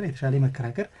መደራደር፣ የተሻለ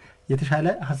መከራከር፣ የተሻለ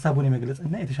ሐሳቡን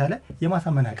የመግለጽና የተሻለ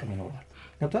የማሳመን አቅም ይኖራል።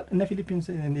 ገብቷል? እነ ፊሊፒንስ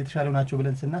የተሻለው ናቸው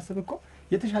ብለን ስናስብ እኮ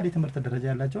የተሻለ ትምህርት ደረጃ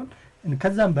ያላቸውን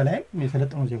ከዛም በላይ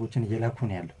የሰለጠኑ ዜጎችን እየላኩ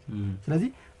ነው ያለው። ስለዚህ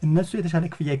እነሱ የተሻለ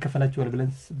ክፍያ ይከፈላቸዋል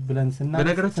ብለን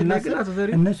ስናስብ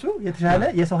እነሱ የተሻለ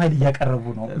የሰው ኃይል እያቀረቡ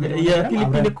ነው።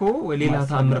 የፊሊፒን እኮ ሌላ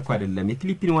ተአምር እኮ አይደለም።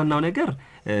 የፊሊፒን ዋናው ነገር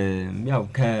ያው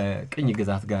ከቅኝ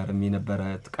ግዛት ጋር የነበረ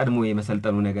ቀድሞ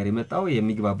የመሰልጠኑ ነገር የመጣው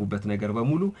የሚግባቡበት ነገር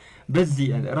በሙሉ በዚህ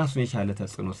ራሱን የቻለ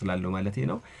ተጽዕኖ ስላለው ማለት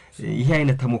ነው። ይሄ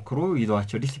አይነት ተሞክሮ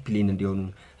ይዟቸው ዲሲፕሊን እንዲሆኑ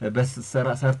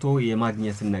በሰርቶ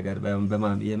የማግኘትን ነገር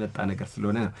የመጣ ነገር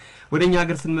ስለሆነ ነው። ወደኛ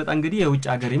ሀገር ስንመጣ እንግዲህ የውጭ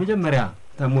ሀገር የመጀመሪያ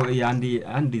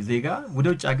አንድ ዜጋ ወደ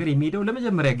ውጭ ሀገር የሚሄደው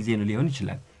ለመጀመሪያ ጊዜ ነው ሊሆን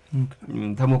ይችላል።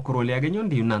 ተሞክሮ ሊያገኘው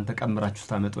እንዴ እናንተ ቀምራችሁ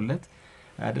ታመጡለት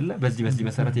አይደለ? በዚህ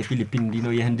መሰረት የፊሊፒን እንዲ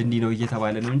ነው የህንድ እንዲ ነው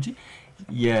እየተባለ ነው እንጂ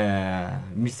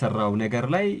የሚሰራው ነገር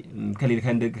ላይ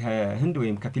ከህንድ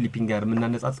ወይም ከፊሊፒን ጋር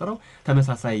የምናነጻጽረው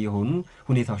ተመሳሳይ የሆኑ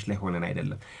ሁኔታዎች ላይ ሆነን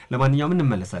አይደለም። ለማንኛውም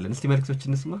እንመለሳለን። እስቲ መልእክቶች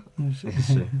እንስማ።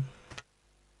 እሺ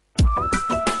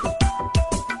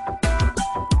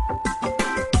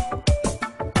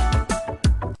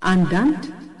አንዳንድ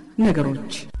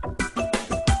ነገሮች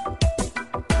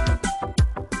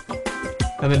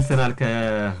ተመልሰናል።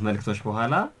 ከመልእክቶች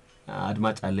በኋላ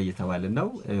አድማጭ አለ እየተባለ ነው።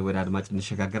 ወደ አድማጭ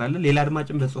እንሸጋገራለን። ሌላ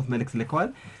አድማጭም በጽሁፍ መልእክት ልከዋል።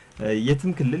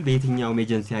 የትም ክልል በየትኛው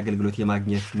ኤጀንሲ አገልግሎት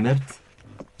የማግኘት መብት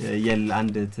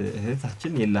አንድ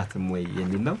እህታችን የላትም ወይ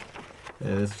የሚል ነው።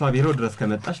 እሷ ቢሮ ድረስ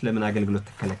ከመጣች ለምን አገልግሎት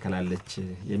ትከለከላለች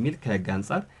የሚል ከህግ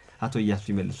አንፃር አቶ ኢያሱ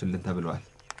ይመልሱልን ተብለዋል።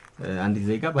 አንድ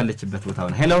ዜጋ ባለችበት ቦታው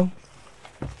ነው። ሄሎ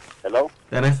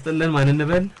ጤና ይስጥልን። ማን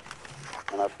እንበል?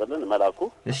 እናስጥልን መላኩ።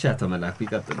 እሺ አቶ መላኩ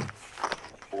ይቀጥሉ።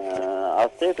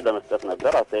 አስተያየት ለመስጠት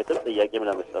ነበር። አስተያየትም ጥያቄም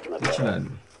ለመስጠት ነበር። ይችላሉ።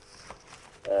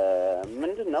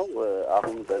 ምንድነው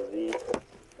አሁን በዚህ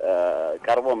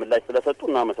ቀርቦ ምላሽ ስለሰጡ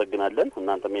እናመሰግናለን።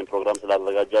 እናንተም ይሄን ፕሮግራም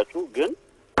ስላዘጋጃችሁ። ግን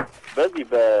በዚህ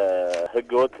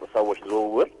በህገወጥ ሰዎች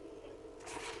ዝውውር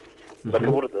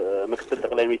በክቡር ምክትል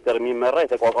ጠቅላይ ሚኒስትር የሚመራ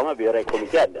የተቋቋመ ብሔራዊ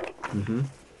ኮሚቴ አለ።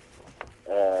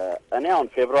 እኔ አሁን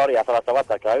ፌብሩዋሪ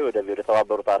 17 አካባቢ ወደ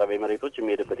ተባበሩት አረብ ኤሚሬቶች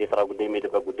የሚሄድበት የሥራ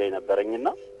ጉዳይ ነበረኝና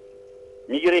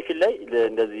ሚግሬሽን ላይ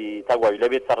እንደዚህ ተጓዥ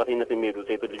ለቤት ሰራተኝነት የሚሄዱ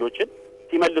ሴት ልጆችን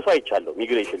ሲመልሱ አይቻለሁ።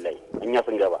 ሚግሬሽን ላይ እኛ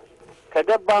ስንገባ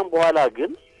ከገባን በኋላ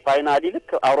ግን ፋይናሊ ልክ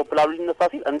አውሮፕላኑ ሊነሳ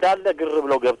ሲል እንዳለ ግር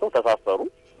ብለው ገብተው ተሳፈሩ።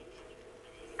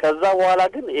 ከዛ በኋላ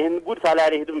ግን ይሄን ጉድ ሳላይ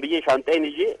ሄድን ብዬ ሻንጣዬን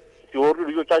ይዤ ሲወርዱ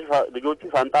ልጆቹ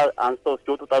ሻንጣ አንስተው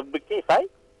ሲወጡ ጠብቄ ሳይ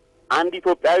አንድ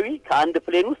ኢትዮጵያዊ ከአንድ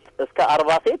ፕሌን ውስጥ እስከ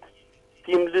 40 ሴት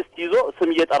ቲም ሊስት ይዞ ስም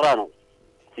እየጠራ ነው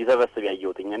ሲሰበስብ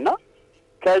ያየሁትኝና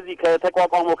ከዚህ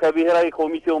ከተቋቋመው ከብሔራዊ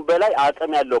ኮሚቴውን በላይ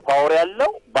አቅም ያለው ፓወር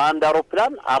ያለው በአንድ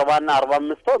አውሮፕላን 40 እና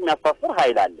 45 ሰው የሚያሳፍር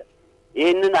ኃይል አለ።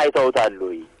 ይሄንን አይተውታል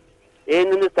ወይ?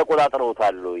 ይሄንንስ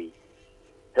ተቆጣጥረውታል ወይ?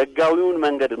 ህጋዊውን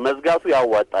መንገድ መዝጋቱ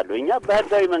ያዋጣል? እኛ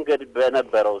በህጋዊ መንገድ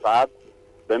በነበረው ሰዓት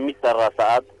በሚሰራ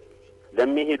ሰዓት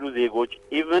ለሚሄዱ ዜጎች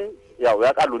ኢቭን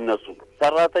ያውቃሉ እነሱ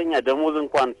ሰራተኛ ደሞዝ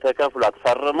እንኳን ተከፍሏት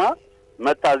ፈርማ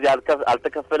መታዚ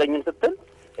አልተከፈለኝም ስትል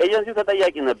ኤጀንሲው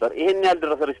ተጠያቂ ነበር። ይሄን ያህል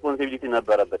ድረስ ሪስፖንሲቢሊቲ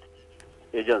ነበረበት።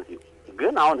 ኤጀንሲ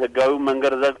ግን አሁን ህጋዊ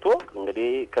መንገድ ዘግቶ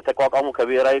እንግዲህ ከተቋቋሙ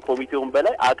ከብሔራዊ ኮሚቴውን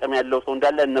በላይ አቅም ያለው ሰው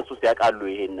እንዳለ እነሱ ሲያቃሉ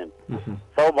ይሄንን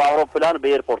ሰው በአውሮፕላን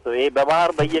በኤርፖርት ይሄ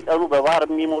በባህር በየቀኑ በባህር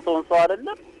የሚሞተውን ሰው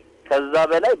አይደለም ከዛ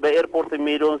በላይ በኤርፖርት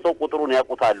የሚሄደውን ሰው ቁጥሩን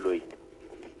ያውቁታል ወይ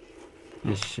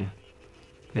እሺ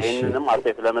ይሄንንም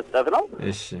አርቴት ለመስጠት ነው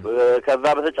እሺ ከዛ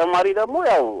በተጨማሪ ደግሞ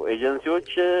ያው ኤጀንሲዎች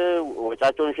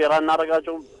ወጫቸውን ሼር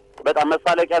እናደርጋቸው በጣም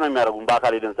መሳለቂያ ነው የሚያደርጉን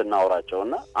በአካል ሄደን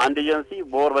ስናወራቸውና አንድ ኤጀንሲ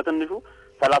በወር በትንሹ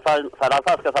 30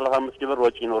 እስከ 35 ሺህ ብር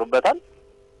ወጪ ይኖርበታል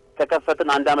ተከፈትን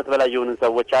አንድ አመት በላይ የሆነን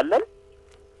ሰዎች አለን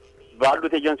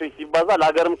ባሉት ኤጀንሲዎች ሲባዛ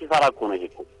ለሀገርም ሲሰራ እኮ ነው ይሄ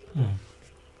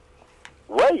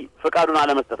ወይ ፍቃዱን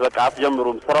አለመስጠት በቃ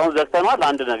አትጀምሩም ስራውን ዘግተናል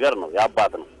አንድ ነገር ነው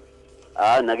ያባት ነው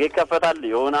ነገ ይከፈታል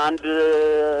የሆነ አንድ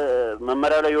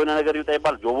መመሪያ ላይ የሆነ ነገር ይውጣ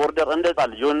ይባል ጆብ ኦርደር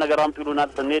እንደጣል የሆነ ነገር አምጥሉናል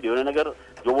ስንሄድ የሆነ ነገር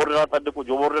ጆብ ኦርደር አጣድቁ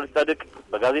ጆብ ኦርደር ሲታደቅ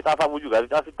በጋዜጣ ታውጁ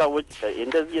ጋዜጣ ሲታወጅ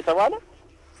እንደዚህ የተባለ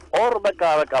ኦር በቃ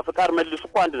ፍቃድ መልሱ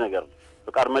እኮ አንድ ነገር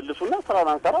ፍቃድ መልሱና ስራውን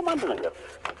አንሰራም አንድ ነገር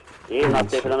ይሄ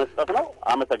ናስቴት ለመስጠት ነው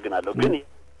አመሰግናለሁ ግን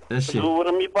እሺ ዙር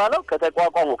የሚባለው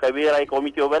ከተቋቋመው ከብሔራዊ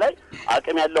ኮሚቴው በላይ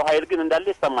አቅም ያለው ኃይል ግን እንዳለ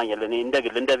ይሰማኛል እኔ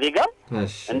እንደ ዜጋ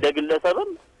እንደ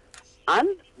ግለሰብም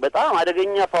አንድ በጣም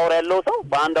አደገኛ ፓወር ያለው ሰው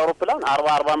በአንድ አውሮፕላን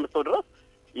 45 ሰው ድረስ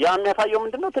ያ የሚያሳየው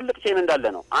ምንድነው ትልቅ ቼን እንዳለ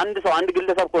ነው አንድ ሰው አንድ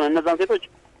ግለሰብ ከሆነ እነዛን ሴቶች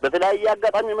በተለያየ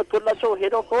አጋጣሚ መጥቶላቸው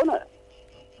ሄደው ከሆነ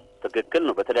ትክክል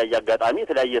ነው በተለያየ አጋጣሚ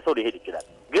የተለያየ ሰው ሊሄድ ይችላል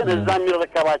ግን እዛ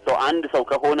የሚረከባቸው አንድ ሰው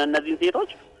ከሆነ እነዚህ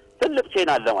ሴቶች ትልቅ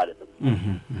ቼን አለ ማለት ነው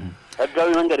ህጋዊ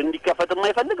መንገድ እንዲከፈት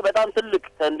የማይፈልግ በጣም ትልቅ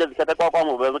እንደዚህ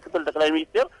ከተቋቋመው በምክትል ጠቅላይ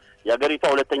ሚኒስትር የሀገሪቷ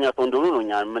ሁለተኛ ሰው እንደሆኑ ነው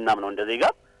እኛ የምናምነው እንደዚህ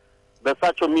ጋር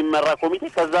በሳቸው የሚመራ ኮሚቴ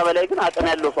ከዛ በላይ ግን አቅም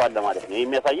ያለው ሰው አለ ማለት ነው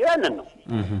የሚያሳየው ያንን ነው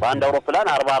በአንድ አውሮፕላን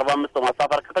 45 ሰው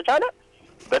ማሳፈር ከተቻለ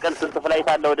በቀን ስንት ፍላይት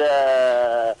አለ ወደ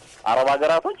አረብ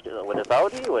ሀገራቶች ወደ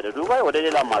ሳውዲ ወደ ዱባይ ወደ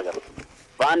ሌላም ሀገር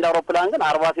በአንድ አውሮፕላን ግን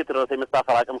 40 ሴት ድረስ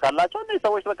የመሳፈር አቅም ካላቸው እነዚህ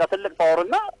ሰዎች በቃ ትልቅ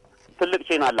ፓወርና ትልቅ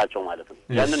ቼን አላቸው ማለት ነው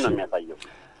ያንን ነው የሚያሳየው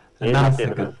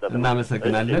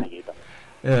እናመሰግናለን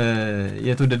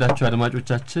የተወደዳችሁ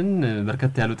አድማጮቻችን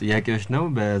በርከት ያሉ ጥያቄዎች ነው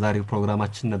በዛሬው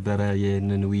ፕሮግራማችን ነበረ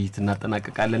ይሄንን ውይይት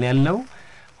እናጠናቀቃለን ያልነው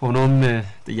ሆኖም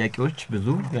ጥያቄዎች ብዙ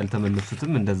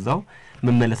ያልተመለሱትም እንደዛው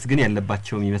መመለስ ግን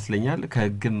ያለባቸው ይመስለኛል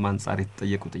ከህግም አንፃር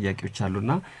የተጠየቁ ጥያቄዎች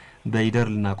አሉና በይደር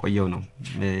ልናቆየው ነው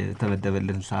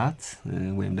የተመደበልን ሰዓት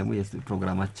ወይም ደግሞ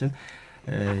የፕሮግራማችን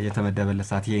የተመደበለ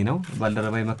ሰዓት ይሄ ነው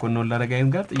ባልደረባይ መኮንኖ ላረጋይም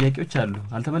ጋር ጥያቄዎች አሉ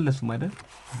አልተመለሱም አይደል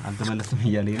አልተመለሱም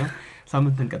ይያለኝ ነው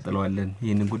ሳምንት እንቀጥለዋለን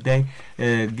ይሄንን ጉዳይ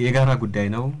የጋራ ጉዳይ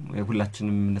ነው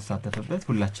ሁላችንም እንሳተፈበት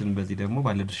ሁላችንም በዚህ ደግሞ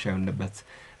ባለድርሻ የሆነበት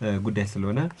ጉዳይ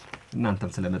ስለሆነ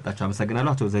እናንተም ስለመጣችሁ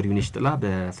አመሰግናለሁ አቶ ዘሪሁን ይሽጥላ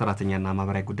በሰራተኛና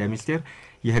ማህበራዊ ጉዳይ ሚኒስቴር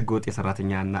የህግ ወጥ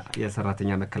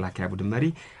የሰራተኛ መከላከያ ቡድን መሪ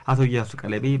አቶ ኢያሱ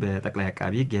ቀለቤ በጠቅላይ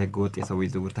አቃቢ የህግ ወጥ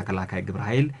የሰዎች ዝውውር ተከላካይ ግብረ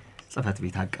ኃይል ጽፈት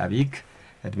ቤት አቃቢ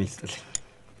እድሜ ይስጥልኝ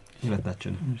ይመጣችሁ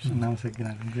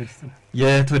እናመሰግናለን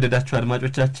የተወደዳችሁ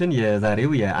አድማጮቻችን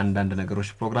የዛሬው የአንዳንድ ነገሮች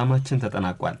ፕሮግራማችን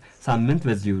ተጠናቋል ሳምንት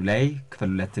በዚሁ ላይ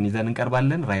ክፍል 2 ይዘን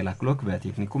እንቀርባለን ራይላ ክሎክ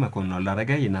በቴክኒኩ መኮንኖ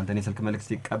ላረጋ የእናንተን የስልክ መልእክት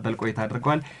ሲቀበል ቆይታ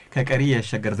አድርጓል ከቀሪ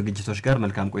የሸገር ዝግጅቶች ጋር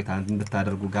መልካም ቆይታ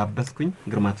እንድታደርጉ ጋበዝኩኝ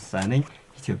ግርማ ፍሳነኝ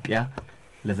ኢትዮጵያ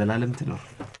ለዘላለም ትኖር